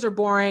Oscars are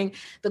boring.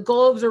 The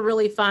Globes are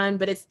really fun,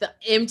 but it's the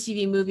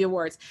MTV Movie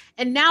Awards.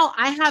 And now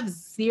I have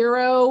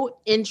zero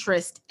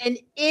interest in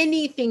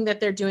anything that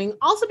they're doing.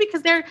 Also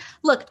because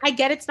look, I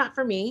get it's not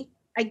for me.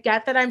 I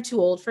get that I'm too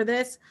old for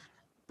this,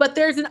 but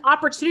there's an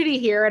opportunity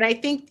here. And I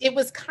think it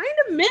was kind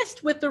of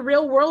missed with the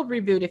Real World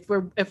reboot.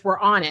 If we're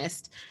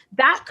honest,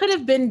 that could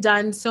have been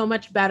done so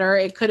much better.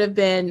 It could have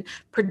been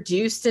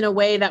produced in a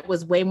way that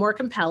was way more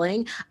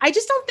compelling. I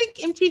just don't think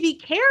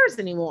MTV cares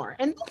anymore.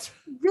 And that's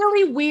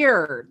really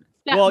weird.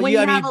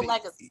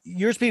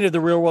 You're speaking of the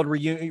Real World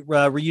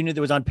reunion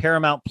that was on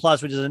Paramount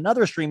Plus, which is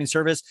another streaming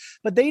service,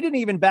 but they didn't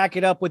even back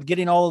it up with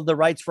getting all of the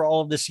rights for all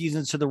of the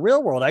seasons to the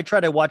Real World. I tried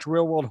to watch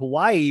Real World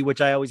Hawaii,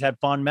 which I always had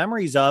fond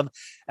memories of,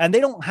 and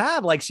they don't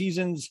have like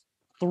seasons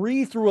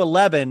 3 through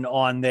 11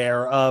 on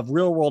there of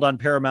Real World on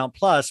Paramount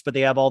Plus, but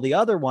they have all the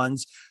other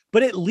ones.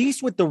 But at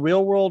least with the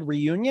Real World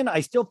reunion, I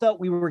still felt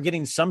we were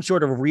getting some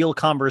sort of real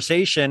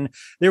conversation.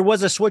 There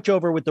was a switch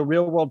over with the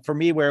Real World for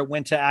me where it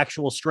went to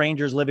actual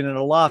strangers living in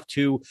a loft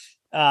to,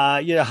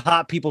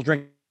 hot people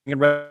drinking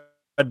Red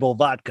Bull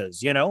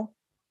vodkas,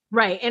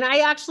 Right. And I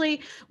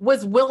actually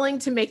was willing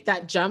to make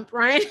that jump,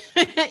 Ryan.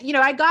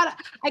 I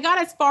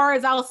got as far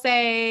as, I'll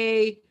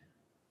say,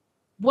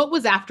 what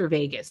was after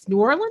Vegas? New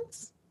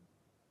Orleans?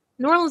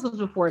 New Orleans was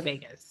before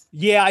Vegas.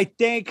 Yeah, I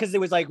think because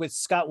it was like with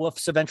Scott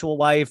Wolf's eventual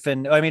wife.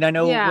 And I mean, I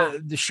know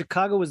the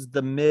Chicago was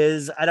the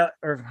Miz.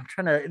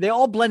 They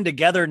all blend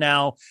together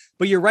now,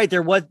 but you're right.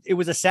 It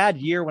was a sad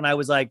year when I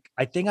was like,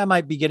 I think I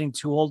might be getting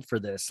too old for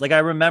this. Like I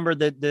remember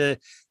the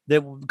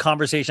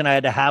conversation I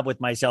had to have with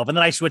myself, and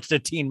then I switched to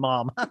Teen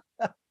Mom.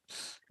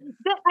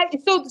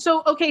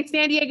 Okay,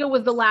 San Diego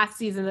was the last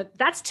season.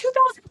 That's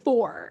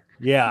 2004.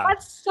 Yeah.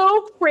 That's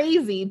so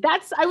crazy.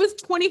 I was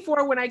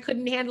 24 when I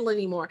couldn't handle it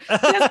anymore.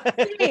 That's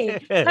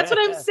what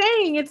I'm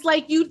saying. It's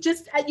like you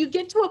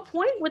get to a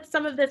point with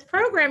some of this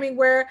programming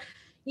where,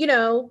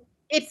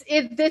 is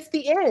this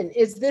the end?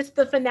 Is this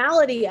the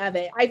finality of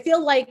it? I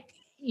feel like,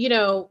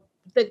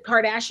 the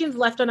Kardashians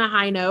left on a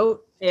high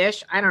note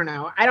ish. I don't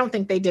know. I don't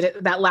think they did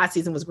it. That last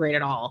season was great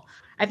at all.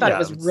 I thought it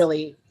was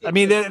really. I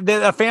mean,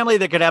 a family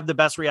that could have the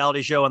best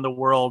reality show in the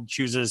world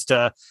chooses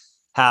to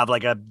have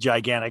like a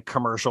gigantic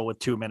commercial with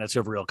 2 minutes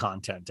of real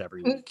content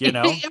every week,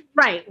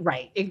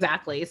 Right.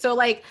 Exactly. So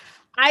like,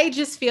 I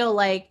just feel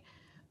like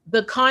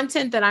the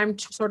content that I'm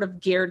sort of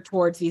geared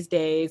towards these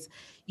days,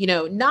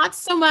 not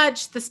so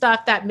much the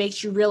stuff that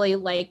makes you really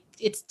like,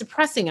 it's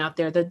depressing out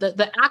there.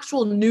 The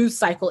actual news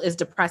cycle is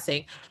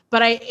depressing,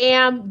 but I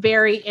am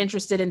very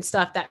interested in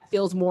stuff that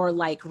feels more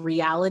like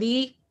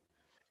reality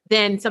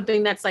than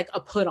something that's like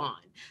a put on.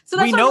 So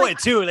that's we know it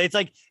too. It's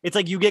like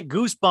you get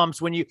goosebumps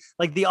when you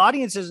like the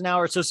audiences now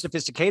are so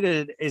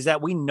sophisticated is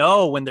that we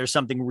know when there's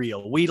something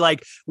real. We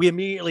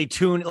immediately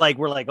tune, like,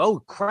 we're like, oh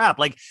crap.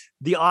 Like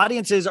the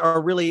audiences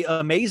are really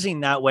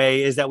amazing that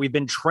way, is that we've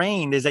been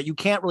trained, is that you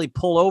can't really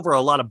pull over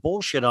a lot of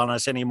bullshit on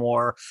us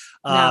anymore.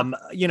 No.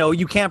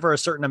 You can for a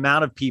certain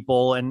amount of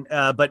people. And,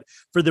 but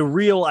for the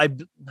real, I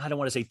don't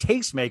want to say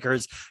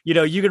tastemakers,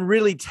 you can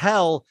really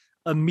tell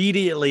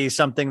immediately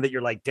something that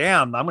you're like,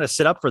 damn, I'm going to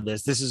sit up for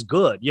this. This is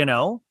good,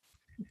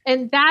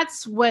 And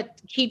that's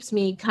what keeps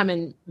me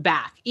coming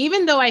back.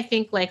 Even though I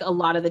think like a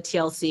lot of the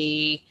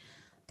TLC,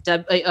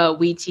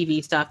 We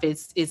TV stuff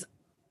is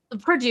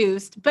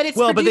produced, but it's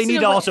but they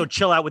need to also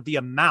chill out with the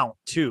amount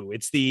too.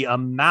 It's the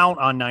amount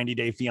on 90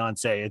 Day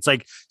Fiance. It's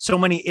like so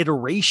many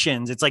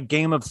iterations. It's like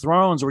Game of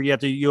Thrones where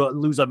you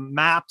lose a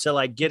map to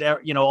like get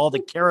all the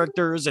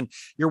characters, and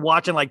you're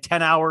watching like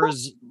 10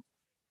 hours.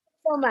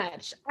 So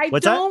much.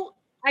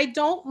 I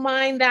don't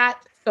mind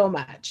that so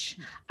much.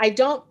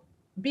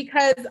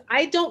 Because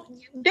they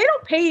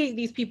don't pay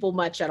these people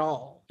much at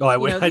all. Oh,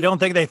 I don't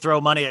think they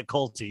throw money at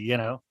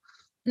Colty,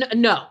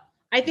 No.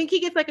 I think he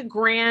gets like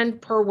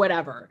 $1,000 per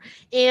whatever.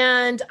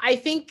 And I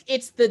think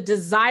it's the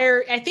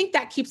desire. I think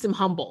that keeps him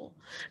humble,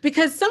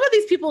 because some of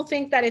these people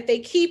think that if they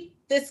keep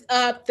this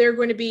up, they're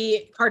going to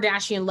be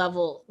Kardashian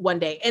level one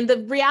day. And the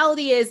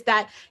reality is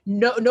that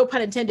no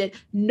pun intended,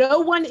 no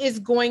one is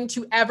going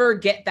to ever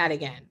get that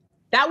again.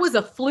 That was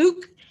a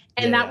fluke.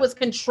 And that was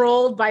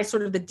controlled by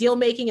sort of the deal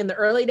making in the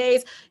early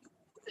days.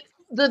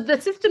 The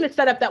system is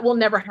set up that we'll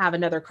never have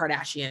another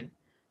Kardashian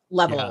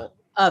level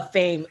of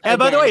fame. And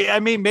by the way, I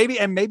mean, maybe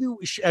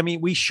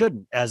we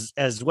shouldn't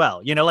as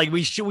well.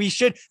 We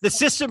should. The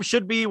system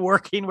should be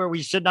working where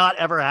we should not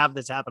ever have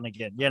this happen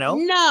again.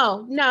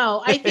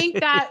 No. I think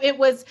that it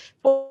was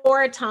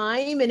for a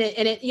time, and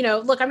it.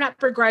 Look, I'm not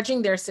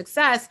begrudging their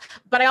success,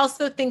 but I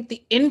also think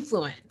the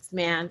influence,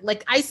 man.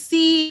 Like I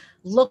see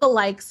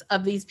lookalikes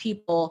of these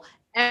people.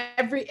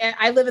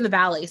 I live in the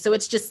Valley, so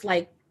it's just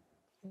like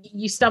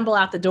you stumble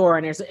out the door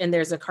and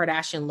there's a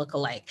Kardashian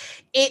lookalike.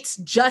 It's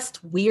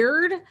just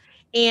weird.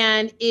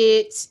 And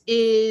it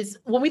is,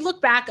 when we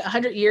look back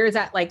 100 years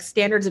at like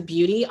standards of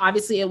beauty,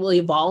 obviously it will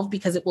evolve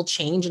because it will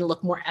change and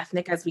look more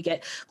ethnic as we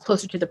get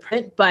closer to the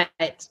print. But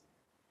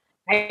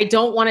I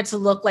don't want it to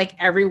look like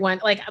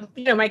everyone, like,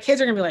 my kids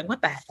are gonna be like,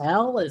 what the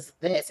hell is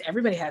this?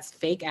 Everybody has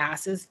fake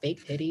asses,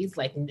 fake titties.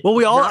 Like,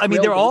 well, they're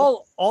babies.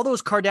 all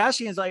those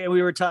Kardashians. Like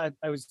we were talking,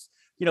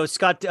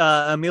 Scott,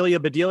 Amelia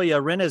Bedelia,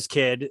 Rinna's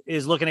kid,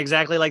 is looking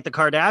exactly like the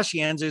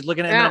Kardashians. Who's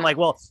looking at them, I'm like,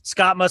 well,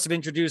 Scott must have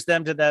introduced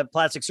them to the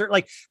plastic surgeon.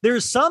 Like,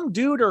 there's some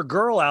dude or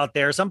girl out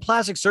there, some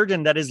plastic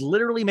surgeon that is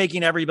literally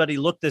making everybody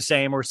look the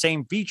same or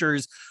same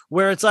features,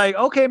 where it's like,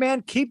 okay,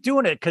 man, keep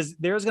doing it, because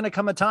there's going to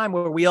come a time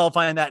where we all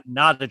find that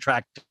not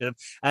attractive,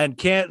 and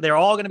they're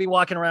all going to be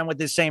walking around with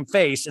this same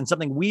face, and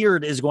something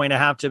weird is going to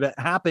have to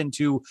happen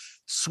to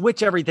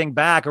switch everything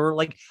back. Or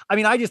like,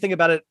 I just think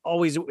about it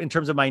always in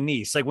terms of my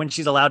niece. Like, when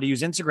she's allowed to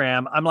use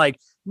Instagram, I'm like,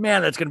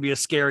 man, that's going to be a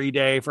scary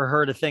day for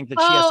her to think that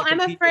she has to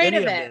compete I'm afraid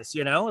with of any it. This,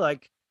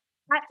 like.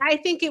 I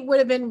think it would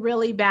have been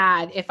really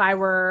bad if I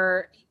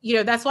were,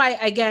 that's why,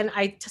 again,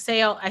 I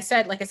said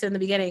in the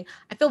beginning,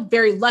 I feel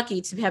very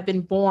lucky to have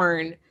been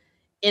born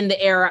in the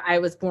era I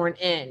was born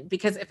in,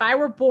 because if I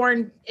were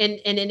born in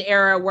an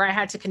era where I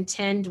had to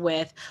contend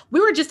with, we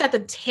were just at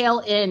the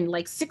tail end,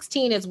 like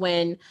 16 is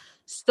when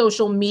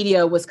social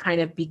media was kind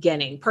of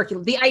beginning,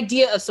 the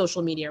idea of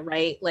social media,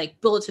 right?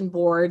 Like bulletin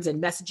boards and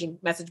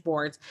message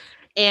boards.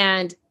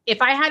 And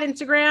if I had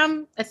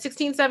Instagram at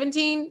 16,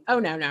 17, oh,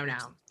 no.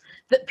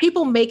 The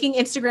people making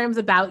Instagrams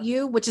about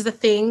you, which is a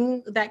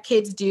thing that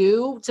kids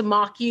do to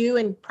mock you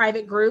in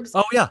private groups.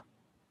 Oh, yeah.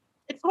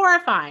 It's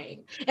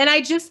horrifying. And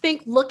I just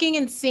think looking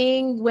and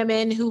seeing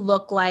women who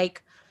look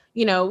like,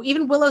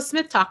 even Willow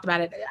Smith talked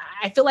about it.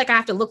 I feel like I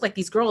have to look like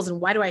these girls. And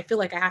why do I feel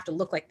like I have to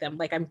look like them?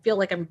 Like, I feel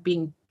like I'm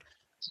being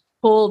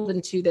pulled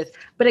into this.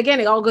 But again,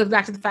 it all goes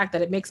back to the fact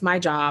that it makes my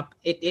job.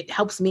 It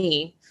helps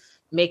me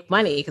make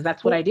money, because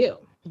that's what I do.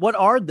 What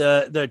are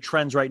the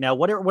trends right now?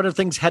 What are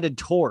things headed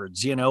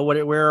towards?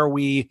 Where are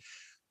we?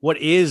 What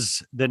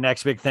is the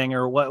next big thing,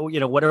 or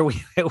what are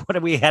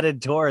we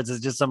headed towards? Is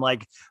just some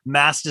like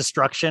mass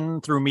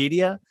destruction through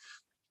media?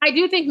 I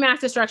do think mass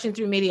destruction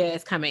through media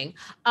is coming.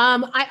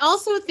 I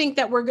also think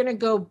that we're going to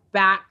go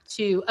back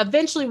to,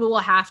 eventually we will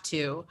have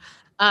to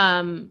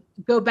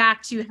go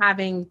back to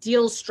having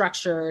deals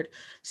structured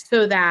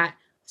so that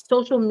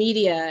social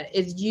media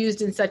is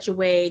used in such a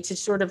way to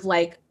sort of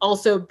like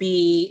also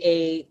be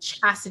a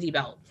chastity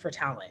belt for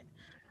talent.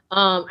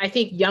 I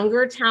think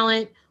younger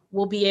talent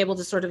will be able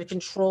to sort of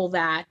control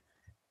that.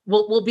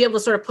 We'll be able to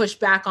sort of push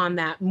back on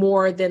that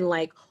more than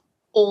like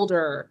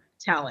older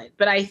talent.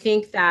 But I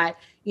think that,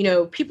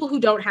 people who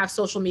don't have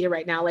social media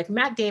right now, like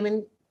Matt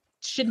Damon,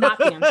 should not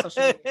be on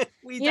social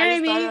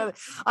media.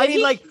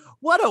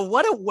 What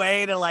a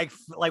way to like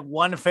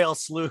one fell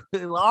swoop.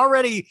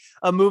 Already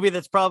a movie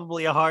that's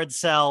probably a hard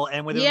sell,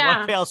 and within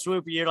one fell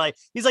swoop,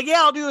 he's like, yeah,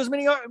 I'll do as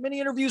many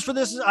interviews for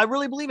this. I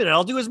really believe in it.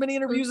 I'll do as many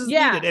interviews as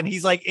needed. And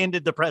he's like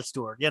ended the press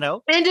tour.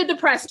 Ended the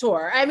press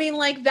tour.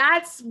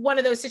 That's one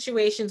of those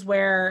situations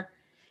where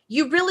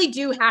you really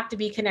do have to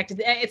be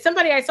connected. It's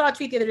somebody, I saw a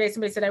tweet the other day.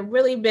 Somebody said, I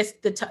really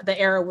missed the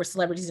era where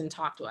celebrities didn't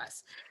talk to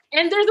us.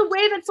 And there's a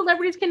way that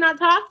celebrities cannot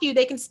talk to you.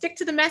 They can stick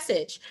to the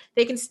message.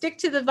 They can stick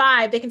to the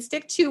vibe. They can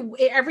stick to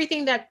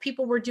everything that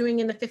people were doing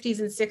in the 50s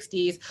and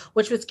 60s,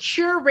 which was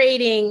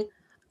curating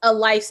a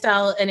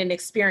lifestyle and an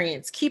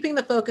experience, keeping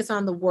the focus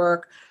on the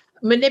work,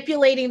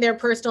 manipulating their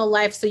personal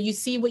life so you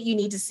see what you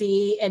need to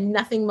see and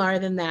nothing more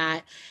than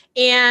that.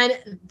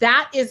 And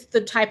that is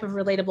the type of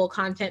relatable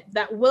content.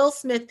 That Will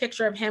Smith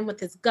picture of him with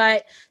his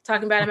gut,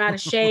 talking about him out of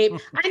shape.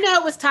 I know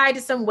it was tied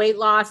to some weight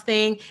loss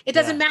thing. It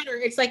doesn't matter.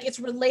 It's like, it's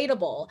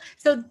relatable.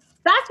 So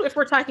that's what, if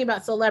we're talking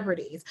about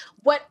celebrities.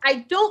 What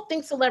I don't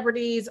think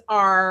celebrities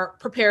are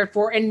prepared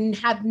for and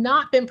have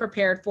not been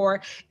prepared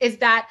for is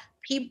that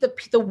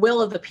the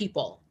will of the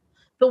people.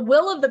 The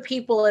will of the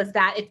people is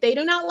that if they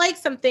do not like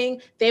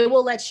something, they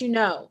will let you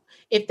know.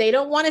 If they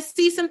don't want to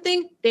see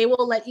something, they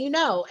will let you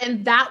know.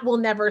 And that will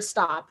never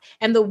stop.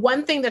 And the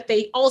one thing that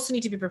they also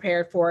need to be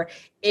prepared for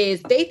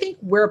is they think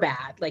we're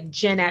bad, like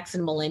Gen X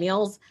and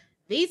millennials.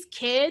 These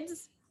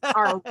kids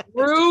are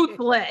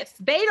ruthless.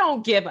 They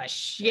don't give a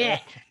shit.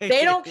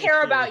 They don't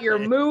care about your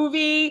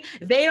movie.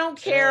 They don't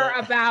care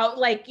about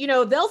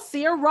they'll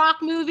see a rock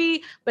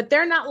movie, but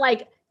they're not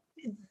like,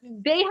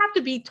 they have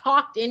to be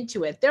talked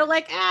into it. They're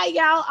like,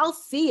 I'll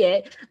see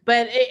it.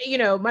 But,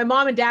 my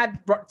mom and dad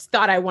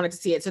thought I wanted to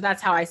see it. So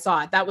that's how I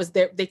saw it. That was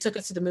they took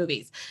us to the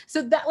movies.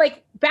 So that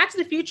Back to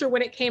the Future,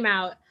 when it came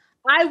out,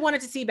 I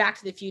wanted to see Back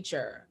to the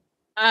Future.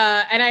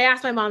 And I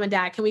asked my mom and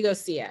dad, can we go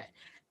see it?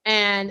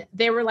 And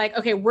they were like,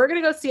 okay, we're going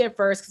to go see it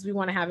first because we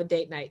want to have a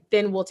date night.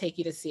 Then we'll take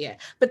you to see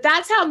it. But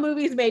that's how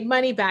movies made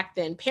money back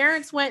then.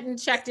 Parents went and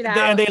checked it out.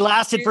 And they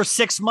lasted for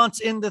 6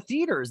 months in the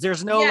theaters.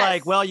 There's no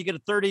you get a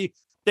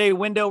 30-day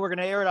window. We're going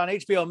to air it on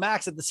HBO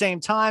Max at the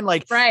same time.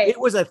 It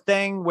was a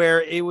thing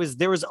where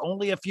there was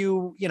only a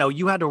few,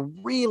 you had to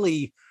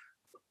really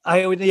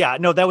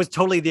That was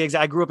totally the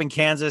exact. I grew up in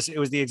Kansas. It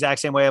was the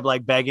exact same way of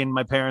like begging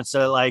my parents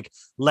to like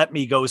let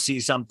me go see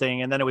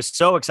something, and then it was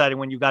so exciting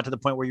when you got to the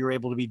point where you were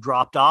able to be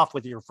dropped off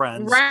with your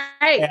friends,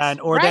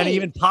 or then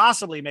even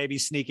possibly maybe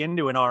sneak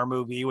into an R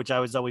movie, which I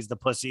was always the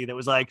pussy that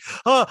was like,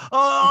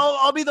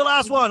 I'll be the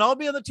last one, I'll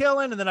be on the tail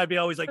end, and then I'd be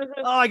always like,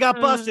 oh, I got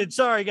busted.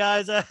 Sorry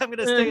guys, I'm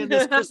gonna stay in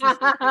this Christmas.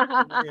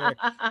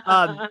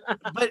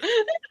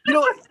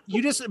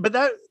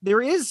 But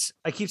there is.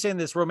 I keep saying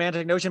this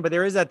romantic notion, but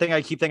there is that thing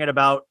I keep thinking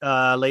about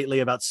lately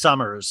about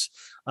summers.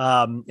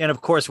 And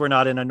of course we're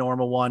not in a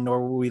normal one,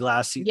 nor will we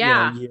last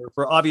year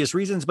for obvious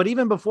reasons. But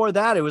even before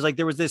that, it was like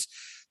there was this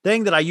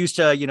thing that I used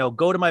to,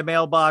 go to my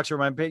mailbox or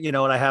my, and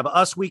I have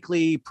Us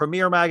Weekly,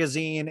 Premiere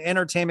Magazine,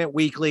 Entertainment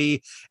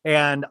Weekly,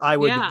 and I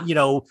would,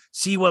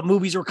 see what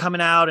movies were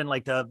coming out and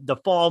like the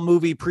fall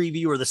movie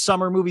preview or the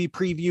summer movie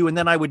preview. And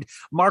then I would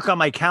mark on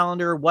my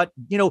calendar what,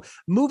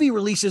 movie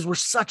releases were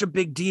such a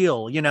big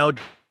deal,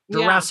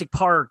 Jurassic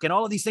Park and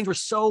all of these things were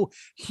so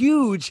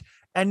huge.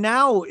 And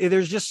now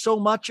there's just so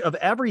much of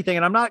everything.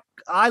 And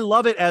I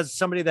love it as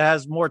somebody that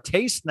has more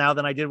taste now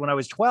than I did when I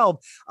was 12.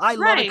 I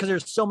love it because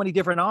there's so many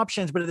different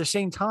options, but at the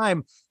same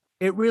time,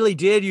 it really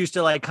did used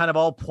to like kind of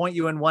all point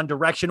you in one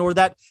direction, or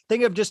that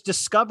thing of just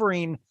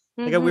discovering,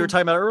 like we were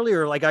talking about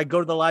earlier, like I go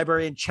to the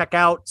library and check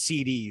out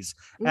CDs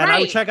and I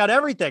would check out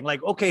everything.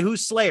 Like, okay,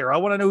 who's Slayer? I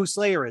want to know who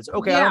Slayer is.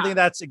 Okay. I don't think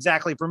that's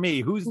exactly for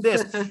me. Who's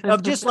this?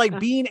 Of just like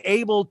being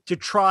able to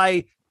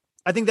try.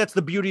 I think that's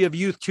the beauty of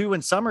youth too.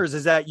 In summers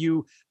is that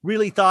you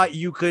really thought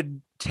you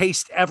could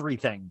taste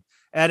everything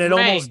and it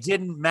almost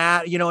didn't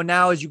matter.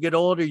 Now as you get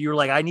older, you're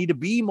like, I need to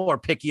be more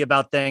picky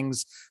about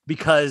things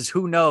because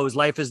who knows,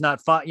 life is not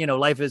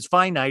life is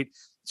finite.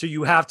 So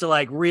you have to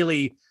like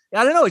really,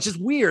 I don't know. It's just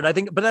weird. I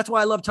think, but that's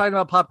why I love talking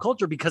about pop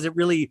culture because it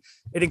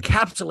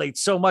encapsulates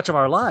so much of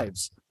our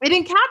lives. It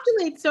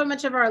encapsulates so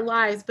much of our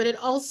lives, but it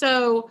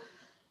also,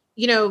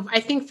 I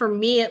think for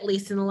me, at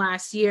least in the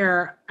last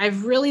year,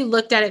 I've really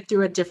looked at it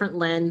through a different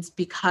lens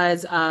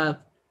because of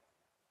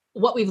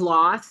what we've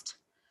lost.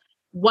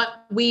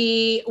 What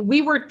we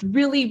were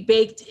really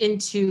baked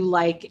into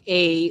like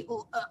a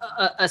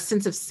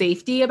sense of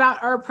safety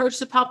about our approach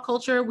to pop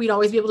culture. We'd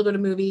always be able to go to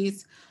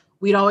movies.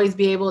 We'd always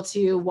be able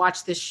to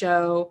watch this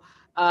show.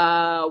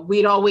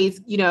 We'd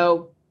always,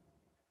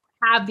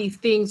 have these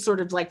things sort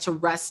of like to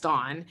rest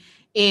on.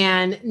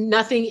 And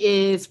nothing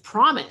is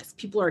promised.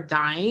 People are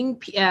dying.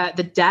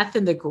 The death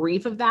and the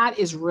grief of that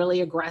is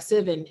really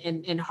aggressive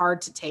and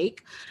hard to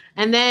take.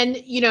 And then,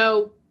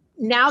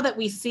 now that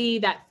we see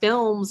that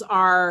films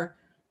are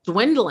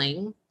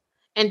dwindling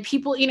and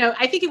people,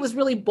 I think it was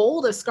really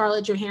bold of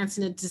Scarlett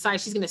Johansson to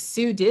decide she's going to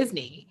sue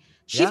Disney.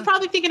 She's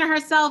probably thinking to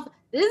herself,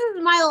 this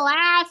is my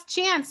last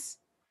chance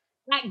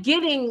at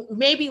getting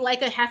maybe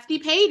like a hefty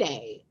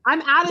payday.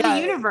 I'm out of the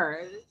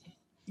universe.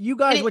 You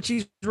guys, what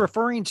she's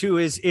referring to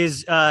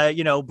is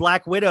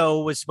Black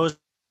Widow was supposed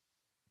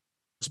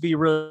to be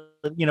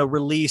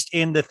released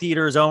in the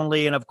theaters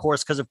only, and of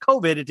course, because of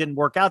COVID, it didn't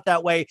work out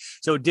that way.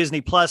 So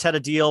Disney Plus had a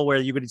deal where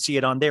you could see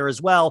it on there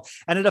as well,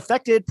 and it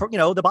affected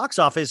the box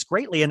office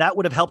greatly, and that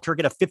would have helped her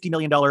get a $50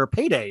 million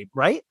payday,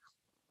 right?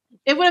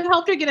 It would have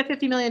helped her get a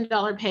 $50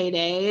 million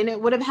payday, and it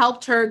would have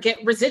helped her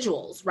get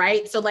residuals,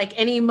 right? So like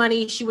any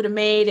money she would have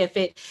made if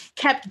it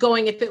kept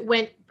going, if it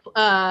went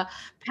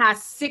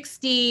past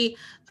 $60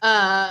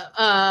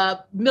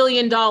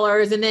 million,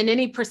 and then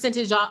any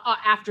percentage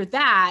after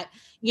that,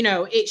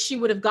 she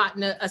would have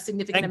gotten a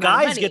significant amount of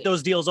money. And guys get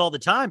those deals all the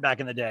time back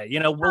in the day.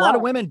 A lot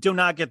of women do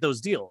not get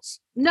those deals.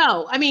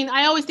 No, I mean,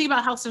 I always think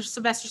about how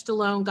Sylvester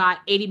Stallone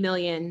got $80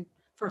 million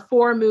for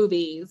 4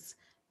 movies.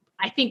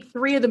 I think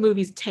 3 of the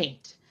movies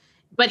tanked.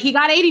 But he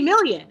got 80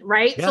 million,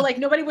 right? Yeah. So like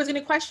nobody was going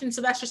to question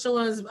Sylvester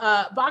Stallone's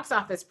box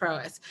office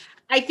prowess.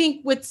 I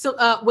think with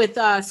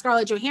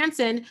Scarlett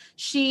Johansson,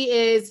 she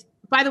is,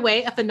 by the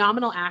way, a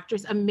phenomenal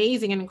actress,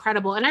 amazing and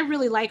incredible. And I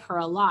really like her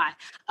a lot.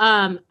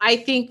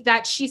 I think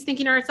that she's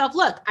thinking to herself,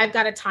 look, I've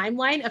got a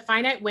timeline, a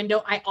finite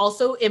window. I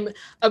also am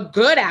a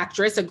good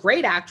actress, a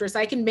great actress.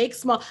 I can make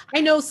small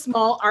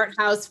art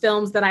house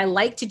films that I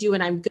like to do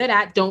and I'm good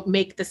at don't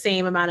make the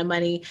same amount of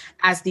money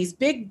as these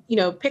big, big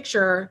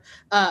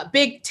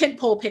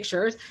tentpole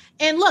pictures.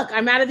 And look,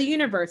 I'm out of the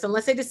universe.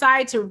 Unless I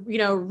decide to,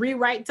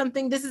 rewrite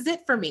something, this is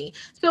it for me.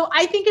 So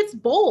I think it's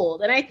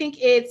bold and I think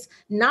it's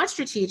not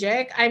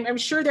strategic. I'm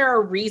sure there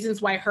are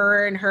reasons why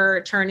her and her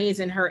attorneys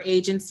and her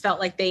agents felt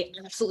like they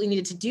absolutely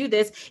needed to do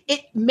this.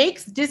 It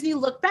makes Disney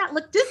look bad.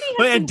 Look,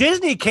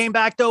 Disney came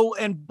back though,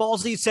 and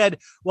ballsy said,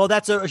 well,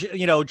 that's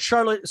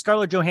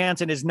Scarlett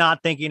Johansson is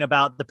not thinking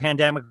about the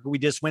pandemic we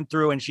just went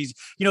through. And she's,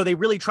 they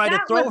really tried to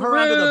throw her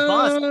under the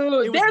bus.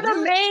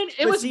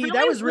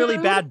 That was really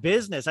bad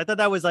business. I thought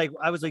that was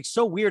I was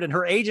so weird, and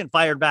her agent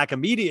fired back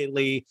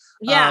immediately.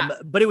 Yeah.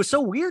 But it was so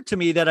weird to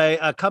me that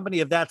a company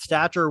of that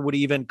stature would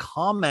even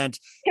comment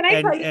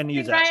and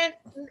use that.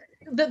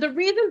 The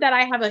reason that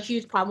I have a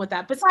huge problem with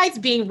that, besides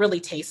being really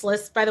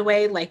tasteless, by the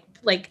way,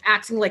 like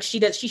acting like she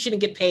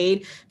shouldn't get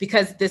paid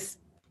because this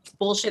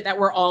bullshit that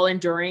we're all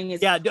enduring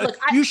is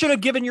you should have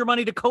given your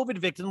money to COVID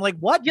victims. Like,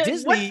 what?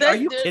 Disney? Are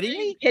you kidding me?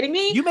 Are you kidding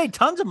me? You made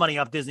tons of money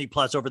off Disney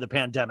Plus over the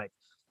pandemic.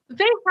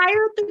 They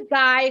hired the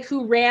guy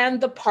who ran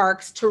the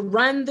parks to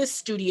run the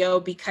studio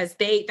because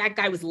that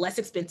guy was less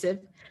expensive.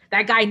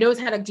 That guy knows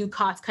how to do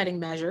cost-cutting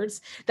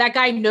measures. That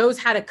guy knows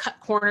how to cut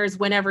corners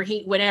whenever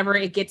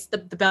it gets the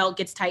belt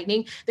gets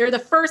tightening. They're the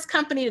first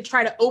company to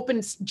try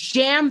to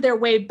jam their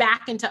way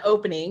back into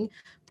opening,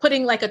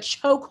 putting like a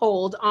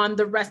chokehold on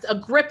a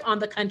grip on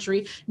the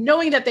country,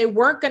 knowing that they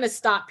weren't going to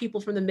stop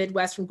people from the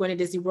Midwest from going to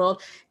Disney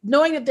World,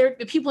 knowing that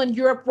the people in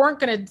Europe weren't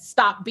going to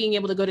stop being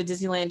able to go to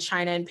Disneyland,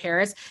 China, and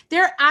Paris.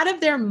 They're out of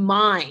their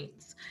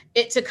minds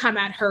to come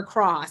at her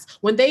cross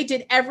when they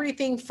did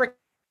everything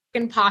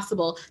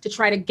possible to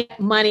try to get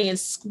money and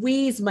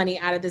squeeze money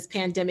out of this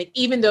pandemic,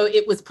 even though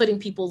it was putting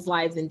people's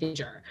lives in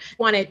danger.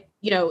 Wanted,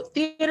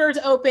 theaters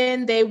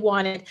open. They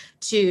wanted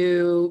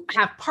to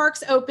have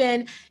parks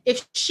open.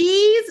 If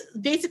she's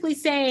basically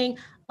saying,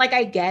 like,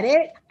 I get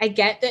it. I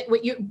get that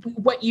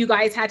what you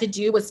guys had to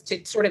do was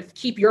to sort of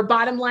keep your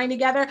bottom line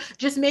together.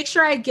 Just make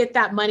sure I get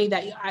that money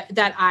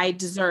that I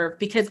deserve,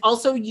 because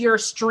also your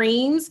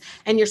streams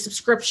and your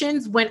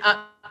subscriptions went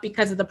up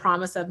because of the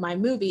promise of my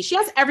movie. She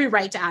has every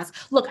right to ask.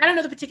 Look, I don't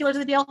know the particulars of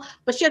the deal,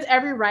 but she has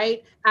every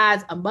right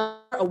as a mother,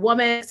 a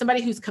woman,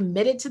 somebody who's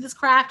committed to this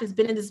craft, has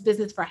been in this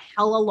business for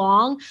hella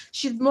long.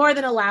 She's more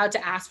than allowed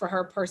to ask for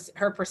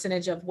her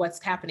percentage of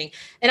what's happening.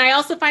 And I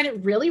also find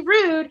it really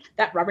rude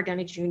that Robert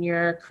Downey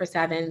Jr., Chris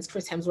Evans,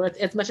 Chris Hemsworth,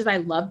 as much as I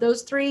love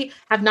those three,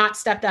 have not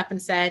stepped up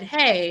and said,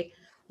 hey,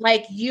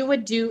 like, you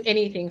would do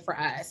anything for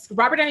us.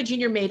 Robert Downey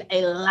Jr. made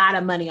a lot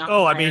of money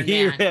off.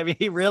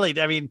 He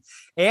really,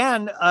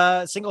 and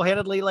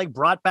single-handedly like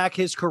brought back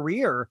his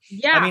career.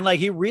 Yeah. I mean, like,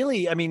 he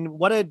really,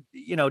 what a,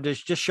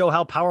 just show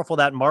how powerful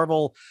that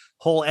Marvel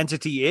whole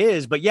entity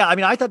is. But yeah,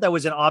 I thought that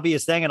was an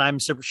obvious thing. And I'm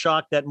super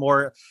shocked that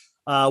more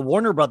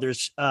Warner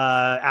Brothers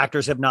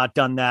actors have not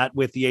done that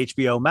with the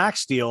HBO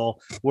Max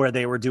deal, where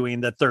they were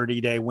doing the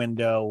 30-day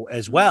window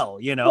as well,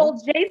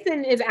 Well,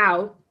 Jason is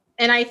out.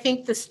 And I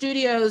think the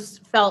studios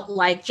felt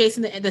like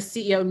Jason, the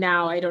CEO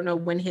now, I don't know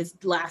when his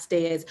last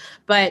day is,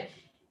 but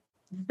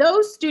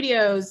those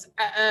studios,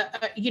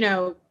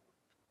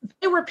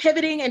 they were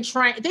pivoting and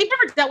trying. They've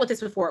never dealt with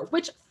this before,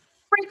 which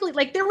frankly,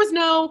 like, there was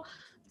no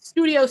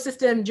studio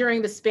system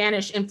during the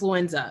Spanish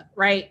influenza,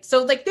 right?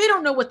 So like, they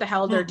don't know what the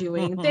hell they're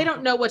doing. They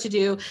don't know what to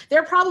do.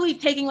 They're probably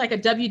taking like a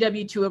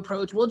WW2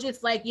 approach. We'll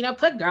just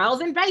put girls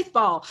in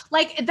baseball.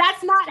 Like,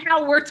 that's not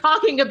how we're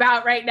talking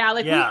about right now.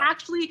 Like, we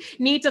actually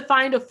need to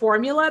find a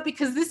formula,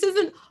 because this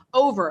isn't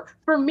over.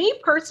 For me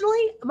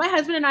personally, my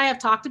husband and I have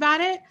talked about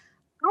it.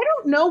 I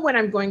don't know when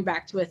I'm going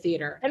back to a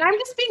theater. And I'm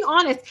just being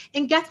honest.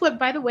 And guess what,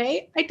 by the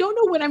way, I don't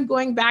know when I'm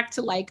going back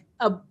to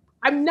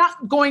I'm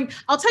not going,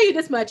 I'll tell you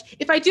this much.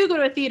 If I do go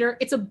to a theater,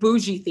 it's a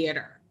bougie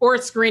theater or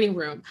a screening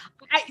room.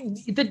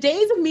 The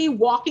days of me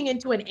walking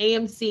into an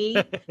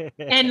AMC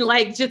and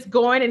like just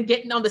going and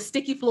getting on the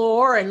sticky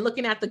floor and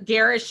looking at the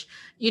garish,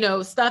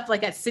 stuff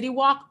like at City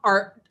Walk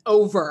are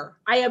over.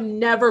 I am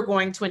never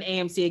going to an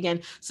AMC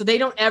again. So they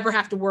don't ever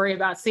have to worry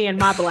about seeing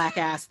my black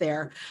ass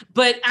there.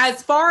 But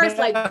as far as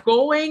like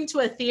going to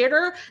a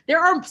theater, there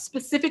are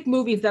specific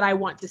movies that I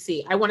want to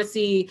see. I want to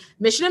see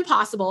Mission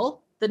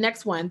Impossible, the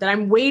next one that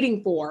I'm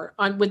waiting for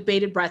with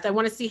bated breath. I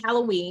want to see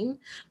Halloween.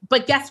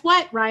 But guess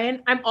what,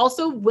 Ryan? I'm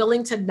also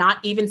willing to not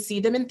even see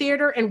them in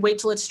theater and wait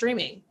till it's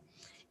streaming.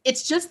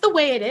 It's just the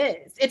way it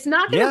is. It's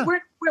not that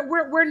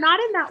we're not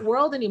in that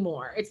world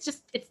anymore.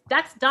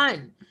 That's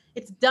done.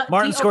 It's done.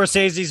 Martin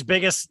Scorsese's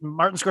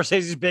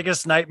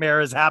biggest nightmare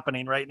is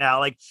happening right now.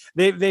 Like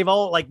they've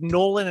all, like,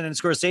 Nolan and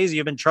Scorsese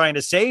have been trying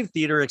to save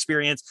theater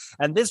experience,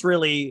 and this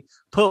really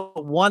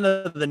put one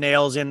of the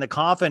nails in the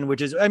coffin,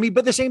 which is,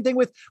 but the same thing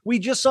we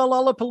just saw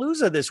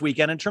Lollapalooza this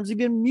weekend in terms of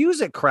even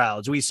music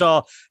crowds. We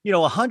saw,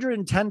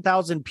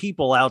 110,000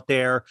 people out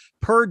there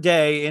per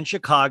day in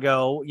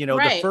Chicago,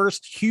 the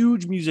first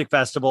huge music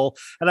festival.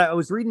 And I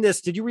was reading this.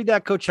 Did you read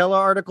that Coachella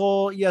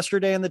article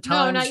yesterday in the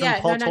Times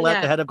from Paul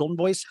Tollett, the head of Golden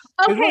Voice?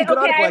 Okay, it was a really good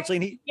article,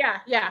 actually.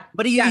 And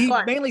But he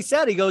mainly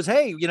said, he goes,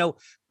 hey,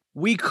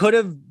 we could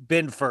have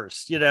been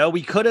first,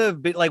 we could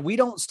have been, like, we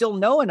don't still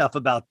know enough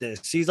about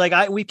this. He's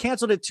like, we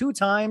canceled it 2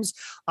 times.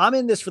 I'm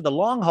in this for the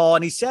long haul.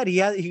 And he said,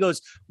 he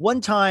goes,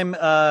 one time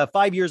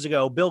 5 years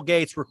ago, Bill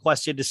Gates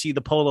requested to see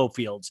the polo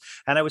fields.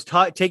 And I was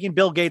taking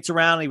Bill Gates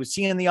around, and he was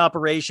seeing the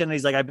operation. And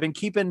he's like, I've been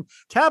keeping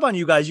tab on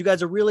you guys. You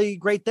guys are really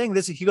great thing.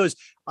 He goes,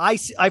 I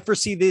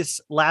foresee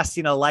this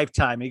lasting a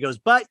lifetime. And he goes,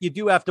 but you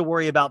do have to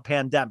worry about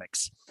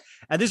pandemics.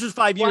 And this was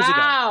 5 years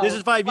ago. This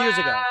is 5 years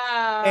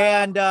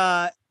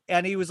ago.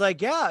 And he was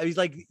like, he's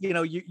like,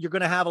 you're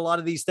going to have a lot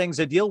of these things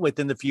to deal with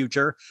in the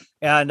future.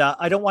 And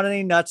I don't want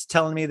any nuts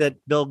telling me that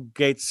Bill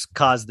Gates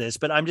caused this,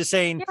 but I'm just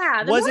saying,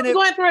 wasn't it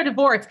going through a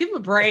divorce? Give him a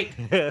break.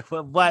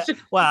 Well,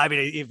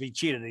 if he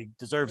cheated, he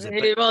deserves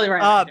it. But,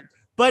 right.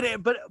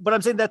 But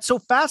I'm saying that's so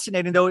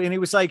fascinating though. And he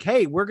was like,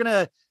 hey, we're going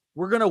to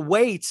we're going to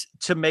wait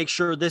to make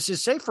sure this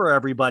is safe for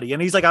everybody.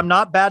 And he's like, I'm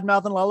not bad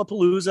mouthing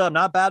Lollapalooza. I'm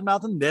not bad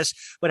mouthing this,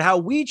 but how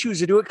we choose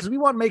to do it, because we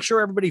want to make sure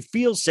everybody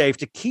feels safe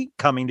to keep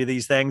coming to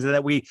these things, and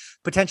that we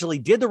potentially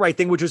did the right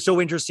thing, which was so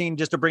interesting,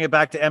 just to bring it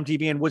back to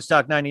MTV and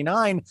Woodstock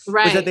 99,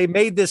 was that they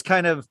made this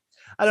kind of,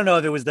 I don't know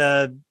if it was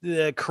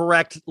the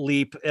correct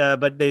leap,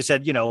 but they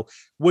said,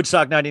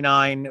 Woodstock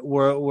 99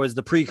 was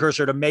the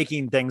precursor to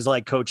making things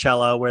like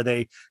Coachella, where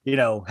they,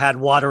 had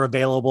water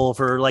available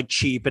for like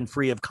cheap and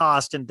free of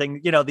cost and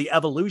things, the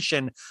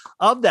evolution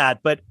of that.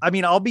 But I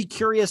mean, I'll be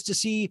curious to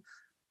see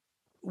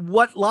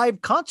what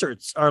live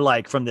concerts are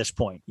like from this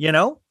point,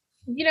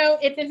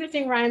 It's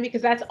interesting, Ryan,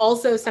 because that's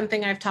also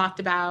something I've talked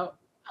about.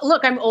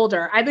 Look, I'm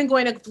older. I've been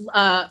going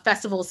to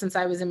festivals since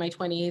I was in my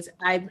 20s.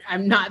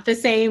 I'm not the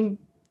same.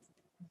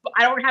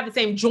 I don't have the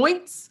same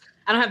joints.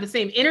 I don't have the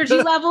same energy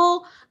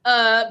level,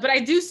 but I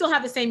do still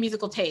have the same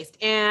musical taste.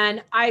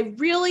 And I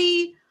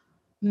really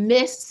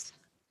miss,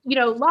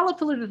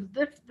 Lollapalooza.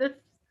 This.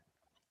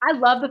 I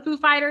love the Foo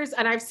Fighters,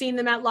 and I've seen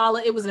them at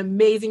Lolla. It was an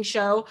amazing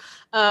show.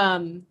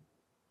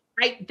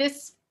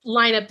 This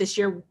lineup this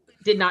year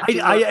did not.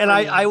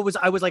 I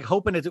was like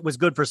hoping it was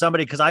good for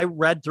somebody, because I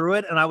read through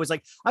it and I was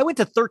like, I went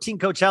to 13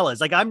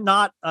 Coachellas. Like, I'm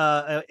not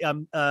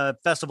a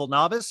festival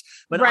novice,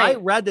 but I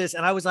read this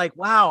and I was like,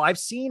 wow, I've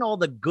seen all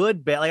the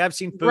good band. Like, I've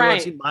seen Foo,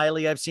 I've seen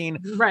Miley, I've seen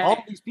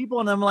all these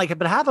people, and I'm like,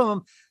 but half of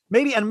them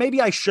maybe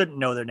I shouldn't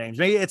know their names.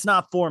 Maybe it's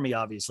not for me,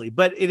 obviously,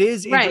 but it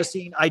is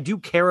interesting. I do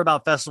care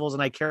about festivals,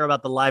 and I care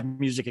about the live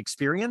music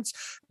experience,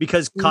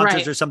 because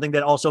concerts are something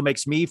that also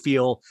makes me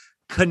feel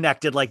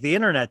connected like the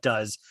internet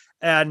does.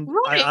 And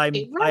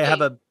I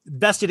have a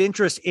vested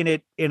interest in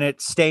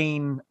it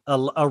staying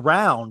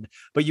around,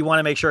 but you want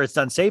to make sure it's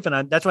done safe.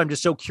 And that's why I'm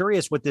just so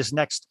curious what this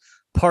next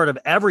part of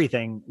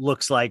everything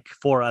looks like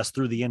for us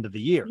through the end of the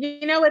year.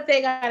 You know what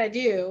they got to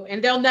do,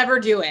 and they'll never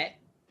do it.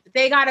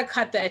 They got to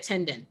cut the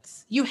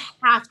attendance. You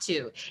have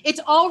to. It's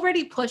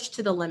already pushed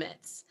to the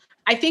limits.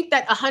 I think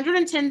that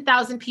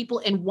 110,000 people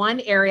in one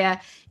area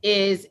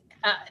is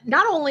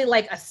not only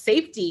like a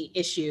safety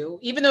issue,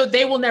 even though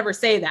they will never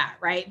say that,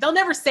 right? They'll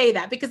never say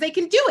that because they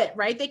can do it,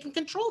 right? They can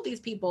control these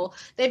people.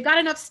 They've got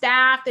enough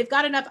staff. They've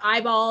got enough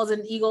eyeballs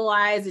and eagle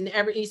eyes and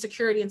every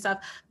security and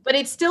stuff. But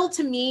it still,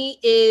 to me,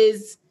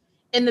 is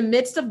in the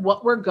midst of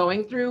what we're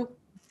going through,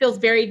 feels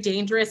very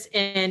dangerous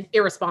and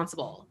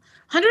irresponsible.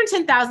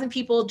 110,000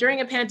 people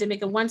during a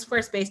pandemic in one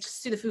square space just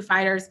to see the Foo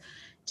Fighters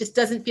just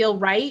doesn't feel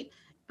right.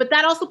 But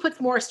that also puts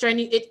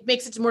it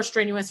makes it more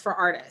strenuous for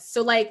artists.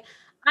 So like,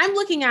 I'm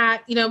looking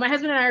at, my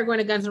husband and I are going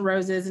to Guns N'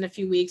 Roses in a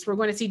few weeks. We're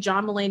going to see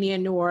John Mulaney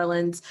in New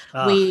Orleans.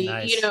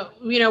 Nice.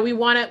 We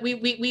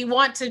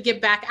want to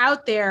get back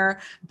out there,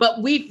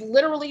 but we've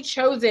literally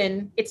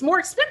chosen, it's more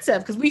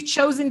expensive because we've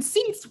chosen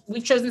seats.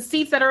 We've chosen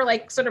seats that are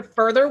like sort of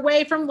further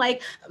away from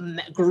like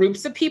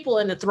groups of people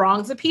and the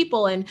throngs of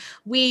people. And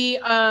we,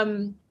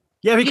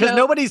 yeah, because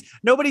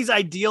nobody's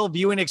ideal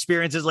viewing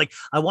experience is like,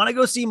 I want to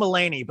go see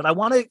Mulaney, but I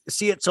want to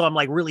see it so I'm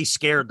like really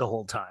scared the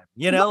whole time.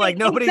 Like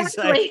nobody's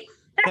exactly. like.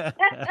 and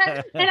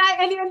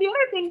the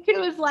other thing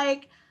too is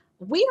like,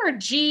 we are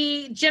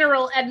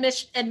general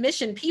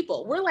admission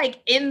people. We're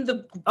like in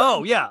the.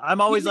 Oh yeah. I'm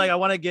always like, I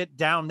want to get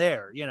down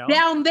there,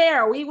 Down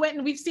there. We went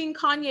and we've seen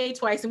Kanye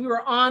twice and we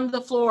were on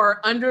the floor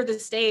under the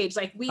stage.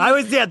 Like I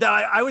was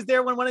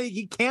there when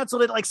he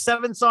canceled it like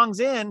 7 songs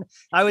in.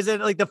 I was at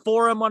like the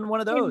Forum on one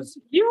of those.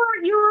 You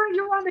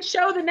were on the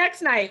show the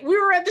next night.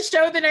 We were at the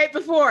show the night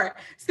before.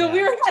 So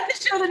we were at the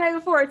show the night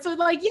before. So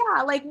like,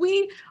 yeah, like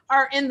we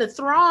are in the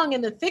throng,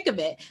 in the thick of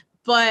it.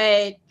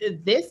 But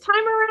this time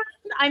around,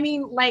 I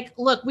mean, like,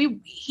 look,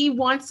 he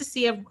wants to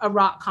see a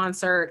rock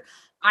concert.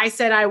 I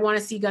said, I want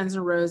to see Guns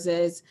N'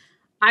 Roses.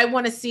 I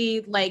want to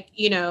see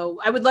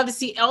I would love to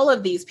see all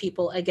of these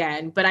people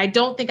again, but I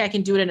don't think I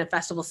can do it in a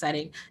festival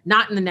setting,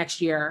 not in the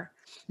next year,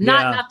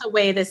 not the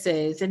way this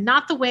is, and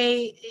not the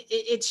way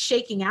it's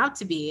shaking out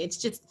to be. It's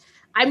just,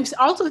 I'm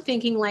also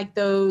thinking like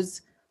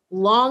those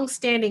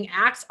long-standing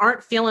acts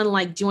aren't feeling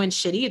like doing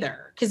shit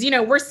either. Cause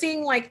we're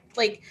seeing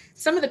like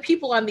some of the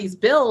people on these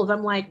bills.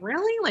 I'm like,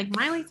 really? Like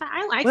Miley?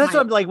 I like that's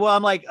what I'm like. Well,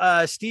 I'm like,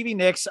 Stevie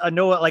Nicks. I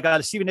know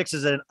Stevie Nicks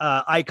is an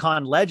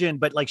icon legend,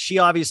 but like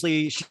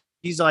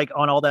she's like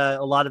on a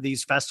lot of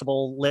these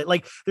festival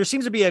like there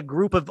seems to be a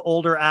group of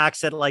older acts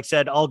that like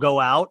said, I'll go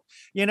out,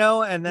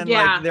 and then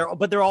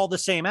they're all the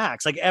same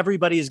acts. Like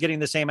everybody is getting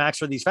the same acts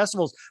for these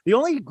festivals. The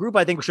only group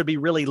I think should be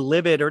really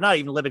livid, or not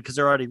even livid because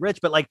they're already rich,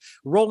 but like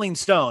Rolling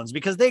Stones,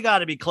 because they got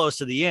to be close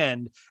to the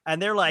end.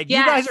 And they're like,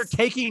 you guys are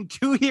taking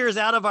 2 years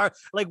out of our,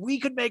 like we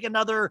could make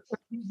another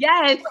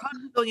 $100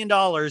 billion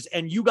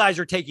and you guys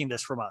are taking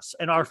this from us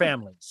and our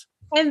families.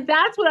 And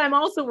that's what I'm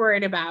also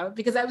worried about,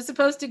 because I was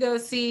supposed to go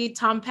see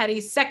Tom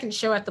Petty's second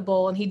show at the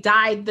Bowl, and he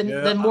died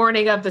the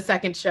morning of the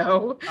second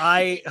show.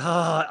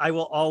 I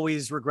will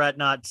always regret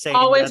not saying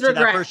yes to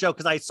that first show,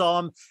 because I saw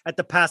him at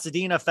the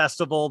Pasadena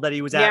festival that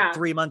he was at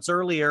 3 months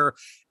earlier,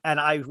 And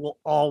I will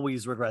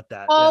always regret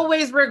that.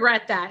 Always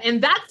regret that.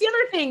 And that's the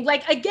other thing.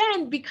 Like,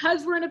 again,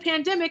 because we're in a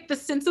pandemic, the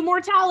sense of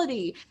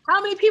mortality.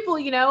 How many people,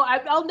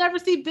 I'll never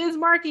see Biz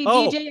Markie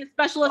DJ a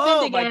special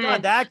event again. Oh my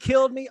God, that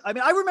killed me. I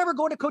mean, I remember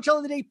going to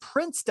Coachella the day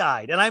Prince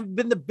died, and I've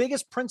been the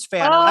biggest Prince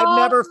fan. And I've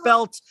never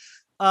felt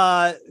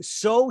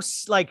so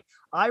like,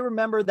 I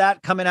remember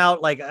that coming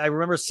out. Like, I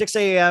remember 6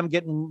 a.m.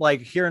 getting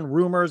like hearing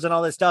rumors and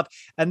all this stuff.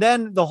 And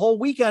then the whole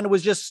weekend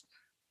was just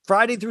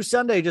Friday through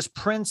Sunday, just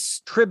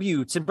Prince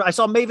tributes. And I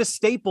saw Mavis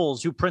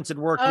Staples, who Prince had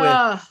worked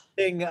with,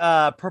 sing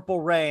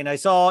Purple Rain. I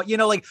saw,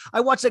 I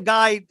watched a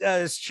guy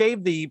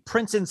shave the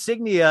Prince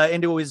insignia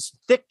into his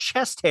thick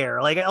chest hair.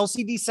 Like,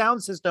 LCD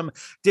Sound System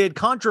did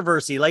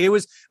Controversy. Like, it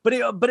was,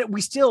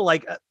 we still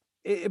like,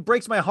 it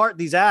breaks my heart,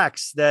 these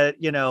acts that,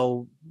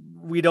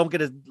 we don't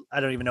get I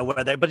don't even know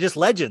where but just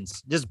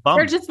legends, just bummed.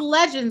 They're just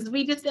legends.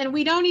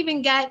 We don't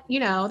even get,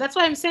 that's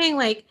why I'm saying,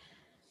 like,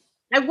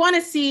 I want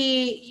to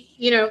see,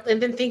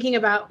 and then thinking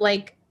about,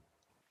 like,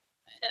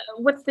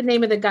 what's the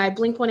name of the guy?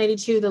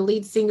 Blink-182, the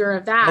lead singer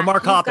of that.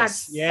 Mark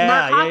Hoppus.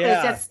 Mark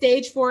Hoppus has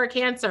stage 4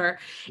 cancer.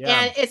 Yeah.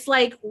 And it's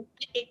like,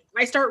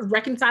 I start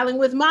reconciling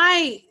with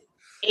my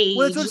age.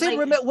 Well, that's what I'm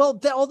saying.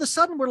 All of a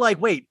sudden we're like,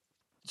 wait,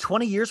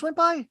 20 years went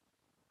by?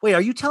 Wait,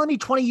 are you telling me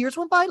 20 years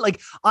went by? Like,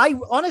 I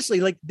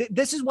honestly, like,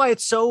 this is why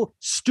it's so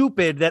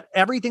stupid that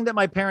everything that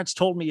my parents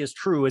told me is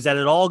true, is that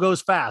it all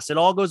goes fast. It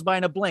all goes by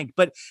in a blink.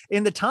 But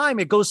in the time,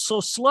 it goes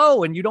so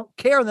slow and you don't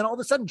care. And then all of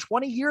a sudden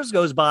 20 years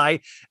goes by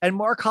and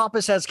Mark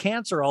Hoppus has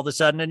cancer all of a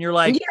sudden. And you're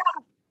like,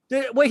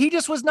 wait, he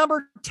just was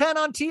number 10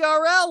 on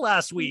TRL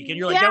last week. And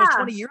you're like, that was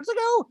 20 years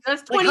ago?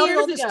 That's 20 years ago. How did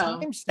all this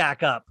time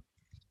stack up?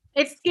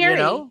 It's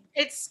scary.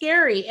 It's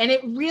scary. And it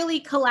really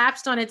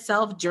collapsed on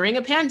itself during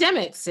a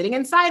pandemic, sitting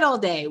inside all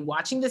day,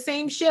 watching the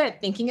same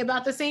shit, thinking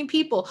about the same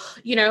people.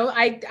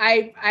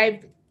 I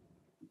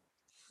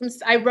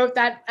wrote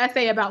that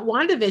essay about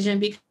WandaVision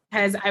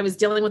because I was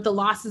dealing with the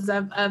losses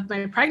of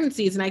my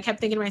pregnancies. And I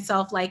kept thinking to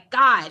myself, like,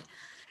 God,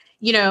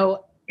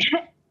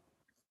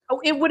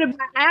 it would have,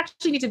 I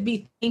actually need to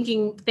be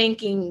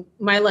thanking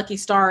my lucky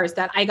stars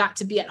that I got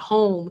to be at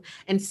home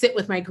and sit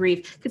with my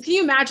grief. Because can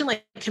you imagine,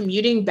 like,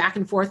 commuting back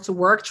and forth to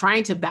work,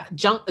 trying to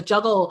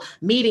juggle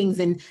meetings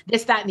and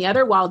this, that, and the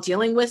other while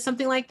dealing with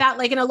something like that?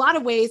 Like, in a lot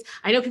of ways,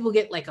 I know people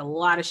get like a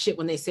lot of shit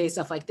when they say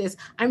stuff like this.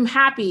 I'm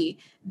happy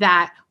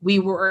that we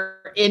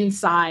were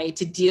inside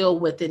to deal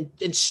with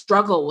and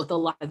struggle with a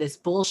lot of this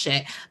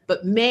bullshit.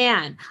 But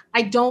man,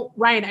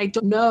 Ryan, I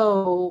don't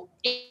know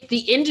if the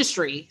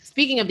industry,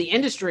 speaking of the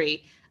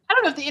industry, I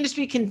don't know if the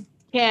industry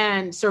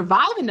can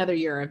survive another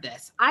year of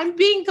this. I'm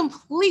being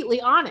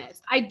completely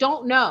honest. I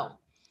don't know.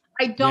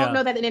 I don't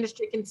know that an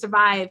industry can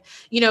survive,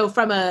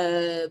 from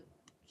a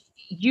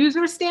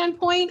user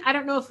standpoint. I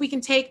don't know if we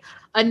can take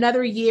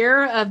another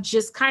year of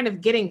just kind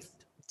of getting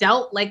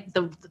dealt like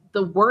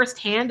the worst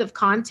hand of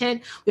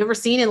content we've ever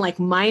seen, and like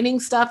mining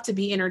stuff to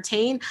be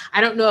entertained. I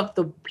don't know if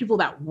the people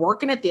that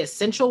work in it, the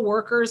essential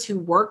workers who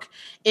work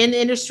in the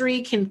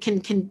industry can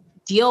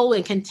deal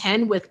and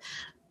contend with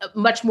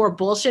much more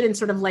bullshit and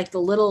sort of like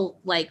the little,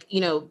 like,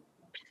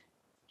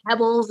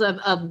 pebbles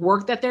of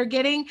work that they're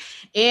getting.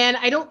 And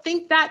I don't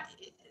think that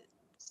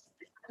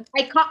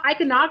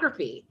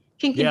iconography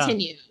can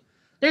continue.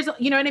 There's,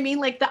 you know what I mean?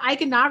 Like the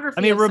iconography.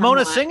 I mean,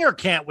 Ramona Singer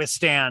can't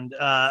withstand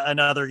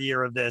another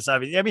year of this. I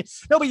mean,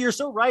 no, but you're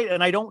so right.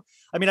 And I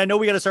know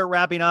we got to start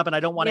wrapping up, and I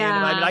don't want to end it.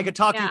 I mean, I could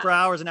talk to you for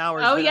hours and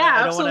hours. Oh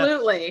yeah,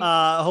 absolutely.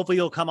 Hopefully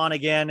you'll come on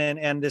again.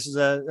 And this is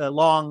a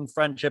long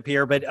friendship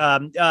here, but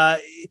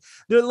the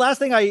last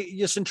thing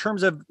just in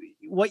terms of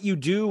what you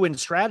do and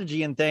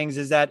strategy and things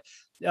is that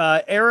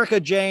Erica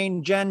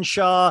Jane, Jen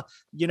Shaw,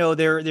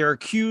 they're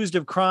accused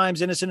of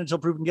crimes, innocent until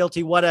proven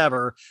guilty,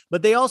 whatever.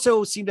 But they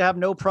also seem to have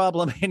no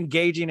problem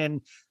engaging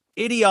in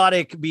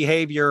idiotic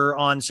behavior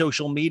on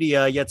social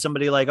media. Yet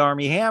somebody like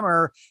Armie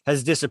Hammer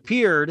has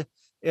disappeared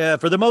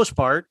for the most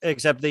part,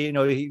 except maybe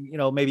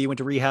he went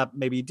to rehab,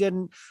 maybe he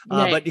didn't,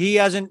 but he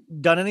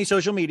hasn't done any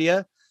social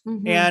media.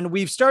 Mm-hmm. And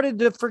we've started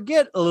to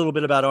forget a little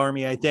bit about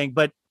Armie, I think.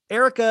 But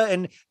Erica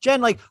and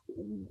Jen, like,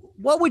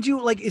 what would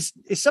you like? Is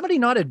somebody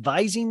not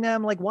advising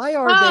them? Like, why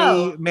are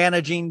they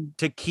managing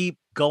to keep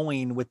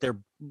going with their,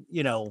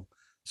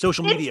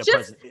 social media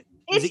presence?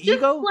 Is it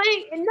ego?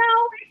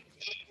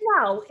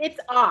 No, it's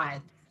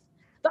odds.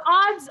 The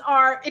odds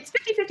are, it's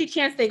 50-50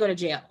 chance they go to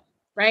jail,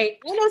 right?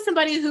 I know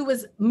somebody who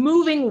was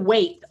moving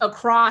weight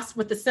across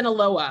with the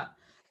Sinaloa,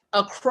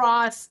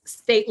 across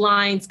state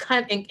lines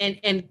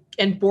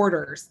and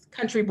borders,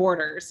 country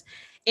borders.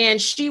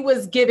 And she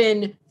was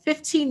given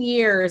 15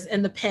 years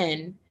in the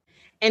pen,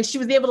 and she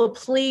was able to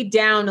plead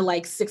down to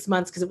like 6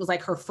 months because it was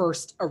like her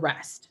first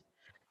arrest.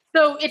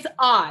 So it's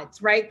odds,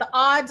 right? The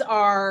odds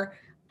are,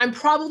 I'm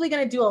probably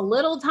going to do a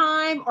little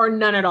time or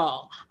none at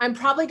all. I'm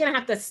probably going to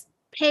have to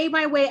pay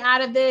my way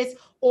out of this,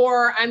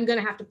 or I'm going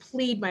to have to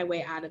plead my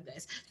way out of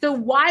this. So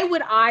why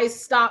would I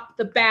stop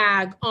the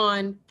bag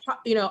on,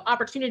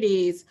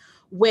 opportunities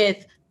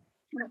with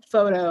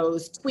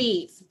photos,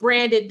 tweets,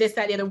 branded this,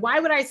 that, the other? Why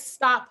would I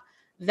stop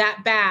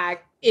that bag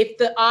if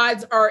the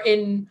odds are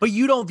in. But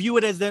you don't view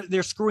it as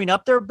they're screwing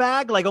up their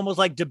bag, like almost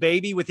like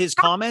DaBaby with his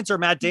comments or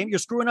Matt Damon. You're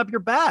screwing up your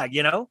bag,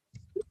 you know?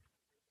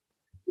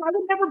 I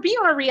would never be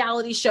on a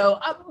reality show.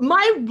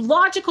 My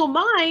logical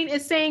mind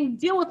is saying,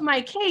 deal with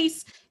my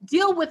case,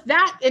 deal with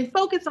that, and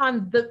focus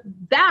on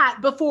that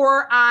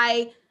before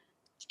I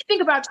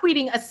think about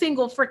tweeting a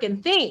single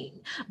freaking thing.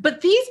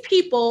 But these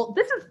people,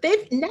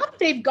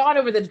 they've gone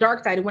over the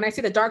dark side. And when I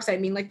say the dark side, I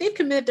mean like they've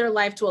committed their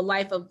life to a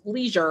life of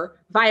leisure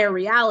via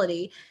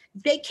reality.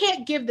 They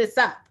can't give this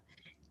up.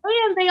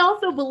 And they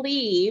also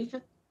believe,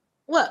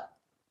 look,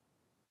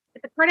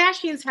 the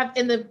Kardashians have,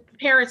 and the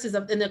Parises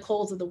of the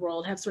Nicoles of the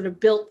world have sort of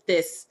built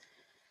this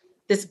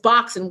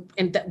box in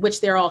which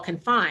they're all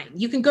confined.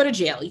 You can go to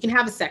jail. You can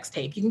have a sex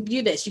tape. You can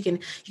do this. You can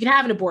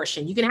have an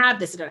abortion. You can have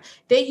this.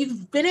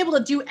 You've been able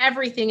to do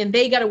everything, and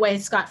they got away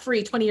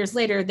scot-free. 20 years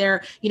later,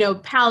 they're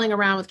palling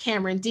around with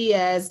Cameron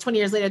Diaz. 20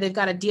 years later, they've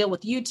got to deal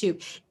with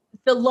YouTube.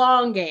 The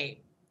long game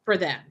for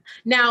them.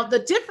 Now, the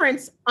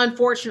difference,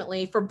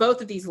 unfortunately, for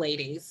both of these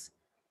ladies,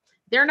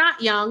 they're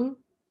not young.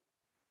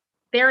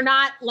 They're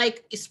not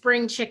like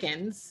spring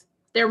chickens.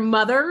 They're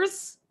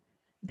mothers.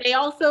 They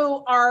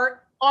also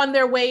are on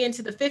their way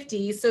into the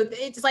 50s. So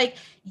it's like,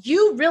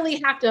 you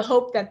really have to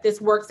hope that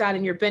this works out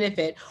in your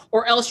benefit,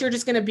 or else you're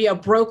just going to be a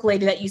broke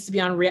lady that used to be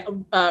on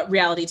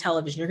reality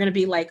television. You're going to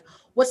be like,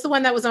 what's the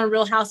one that was on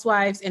Real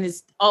Housewives and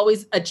is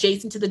always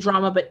adjacent to the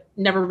drama, but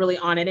never really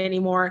on it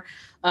anymore?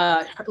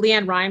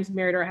 Leanne Rimes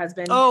married her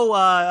husband.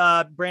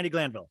 Brandi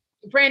Glanville.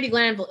 Brandi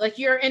Glanville. Like,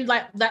 you're in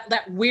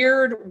that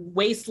weird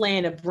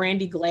wasteland of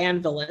Brandi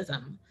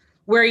Glanvillism,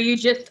 where you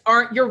just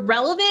you're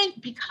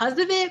relevant because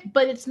of it,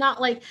 but it's not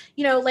like,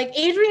 like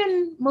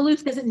Adrienne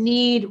Maloof doesn't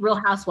need Real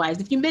Housewives.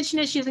 If you mention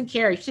it, she doesn't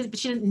care. She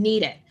doesn't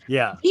need it.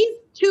 Yeah. These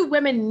two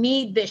women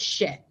need this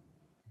shit.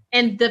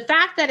 And the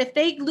fact that if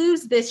they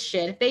lose this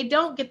shit, if they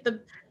don't get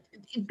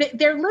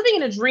they're living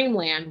in a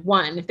dreamland,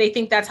 one, if they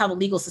think that's how the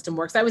legal system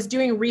works. I was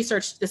doing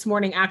research this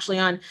morning actually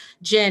on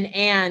Jen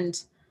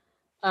and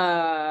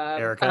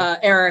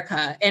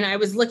Erica. And I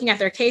was looking at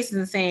their cases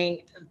and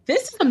saying,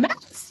 this is a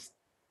mess.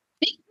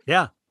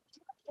 Yeah.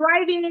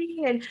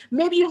 Driving, and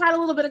maybe you had a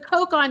little bit of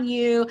coke on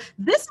you.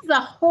 This is a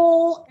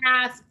whole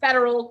ass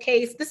federal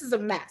case. This is a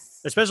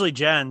mess. Especially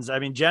Jen's. I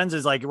mean, Jen's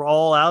is like, we're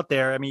all out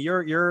there. I mean,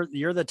 you're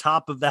the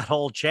top of that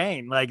whole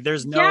chain. Like,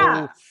 there's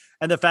no,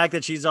 and the fact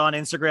that she's on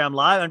Instagram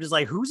Live, I'm just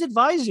like, who's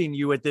advising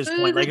you at this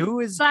point? Like, who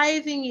is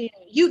advising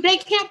you? They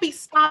can't be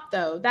stopped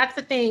though. That's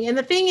the thing. And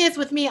the thing is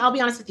with me, I'll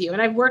be honest with you,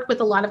 and I've worked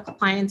with a lot of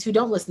clients who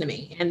don't listen to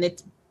me, and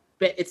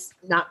it's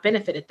not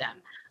benefited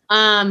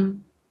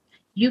them.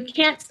 You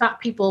can't stop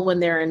people when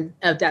they're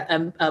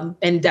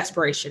in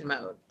desperation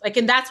mode. Like,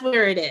 and that's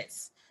where it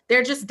is.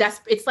 They're just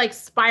desperate. It's like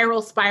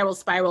spiral.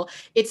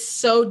 It's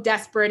so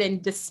desperate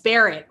and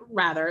disparate,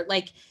 rather.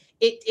 Like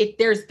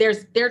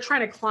they're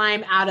trying to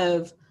climb out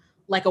of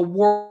like a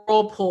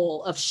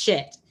whirlpool of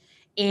shit.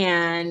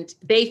 And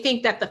they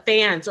think that the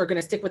fans are going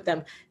to stick with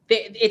them.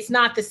 It's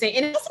not the same.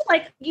 And it's also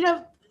like,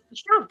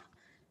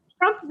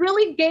 Trump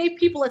really gave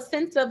people a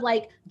sense of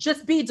like,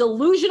 just be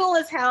delusional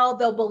as hell.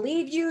 They'll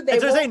believe you.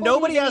 As I say,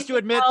 nobody has to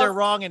admit they're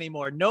wrong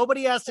anymore.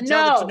 Nobody has to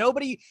tell them. So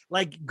nobody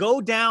like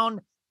go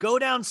down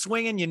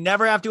swinging. You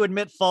never have to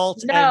admit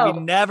fault. No.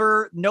 And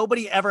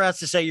nobody ever has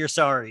to say you're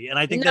sorry. And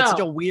I think that's such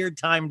a weird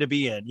time to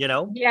be in,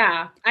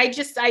 Yeah.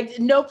 I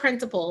no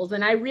principles.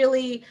 And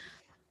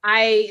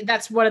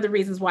that's one of the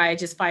reasons why I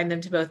just find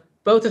them to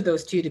both of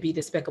those two to be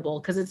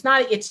despicable. Cause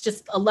it's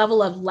just a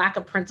level of lack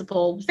of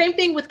principle. Same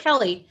thing with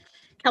Kelly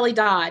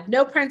Dodd,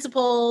 no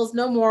principles,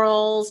 no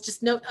morals,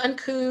 just no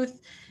uncouth.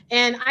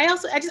 And I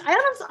honestly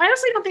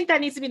don't think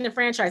that needs to be in the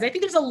franchise. I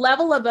think there's a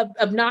level of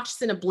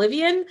obnoxious and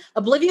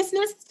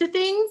obliviousness to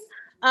things.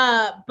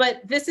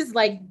 But this is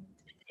like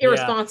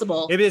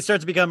irresponsible. Maybe it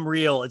starts to become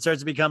real. It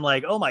starts to become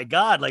like, oh my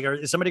God, like,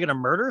 is somebody going to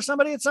murder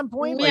somebody at some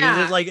point?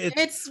 Yeah. Like,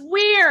 it's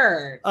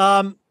weird.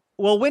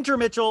 Well, Wynter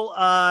Mitchell,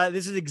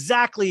 this is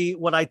exactly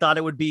what I thought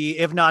it would be,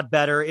 if not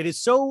better. It is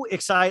so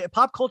exciting.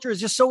 Pop culture is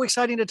just so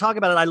exciting to talk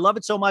about it. I love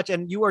it so much.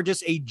 And you are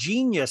just a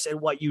genius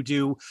at what you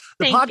do.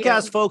 The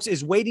podcast, folks,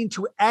 is waiting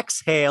to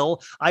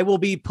exhale. I will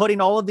be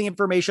putting all of the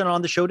information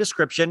on the show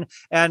description.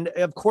 And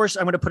of course,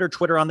 I'm going to put her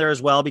Twitter on there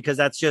as well, because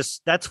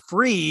that's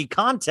free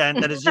content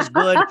that is just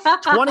good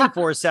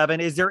 24/7.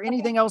 Is there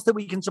anything else that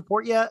we can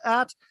support you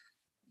at?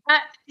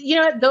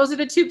 Those are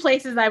the two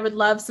places I would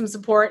love some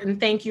support. And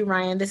thank you,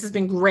 Ryan. This has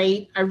been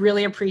great. I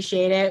really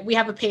appreciate it. We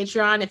have a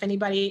Patreon. If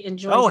anybody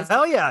enjoys Oh,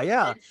 hell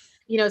yeah.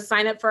 Yeah.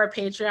 Sign up for our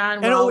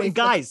Patreon. And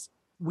guys,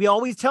 we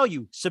always tell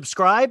you,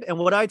 subscribe. And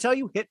what I tell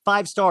you, hit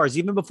 5 stars,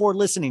 even before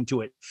listening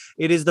to it.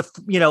 It is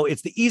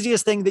it's the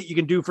easiest thing that you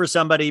can do for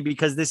somebody,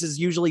 because this is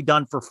usually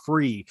done for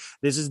free.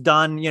 This is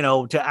done,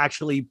 to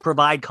actually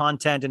provide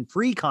content, and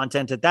free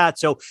content at that.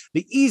 So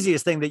the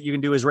easiest thing that you can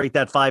do is rate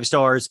that 5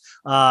 stars.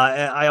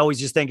 I always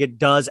just think it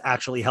does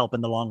actually help in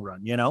the long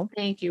run,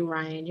 Thank you,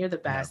 Ryan. You're the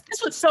best.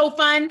 This was so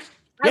fun.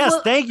 Yes,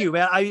 thank you,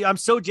 man. I'm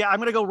so I'm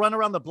going to go run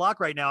around the block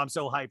right now. I'm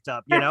so hyped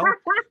up,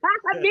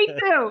 Me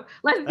too.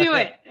 Let's do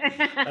it.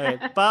 All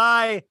right,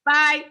 bye.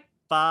 Bye.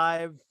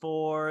 5,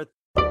 4.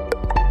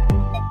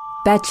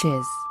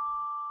 Betches.